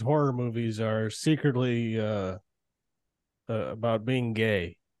these horror movies are secretly about being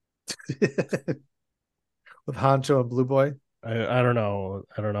gay. With Honcho and Blue Boy. I don't know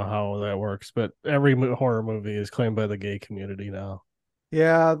how that works, but every horror movie is claimed by the gay community now.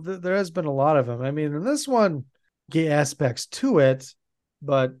 Yeah, there has been a lot of them. I mean, in this one, gay aspects to it,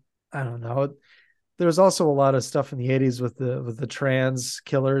 but I don't know. There's also a lot of stuff in the 80s with the trans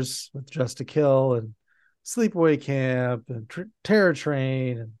killers with Just to Kill and Sleepaway Camp and Terror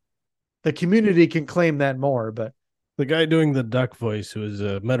Train, and the community can claim that more. But the guy doing the duck voice was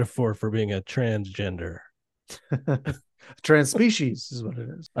a metaphor for being a transgender. Trans species is what it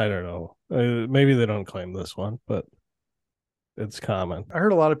is. I don't know. Maybe they don't claim this one, but it's common. I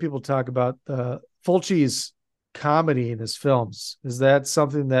heard a lot of people talk about Fulci's comedy in his films. Is that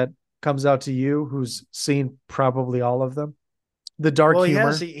something that comes out to you, who's seen probably all of them? The dark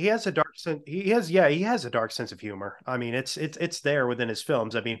humor. He has a dark sense. He has a dark sense of humor. I mean, it's there within his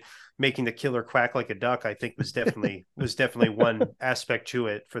films. I mean, making the killer quack like a duck, I think was definitely one aspect to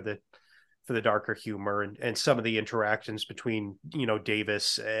it for the darker humor, and some of the interactions between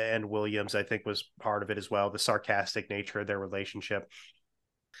Davis and Williams, I think, was part of it as well. The sarcastic nature of their relationship.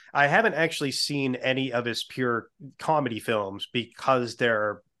 I haven't actually seen any of his pure comedy films because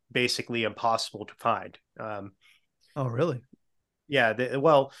they're basically impossible to find. Oh, really? Yeah.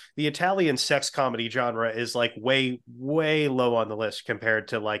 The Italian sex comedy genre is like way, way low on the list compared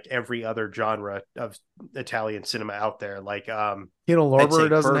to like every other genre of Italian cinema out there. Like, Lorber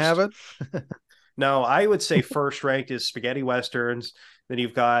doesn't have it. No, I would say first ranked is spaghetti westerns. Then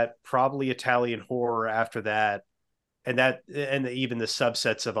you've got probably Italian horror after that. And even the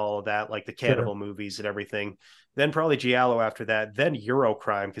subsets of all of that, like the cannibal movies and everything. Then probably Giallo after that. Then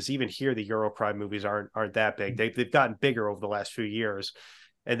Eurocrime, because even here the Eurocrime movies aren't that big. They've gotten bigger over the last few years.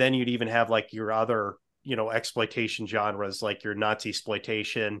 And then you'd even have like your other exploitation genres, like your Nazi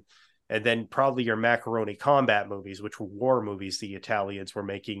exploitation, and then probably your macaroni combat movies, which were war movies the Italians were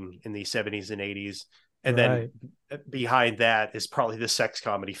making in the 70s and 80s. And then behind that is probably the sex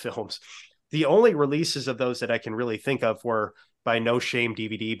comedy films. The only releases of those that I can really think of were by No Shame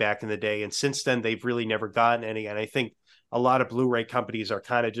DVD back in the day. And since then, they've really never gotten any. And I think a lot of Blu-ray companies are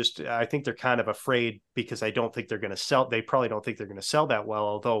kind of I think they're kind of afraid because I don't think they're going to sell. They probably don't think they're going to sell that well.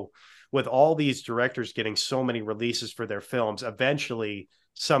 Although with all these directors getting so many releases for their films, eventually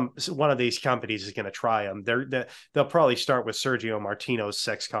one of these companies is going to try them. They'll probably start with Sergio Martino's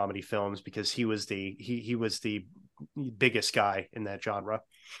sex comedy films because he was the biggest guy in that genre.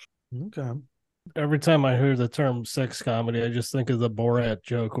 Okay. Every time I hear the term sex comedy, I just think of the Borat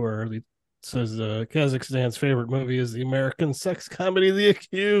joke where he says Kazakhstan's favorite movie is the American sex comedy The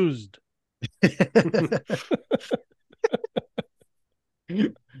Accused.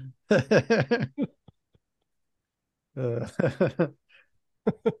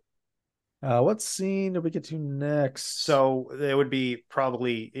 What scene do we get to next? So it would be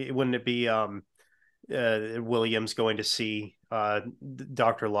wouldn't it be Williams going to see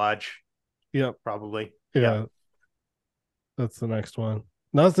Dr. Lodge? Yep. Probably. Yeah. That's the next one.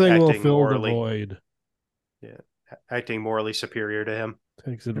 Nothing will fill the void. Yeah. Acting morally superior to him.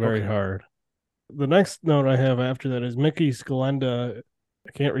 Takes it very hard. The next note I have after that is Mickey Scalenda.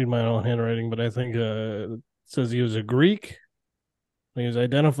 I can't read my own handwriting, but I think it says he was a Greek. He was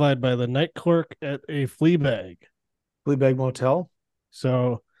identified by the night clerk at a Fleabag motel.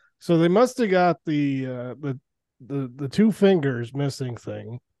 So they must have got the two fingers missing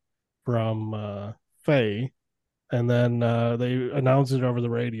thing from Faye, and then they announced it over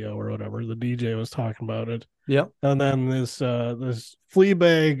the radio or whatever. The DJ was talking about it. Yep. And then this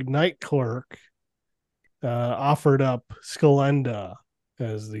Fleabag night clerk offered up Scalenda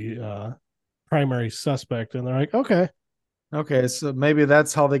as the primary suspect, and they're like, okay, so maybe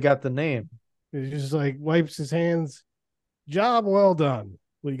that's how they got the name. He just like wipes his hands. Job well done.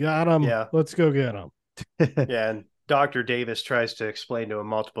 We got him. Yeah. Let's go get him. Yeah, and Dr. Davis tries to explain to him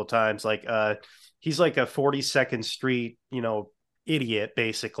multiple times, like he's like a 42nd Street, idiot,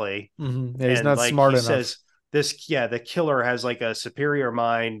 basically. Mm-hmm. Yeah, he's not smart enough. the killer has like a superior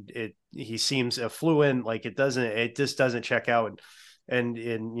mind. He seems affluent, like it just doesn't check out. And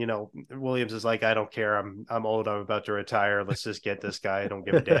Williams is like, I don't care. I'm old. I'm about to retire. Let's just get this guy. I don't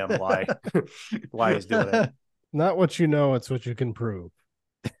give a damn why he's doing it. Not what you know, it's what you can prove.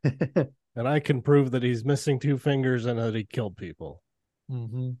 And I can prove that he's missing 2 fingers and that he killed people.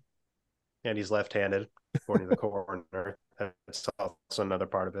 Mm-hmm. And he's left-handed, according to the coroner. That's also another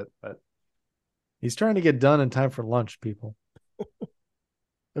part of it. But he's trying to get done in time for lunch, people.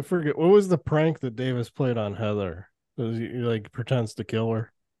 I forget, what was the prank that Davis played on Heather? He like pretends to kill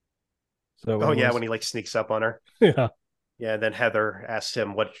her. So when he like sneaks up on her. Yeah. Yeah, and then Heather asks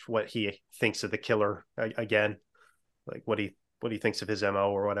him what he thinks of the killer again, like what he thinks of his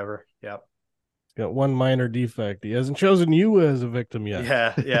MO or whatever. Yeah. He's got one minor defect. He hasn't chosen you as a victim yet.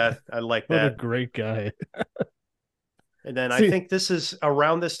 Yeah, I like that. What a great guy. And then I think this is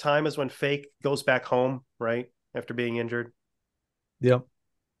around this time is when Fake goes back home, right? After being injured. Yep.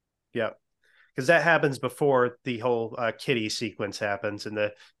 Yeah. Because that happens before the whole Kitty sequence happens and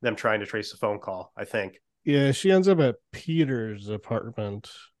them trying to trace the phone call, I think. Yeah, she ends up at Peter's apartment.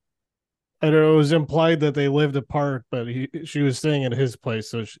 I don't know, it was implied that they lived apart, but she was staying at his place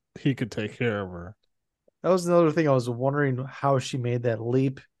so he could take care of her. That was another thing I was wondering how she made that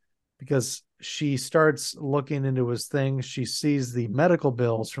leap, because she starts looking into his things. She sees the medical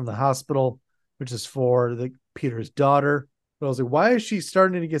bills from the hospital, which is for Peter's daughter. But I was like, why is she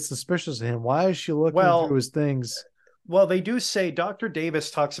starting to get suspicious of him? Why is she looking through his things? Well, they do say Dr. Davis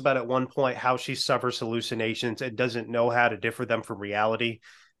talks about at one point how she suffers hallucinations and doesn't know how to differ them from reality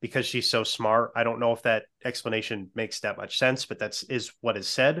because she's so smart. I don't know if that explanation makes that much sense, but is what is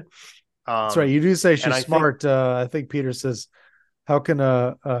said. That's right. You do say she's smart. I think Peter says, how can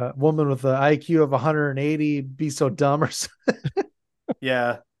a woman with an IQ of 180 be so dumb or something?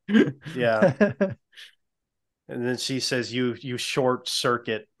 Yeah. And then she says, you short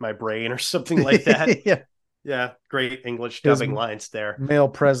circuit my brain or something like that. Yeah. Yeah. Great English dubbing lines there. Male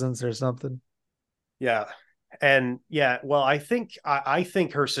presence or something. Yeah. And yeah, well, I think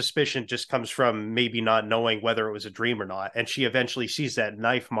her suspicion just comes from maybe not knowing whether it was a dream or not. And she eventually sees that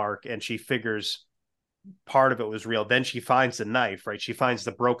knife mark and she figures part of it was real. Then she finds the knife, right? She finds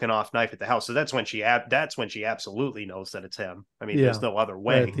the broken off knife at the house. So that's when she absolutely knows that it's him. I mean, there's no other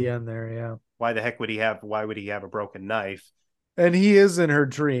way. Right at the end there, yeah. Why would he have a broken knife? And he is in her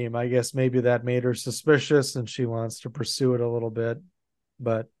dream. I guess maybe that made her suspicious and she wants to pursue it a little bit.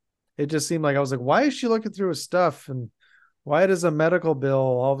 But it just seemed like I was like, why is she looking through his stuff? And why does a medical bill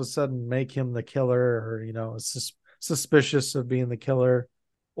all of a sudden make him the killer, or, suspicious of being the killer?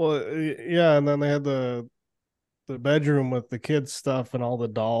 Well, yeah. And then they had the bedroom with the kids' stuff and all the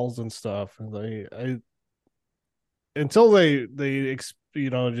dolls and stuff. And until they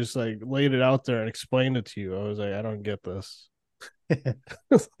just like laid it out there and explained it to you, I was like, I don't get this.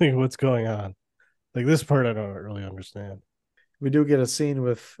 Like, what's going on? Like, this part I don't really understand. We do get a scene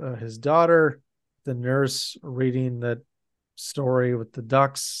with his daughter, the nurse reading that story with the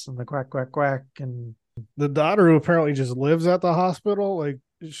ducks and the quack, quack, quack. And the daughter, who apparently just lives at the hospital, like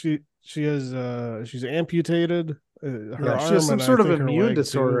she's amputated. Her arm, she has some sort of immune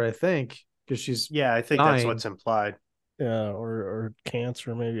disorder, too. I think, because she's I think dying. That's what's implied. Yeah, or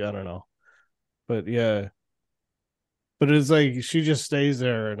cancer, maybe, I don't know. But yeah. But it's like she just stays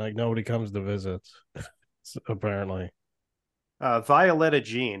there and like nobody comes to visit, apparently. Violetta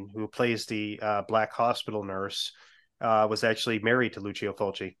Jean, who plays the black hospital nurse, was actually married to Lucio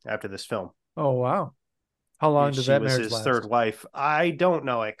Fulci after this film. Oh, wow. How long did that marriage last? She was his third wife. I don't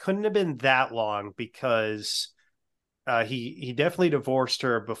know. It couldn't have been that long because he definitely divorced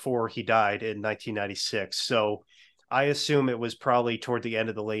her before he died in 1996. So I assume it was probably toward the end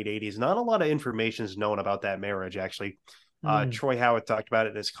of the late 80s. Not a lot of information is known about that marriage, actually. Troy Howard talked about it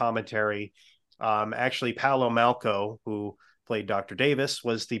in his commentary. Actually, Paolo Malco, who played Dr. Davis,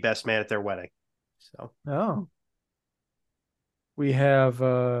 was the best man at their wedding. So, we have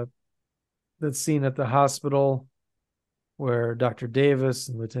that scene at the hospital where Dr. Davis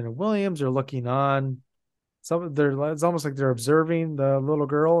and Lieutenant Williams are looking on. It's almost like they're observing the little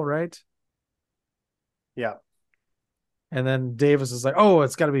girl, right? Yeah. And then Davis is like, "Oh,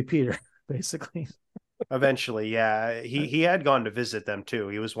 it's got to be Peter," basically. Eventually, yeah. He had gone to visit them too.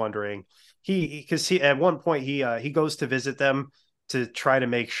 He was wondering because at one point he goes to visit them to try to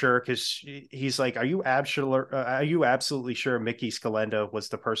make sure, because he's like, are you absolutely sure Mickey Scalenda was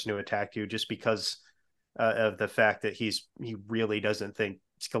the person who attacked you? Just because of the fact that he really doesn't think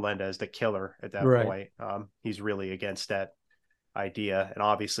Scalenda is the killer at that right. point. He's really against that idea, and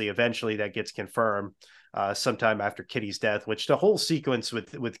obviously eventually that gets confirmed. sometime after Kitty's death, which the whole sequence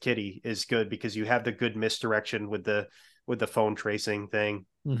with Kitty is good because you have the good misdirection with the phone tracing thing.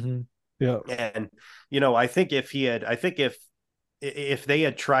 Mm-hmm. Yeah. And, I think if they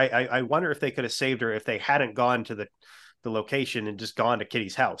had tried, I wonder if they could have saved her if they hadn't gone to the location and just gone to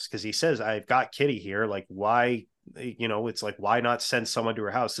Kitty's house. Cause he says, I've got Kitty here. Like, why, it's like, why not send someone to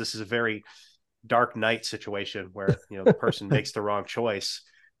her house? This is a very Dark Knight situation where, the person makes the wrong choice.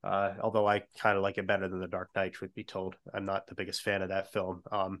 Although I kind of like it better than The Dark Knight, truth be told. I'm not the biggest fan of that film.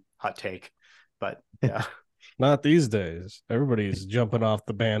 Hot take, but yeah. Not these days. Everybody's jumping off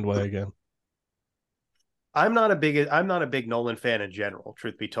the bandwagon. I'm not a big Nolan fan in general,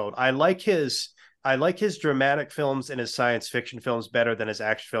 truth be told. I like his dramatic films and his science fiction films better than his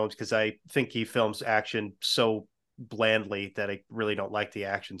action films because I think he films action so blandly that I really don't like the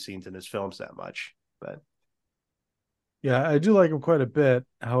action scenes in his films that much. But yeah, I do like him quite a bit.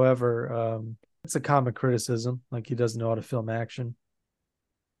 However, it's a common criticism, like he doesn't know how to film action.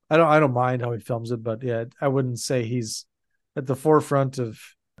 I don't mind how he films it, but yeah, I wouldn't say he's at the forefront of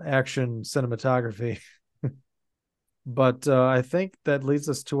action cinematography. But I think that leads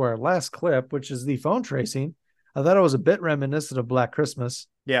us to our last clip, which is the phone tracing. I thought it was a bit reminiscent of Black Christmas.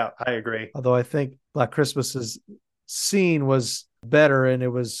 Yeah, I agree. Although I think Black Christmas's scene was better, and it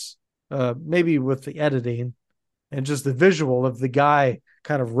was maybe with the editing and just the visual of the guy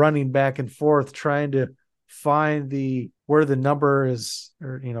kind of running back and forth trying to find where the number is,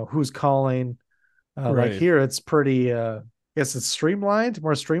 or who's calling. Right. Like here, it's pretty. I guess it's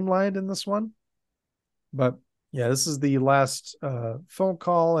more streamlined in this one. But yeah, this is the last phone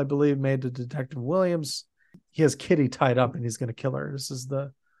call, I believe, made to Detective Williams. He has Kitty tied up and he's going to kill her. This is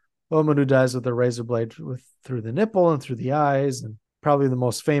the woman who dies with a razor blade through the nipple and through the eyes, and probably the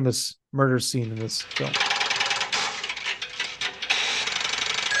most famous murder scene in this film.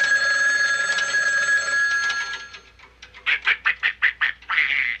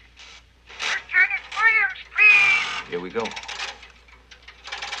 Here we go.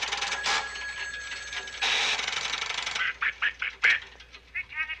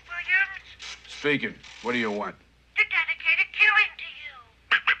 Speaking. What do you want? To dedicate a killing to you.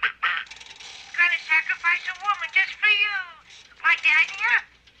 Gonna sacrifice a woman just for you. Like the idea?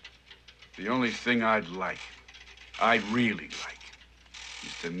 The only thing I'd really like,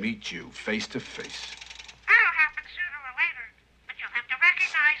 is to meet you face to face. That'll happen sooner or later, but you'll have to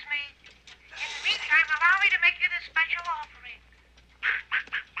recognize me. In the meantime, allow me to make you this special offering.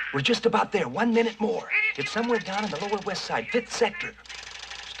 We're just about there. 1 minute more. It's somewhere down in the Lower West Side, 5th Sector.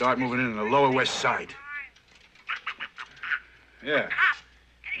 Start moving in the Lower West Side. Yeah.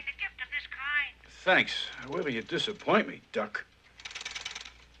 Getting a gift of this kind. Thanks. However, you disappoint me, Duck.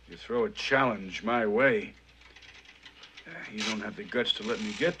 You throw a challenge my way. You don't have the guts to let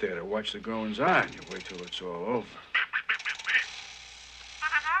me get there to watch the goings-on. You wait till it's all over. For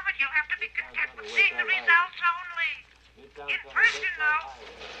the moment, you'll have to be content with seeing the results only. In person, though.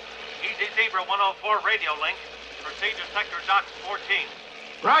 Easy Zebra 104 radio link. Proceed to Sector Docks 14.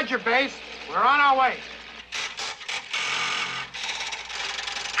 Roger, base. We're on our way. I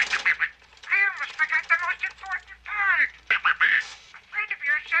almost forgot the most important part. A friend of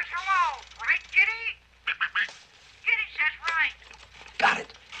yours says hello, right, Kitty? Kitty says right. Got it.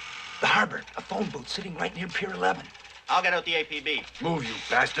 The harbor. A phone booth sitting right near Pier 11. I'll get out the APB. Move, you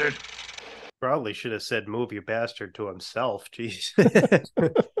bastard. Probably should have said "move you bastard" to himself. Jeez.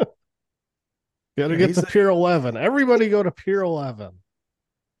 Gotta get to Pier 11. Everybody go to Pier 11.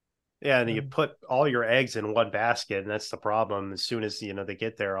 Yeah, and you put all your eggs in one basket, and that's the problem. As soon as they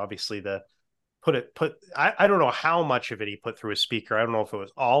get there, obviously I don't know how much of it he put through a speaker. I don't know if it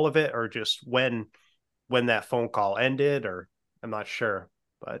was all of it or just when that phone call ended, or I'm not sure.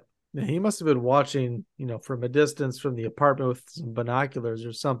 But yeah, he must have been watching, from a distance from the apartment with some binoculars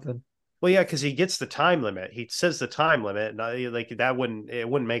or something. Well, yeah, because he gets the time limit. He says the time limit, and it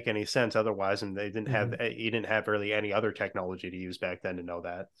wouldn't make any sense otherwise. And they didn't have he didn't have really any other technology to use back then to know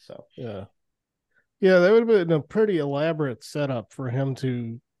that. So yeah, that would have been a pretty elaborate setup for him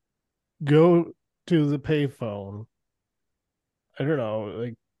to go to the payphone. I don't know,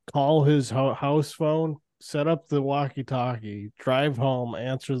 like call his house phone, set up the walkie-talkie, drive home,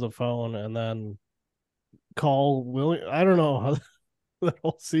 answer the phone, and then call William. I don't know how that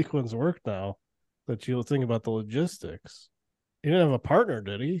whole sequence worked now that you'll think about the logistics. He didn't have a partner,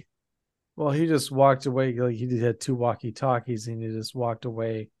 did he? Well, he just walked away. Like he had two walkie-talkies, and he just walked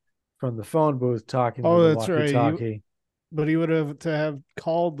away from the phone booth talking to the walkie-talkie. Right. But he would have to have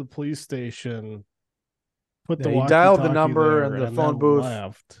called the police station, put the he walkie-talkie dialed the number there, and the phone booth,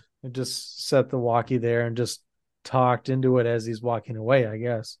 left. And just set the walkie there and just talked into it as he's walking away, I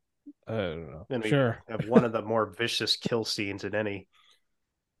guess. I don't know. And we Sure. have one of the more vicious kill scenes in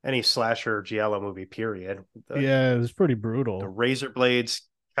any slasher giallo movie, period. Yeah, it was pretty The brutal. razor blades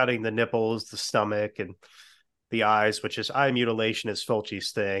cutting the nipples, the stomach, and the eyes, which is eye mutilation is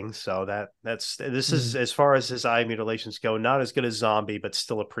Fulci's thing. So this is, as far as his eye mutilations go, not as good as Zombie, but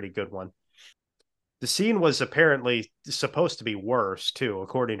still a pretty good one. The scene was apparently supposed to be worse too,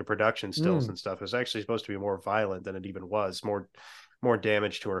 according to production stills and stuff. It was actually supposed to be more violent than it even was. More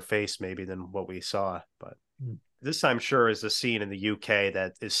damage to her face maybe than what we saw. But this, I'm sure, is a scene in the UK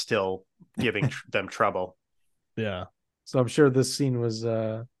that is still giving them trouble. Yeah. So I'm sure this scene was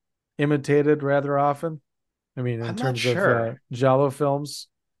imitated rather often. I mean, in I'm not terms sure. of Giallo films,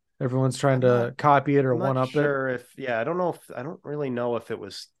 everyone's trying to copy it or I'm one not up sure if I don't really know if it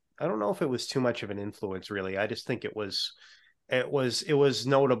was too much of an influence, really. I just think it was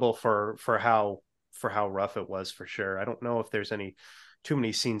notable for how rough it was, for sure. I don't know if there's too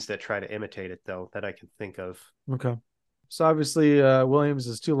many scenes that try to imitate it, though, that I can think of. Okay. So obviously Williams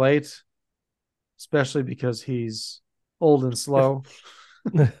is too late, especially because he's old and slow.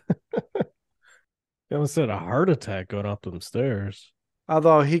 He almost had a heart attack going up them stairs.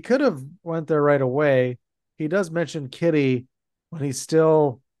 Although he could have went there right away. He does mention Kitty when he's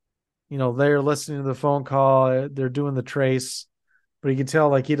still, they're listening to the phone call. They're doing the trace, but you can tell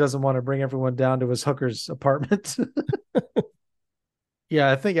like he doesn't want to bring everyone down to his hooker's apartment.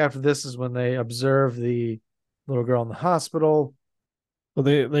 Yeah, I think after this is when they observe the little girl in the hospital. Well,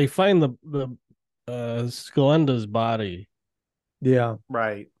 they find the Scalenda's body. Yeah,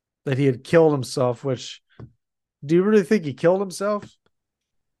 right. That he had killed himself. Which, do you really think he killed himself?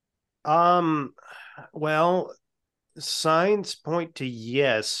 Well, signs point to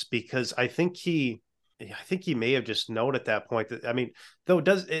yes, because I think he may have just known at that point that, I mean, though,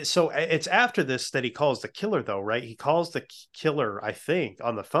 it's after this that he calls the killer, though, right? He calls the killer, I think,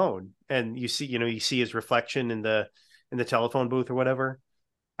 on the phone, and you see his reflection in the telephone booth or whatever.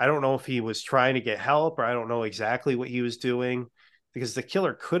 I don't know if he was trying to get help, or I don't know exactly what he was doing, because the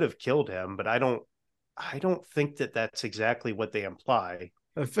killer could have killed him, but I don't think that that's exactly what they imply.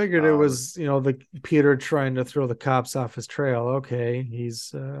 I figured it was, the Peter trying to throw the cops off his trail. Okay,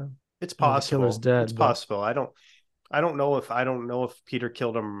 he's it's possible. The killer's dead. It's possible. I don't know if Peter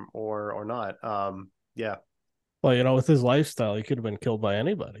killed him or not. Yeah. Well, with his lifestyle, he could have been killed by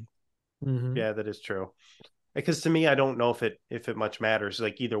anybody. Mm-hmm. Yeah, that is true. Because to me, I don't know if it much matters.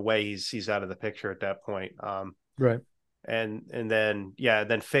 Like, either way, he's out of the picture at that point. Right. And then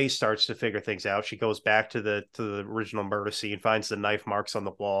Faye starts to figure things out. She goes back to the original murder scene, finds the knife marks on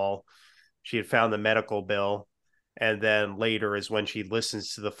the wall. She had found the medical bill, and then later is when she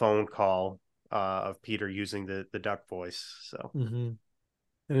listens to the phone call of Peter using the duck voice. So, and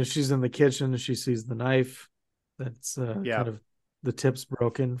as she's in the kitchen, she sees the knife. That's kind of the tip's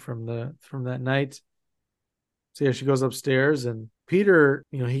broken from that night. So yeah, she goes upstairs, and Peter,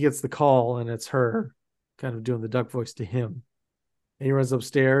 he gets the call, and it's her kind of doing the duck voice to him. And he runs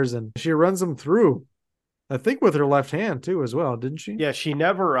upstairs, and she runs him through, I think with her left hand too, as well, didn't she? Yeah, she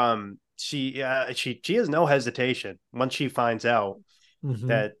never she has no hesitation once she finds out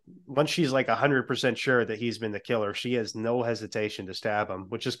that, once she's like 100% sure that he's been the killer, she has no hesitation to stab him,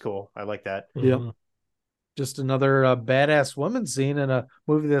 which is cool. I like that. Yep. Just another badass woman scene in a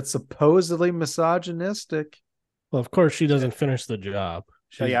movie that's supposedly misogynistic. Well, of course, she doesn't finish the job.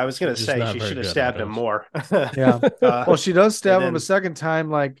 I was going to say she should have stabbed him more. Yeah. Well, she does stab him a second time,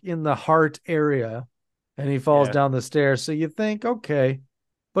 like in the heart area, and he falls down the stairs. So you think, okay,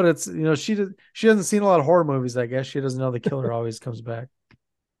 but it's, she hasn't seen a lot of horror movies. I guess she doesn't know the killer always comes back.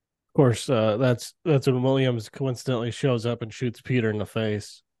 Of course, that's when Williams coincidentally shows up and shoots Peter in the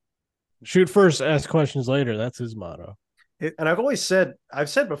face. Shoot first, ask questions later. That's his motto. And I've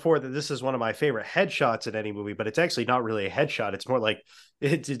said before that this is one of my favorite headshots in any movie, but it's actually not really a headshot. It's more like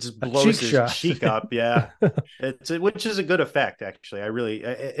it just blows his cheek up. Yeah. Which is a good effect, actually.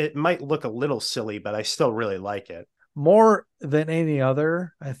 It might look a little silly, but I still really like it. More than any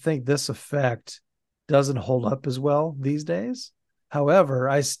other, I think this effect doesn't hold up as well these days. However,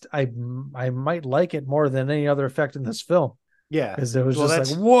 I might like it more than any other effect in this film. Yeah. Because it was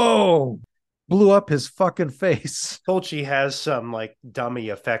just like, whoa, blew up his fucking face. Fulci has some like dummy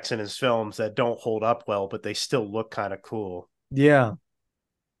effects in his films that don't hold up well, but they still look kind of cool. Yeah.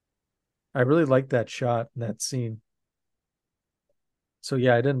 I really like that shot in that scene. So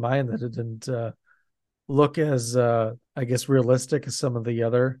yeah, I didn't mind that it didn't look as I guess realistic as some of the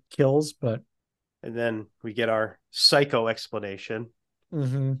other kills, but. And then we get our psycho explanation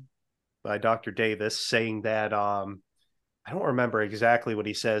by Dr. Davis, saying that I don't remember exactly what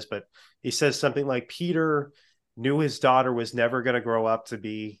he says, but he says something like Peter knew his daughter was never going to grow up to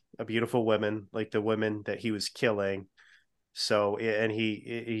be beautiful women, like the women that he was killing. So, and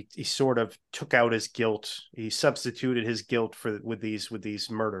he sort of took out his guilt. He substituted his guilt with these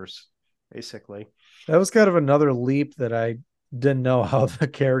murders, basically. That was kind of another leap that I didn't know how the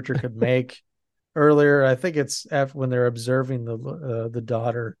character could make earlier. I think it's after when they're observing the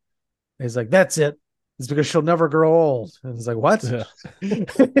daughter. He's like, "That's it. It's because she'll never grow old." And it's like, "What?" Yeah.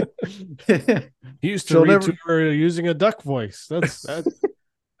 He used to read to her using a duck voice. That's that.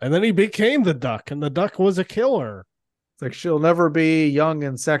 And then he became the duck, and the duck was a killer. It's like she'll never be young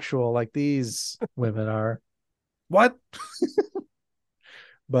and sexual like these women are. What?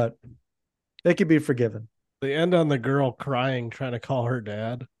 But they could be forgiven. They end on the girl crying, trying to call her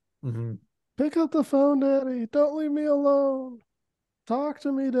dad. Mm-hmm. Pick up the phone, Daddy. Don't leave me alone. Talk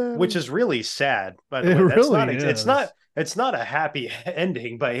to me, Daddy. Which is really sad. By the way, it's not a happy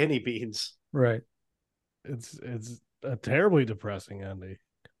ending by any means. Right. It's a terribly depressing ending.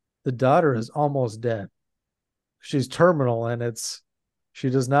 The daughter is almost dead. She's terminal, and she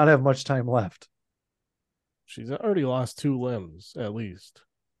does not have much time left. She's already lost 2 limbs, at least.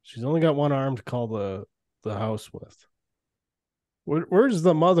 She's only got 1 arm to call the house with. Where's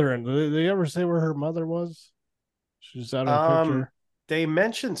the mother? And did they ever say where her mother was? She's out of the picture. They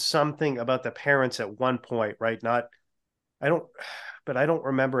mentioned something about the parents at one point, right? I don't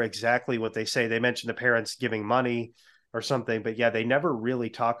remember exactly what they say. They mentioned the parents giving money or something, but yeah, they never really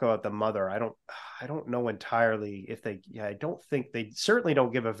talk about the mother. I don't know entirely if they. Yeah, I don't think they certainly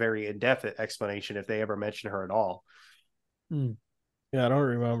don't give a very in-depth explanation if they ever mention her at all. Yeah, I don't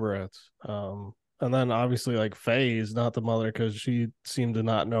remember it. And then obviously, like, Faye is not the mother because she seemed to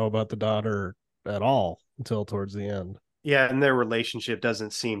not know about the daughter at all until towards the end. Yeah, and their relationship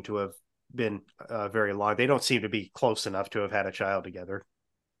doesn't seem to have been very long. They don't seem to be close enough to have had a child together.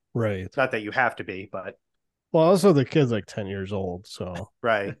 Right. It's not that you have to be, but. Well, also the kid's like 10 years old, so.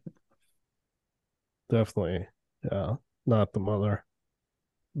 Right. Definitely, yeah, not the mother.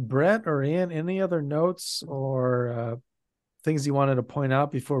 Brett or Ian, any other notes or things you wanted to point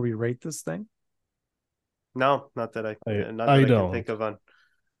out before we rate this thing? No, not that I can think of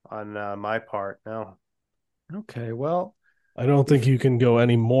on my part. No. Okay, well, I don't think you can go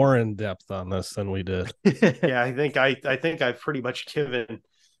any more in depth on this than we did. Yeah, I think I've pretty much given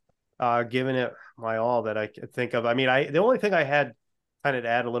it my all that I could think of. I mean, the only thing I had kind of to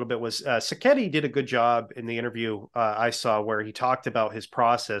add a little bit was Sacchetti did a good job in the interview I saw where he talked about his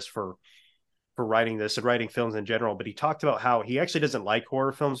process for writing this and writing films in general, but he talked about how he actually doesn't like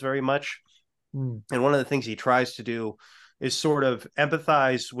horror films very much. And one of the things he tries to do is sort of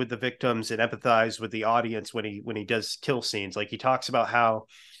empathize with the victims and empathize with the audience when he does kill scenes. Like he talks about how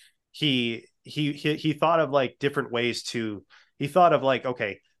he thought of like different ways he thought of like,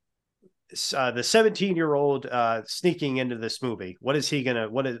 okay, the 17-year-old sneaking into this movie. What is he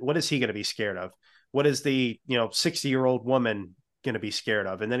gonna be scared of? What is the 60-year-old woman gonna be scared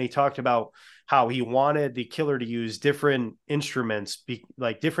of? And then he talked about how he wanted the killer to use different instruments,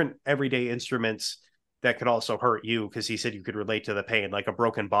 like different everyday instruments that could also hurt you, because he said you could relate to the pain, like a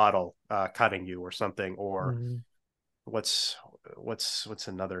broken bottle cutting you or something, or what's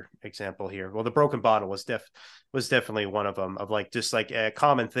another example here? Well, the broken bottle was definitely one of them, of like just like a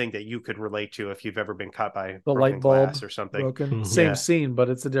common thing that you could relate to if you've ever been cut by the light bulb or something. Broken. Same scene, but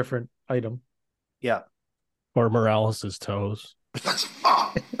it's a different item. Yeah. Or Morales' toes.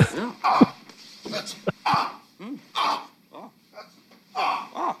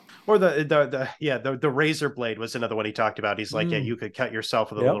 Or the razor blade was another one he talked about. He's like, yeah, you could cut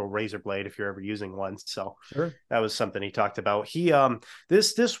yourself with a little razor blade if you're ever using one. So that was something he talked about. He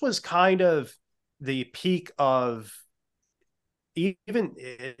this was kind of the peak of even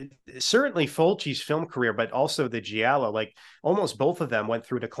certainly Fulci's film career, but also the Giallo. Like almost both of them went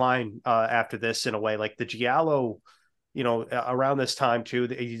through decline after this in a way. Like the Giallo, around this time too,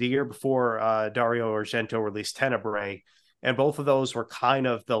 the year before Dario Argento released Tenebrae. And both of those were kind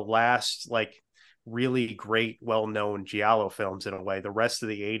of the last, like, really great, well-known Giallo films in a way. The rest of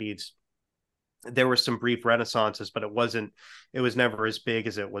the 80s, there were some brief renaissances, but it was never as big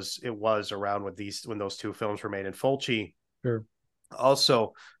as it was around when those two films were made. And Fulci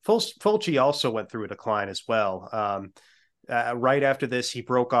also went through a decline as well. Right after this, he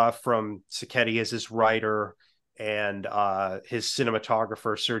broke off from Sacchetti as his writer and his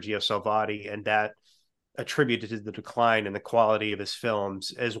cinematographer, Sergio Salvati, and that attributed to the decline in the quality of his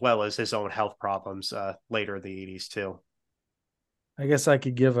films, as well as his own health problems later in the 80s too. I guess I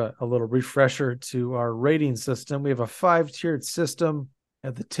could give a little refresher to our rating system. We have a 5-tiered system.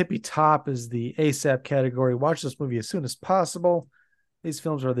 At the tippy top is the ASAP category. Watch this movie as soon as possible. These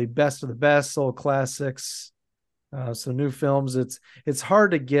films are the best of the best, soul classics. So new films, it's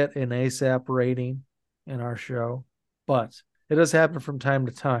hard to get an ASAP rating in our show, but it does happen from time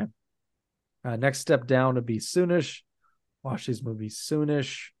to time. Next step down would be Soonish. Watch these movies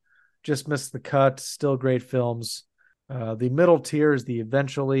soonish. Just missed the cut. Still great films. The middle tier is the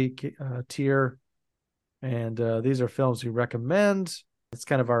eventually tier. And these are films we recommend. It's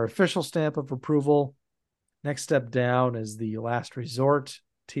kind of our official stamp of approval. Next step down is the last resort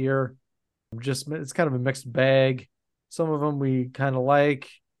tier. It's kind of a mixed bag. Some of them we kind of like,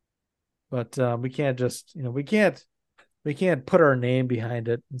 but we can't just, we can't put our name behind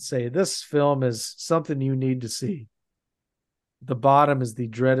it and say this film is something you need to see. The bottom is the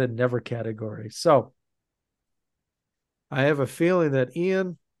dreaded never category. So I have a feeling that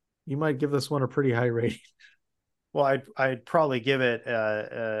Ian, you might give this one a pretty high rating. Well, I'd probably give it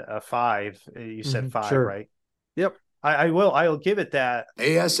a 5. You said 5, sure. right? Yep. I'll give it that.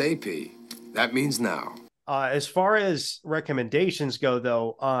 ASAP. That means now. As far as recommendations go,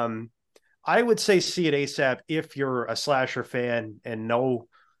 though, I would say see it ASAP if you're a slasher fan and know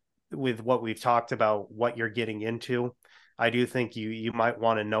with what we've talked about what you're getting into. I do think you might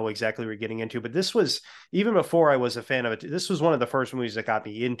want to know exactly what you're getting into. But this was, even before I was a fan of it, this was one of the first movies that got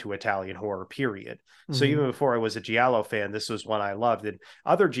me into Italian horror, period. Mm-hmm. So even before I was a Giallo fan, this was one I loved. And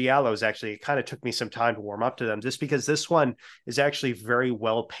other Giallos, actually, it kind of took me some time to warm up to them, just because this one is actually very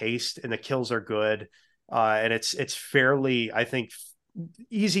well paced and the kills are good. And it's fairly, I think,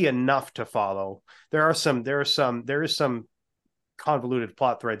 easy enough to follow. There is some convoluted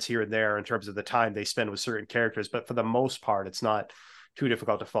plot threads here and there in terms of the time they spend with certain characters, but for the most part, it's not too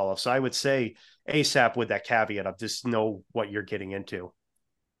difficult to follow. So I would say ASAP with that caveat of just know what you're getting into.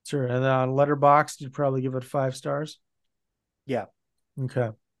 Sure. And on Letterboxd, you'd probably give it 5 stars. Yeah. Okay.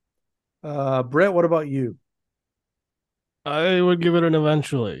 Brett, what about you? I would give it an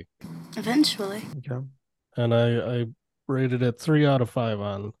eventually. Eventually. Okay. And I rated it 3 out of 5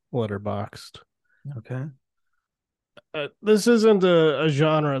 on Letterboxd. Okay. This isn't a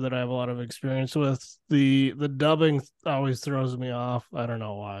genre that I have a lot of experience with. The dubbing always throws me off. I don't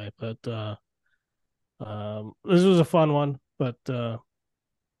know why, but this was a fun one. But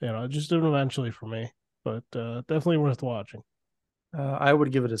just an eventually for me. But definitely worth watching. I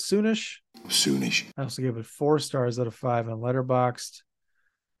would give it a soonish. Soonish. I also give it 4 stars out of 5 on Letterboxd.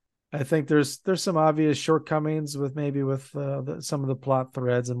 I think there's some obvious shortcomings with some of the plot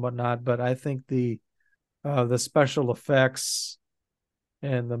threads and whatnot, but I think the special effects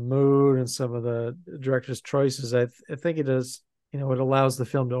and the mood and some of the director's choices, I think it is, it allows the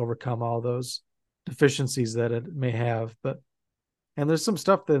film to overcome all those deficiencies that it may have. And there's some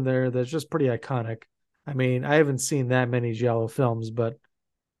stuff in there that's just pretty iconic. I mean, I haven't seen that many Giallo films, but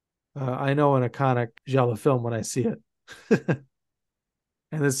I know an iconic Giallo film when I see it.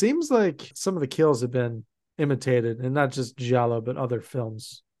 And it seems like some of the kills have been imitated, and not just Giallo, but other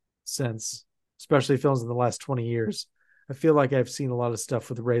films since, especially films in the last 20 years. I feel like I've seen a lot of stuff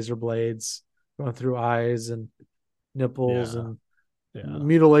with razor blades going through eyes and nipples and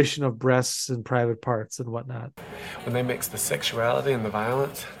mutilation of breasts and private parts and whatnot. When they mix the sexuality and the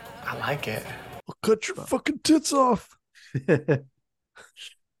violence, I like it. I'll cut your fucking tits off.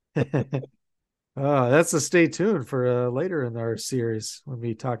 That's a stay tuned for later in our series when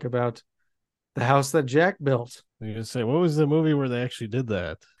we talk about the house that Jack built. You can say, what was the movie where they actually did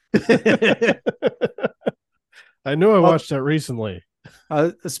that? I knew I watched that recently.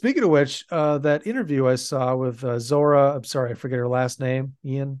 Speaking of which, that interview I saw with Zora, I'm sorry, I forget her last name,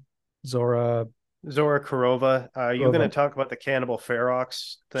 Ian. Zora Kurova. You're going to talk about the Cannibal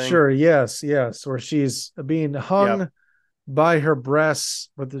Ferox thing? Sure, yes, where she's being hung by her breasts,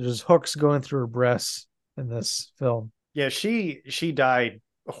 but there's hooks going through her breasts in this film. Yeah, she died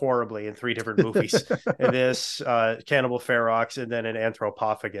horribly in 3 different movies. In this, Cannibal Ferox, and then in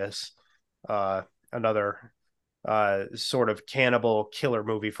Anthropophagus, another sort of cannibal killer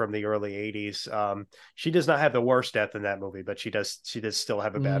movie from the early 80s. She does not have the worst death in that movie, but she does still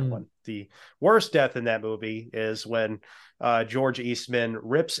have a bad one. The worst death in that movie is when George Eastman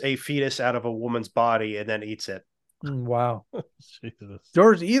rips a fetus out of a woman's body and then eats it. Wow. Jesus.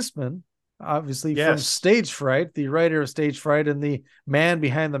 George Eastman, obviously from Stage Fright, the writer of Stage Fright and the man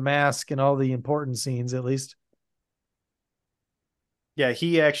behind the mask and all the important scenes, at least. Yeah,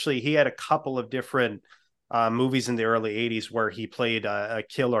 he had a couple of different movies in the early 80s where he played a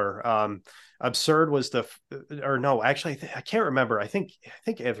killer. Absurd was I can't remember. I think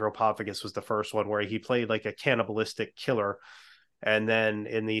Anthropophagus was the first one where he played like a cannibalistic killer. And then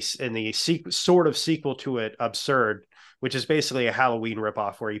in the sort of sequel to it, Absurd, which is basically a Halloween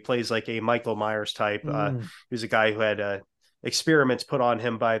ripoff where he plays like a Michael Myers type. He was a guy who had experiments put on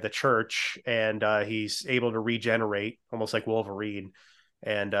him by the church, and he's able to regenerate, almost like Wolverine.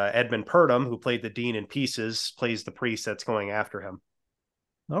 And Edmund Purdom, who played the Dean in Pieces, plays the priest that's going after him.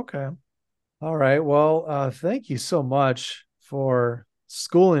 Okay. All right. Well, thank you so much for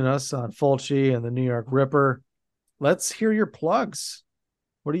schooling us on Fulci and the New York Ripper. Let's hear your plugs.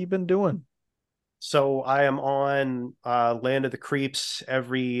 What have you been doing? So I am on Land of the Creeps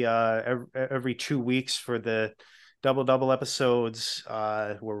every 2 weeks for the double episodes,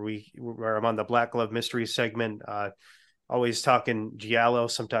 where I'm on the Black Glove Mystery segment. Always talking giallo,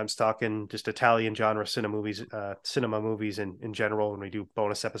 sometimes talking just Italian genre cinema movies in general, when we do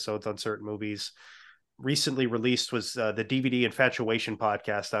bonus episodes on certain movies. Recently released was the DVD Infatuation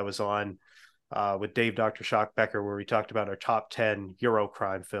podcast I was on with Dave Dr. Shock Becker, where we talked about our top 10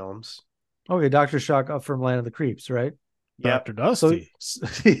 Eurocrime films. Okay, Dr. Shock up from Land of the Creeps, right? Yep. Dr. Dusty. So,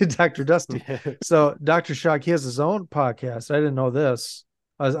 Dr. Dusty. So Dr. Shock, he has his own podcast. I didn't know this.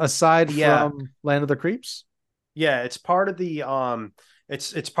 Aside from Land of the Creeps? Yeah, it's part of the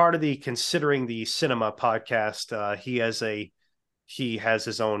it's part of the Considering the Cinema podcast. He has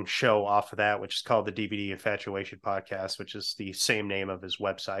his own show off of that, which is called the DVD Infatuation Podcast, which is the same name of his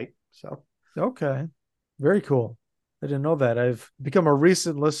website. So okay, very cool. I didn't know that. I've become a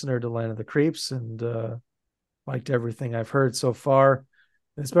recent listener to Land of the Creeps and liked everything I've heard so far.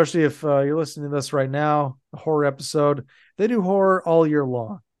 Especially if you're listening to this right now, a horror episode. They do horror all year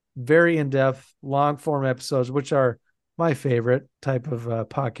long. Very in-depth, long-form episodes, which are my favorite type of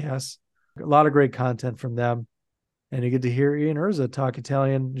podcasts. A lot of great content from them. And you get to hear Ian Irza talk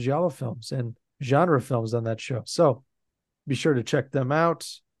Italian giallo films and genre films on that show. So be sure to check them out.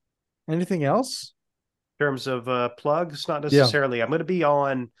 Anything else? In terms of plugs, not necessarily. Yeah. I'm going to be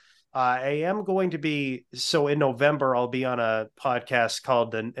on... so in November, I'll be on a podcast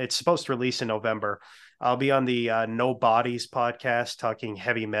called, it's supposed to release in November. I'll be on the No Bodies podcast, talking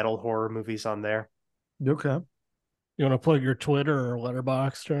heavy metal horror movies on there. Okay. You want to plug your Twitter or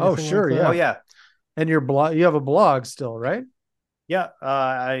Letterboxd or anything? Oh, sure. Like that? Yeah. Oh, yeah. And your blog, you have a blog still, right? Yeah.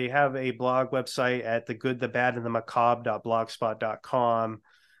 I have a blog website at thegoodthebadandthemacabre.blogspot.com.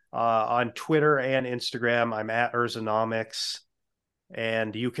 On Twitter and Instagram, I'm at Urzanomics.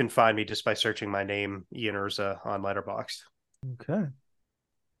 And you can find me just by searching my name, Ian Irza, on Letterboxd. Okay.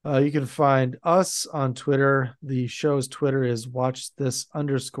 You can find us on Twitter. The show's Twitter is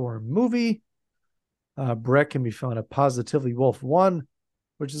watchthiss_movie. Brett can be found at PositivelyWolf1,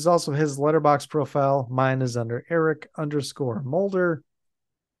 which is also his Letterboxd profile. Mine is under Eric_Mulder.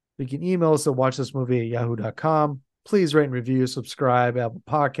 You can email us at watchthismovie@yahoo.com. Please rate and review, subscribe, Apple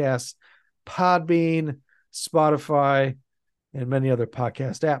Podcasts, Podbean, Spotify, and many other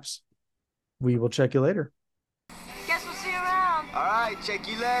podcast apps. We will check you later. Guess we'll see you around. All right, check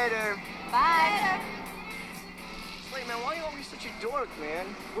you later. Bye. Wait, man, why are you always such a dork, man?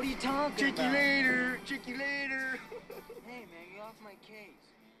 What are you talking Check about? you later. Check you later. Hey, man, get off my case.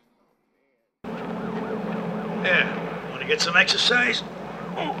 Yeah, want to get some exercise?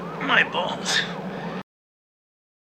 Oh, my balls.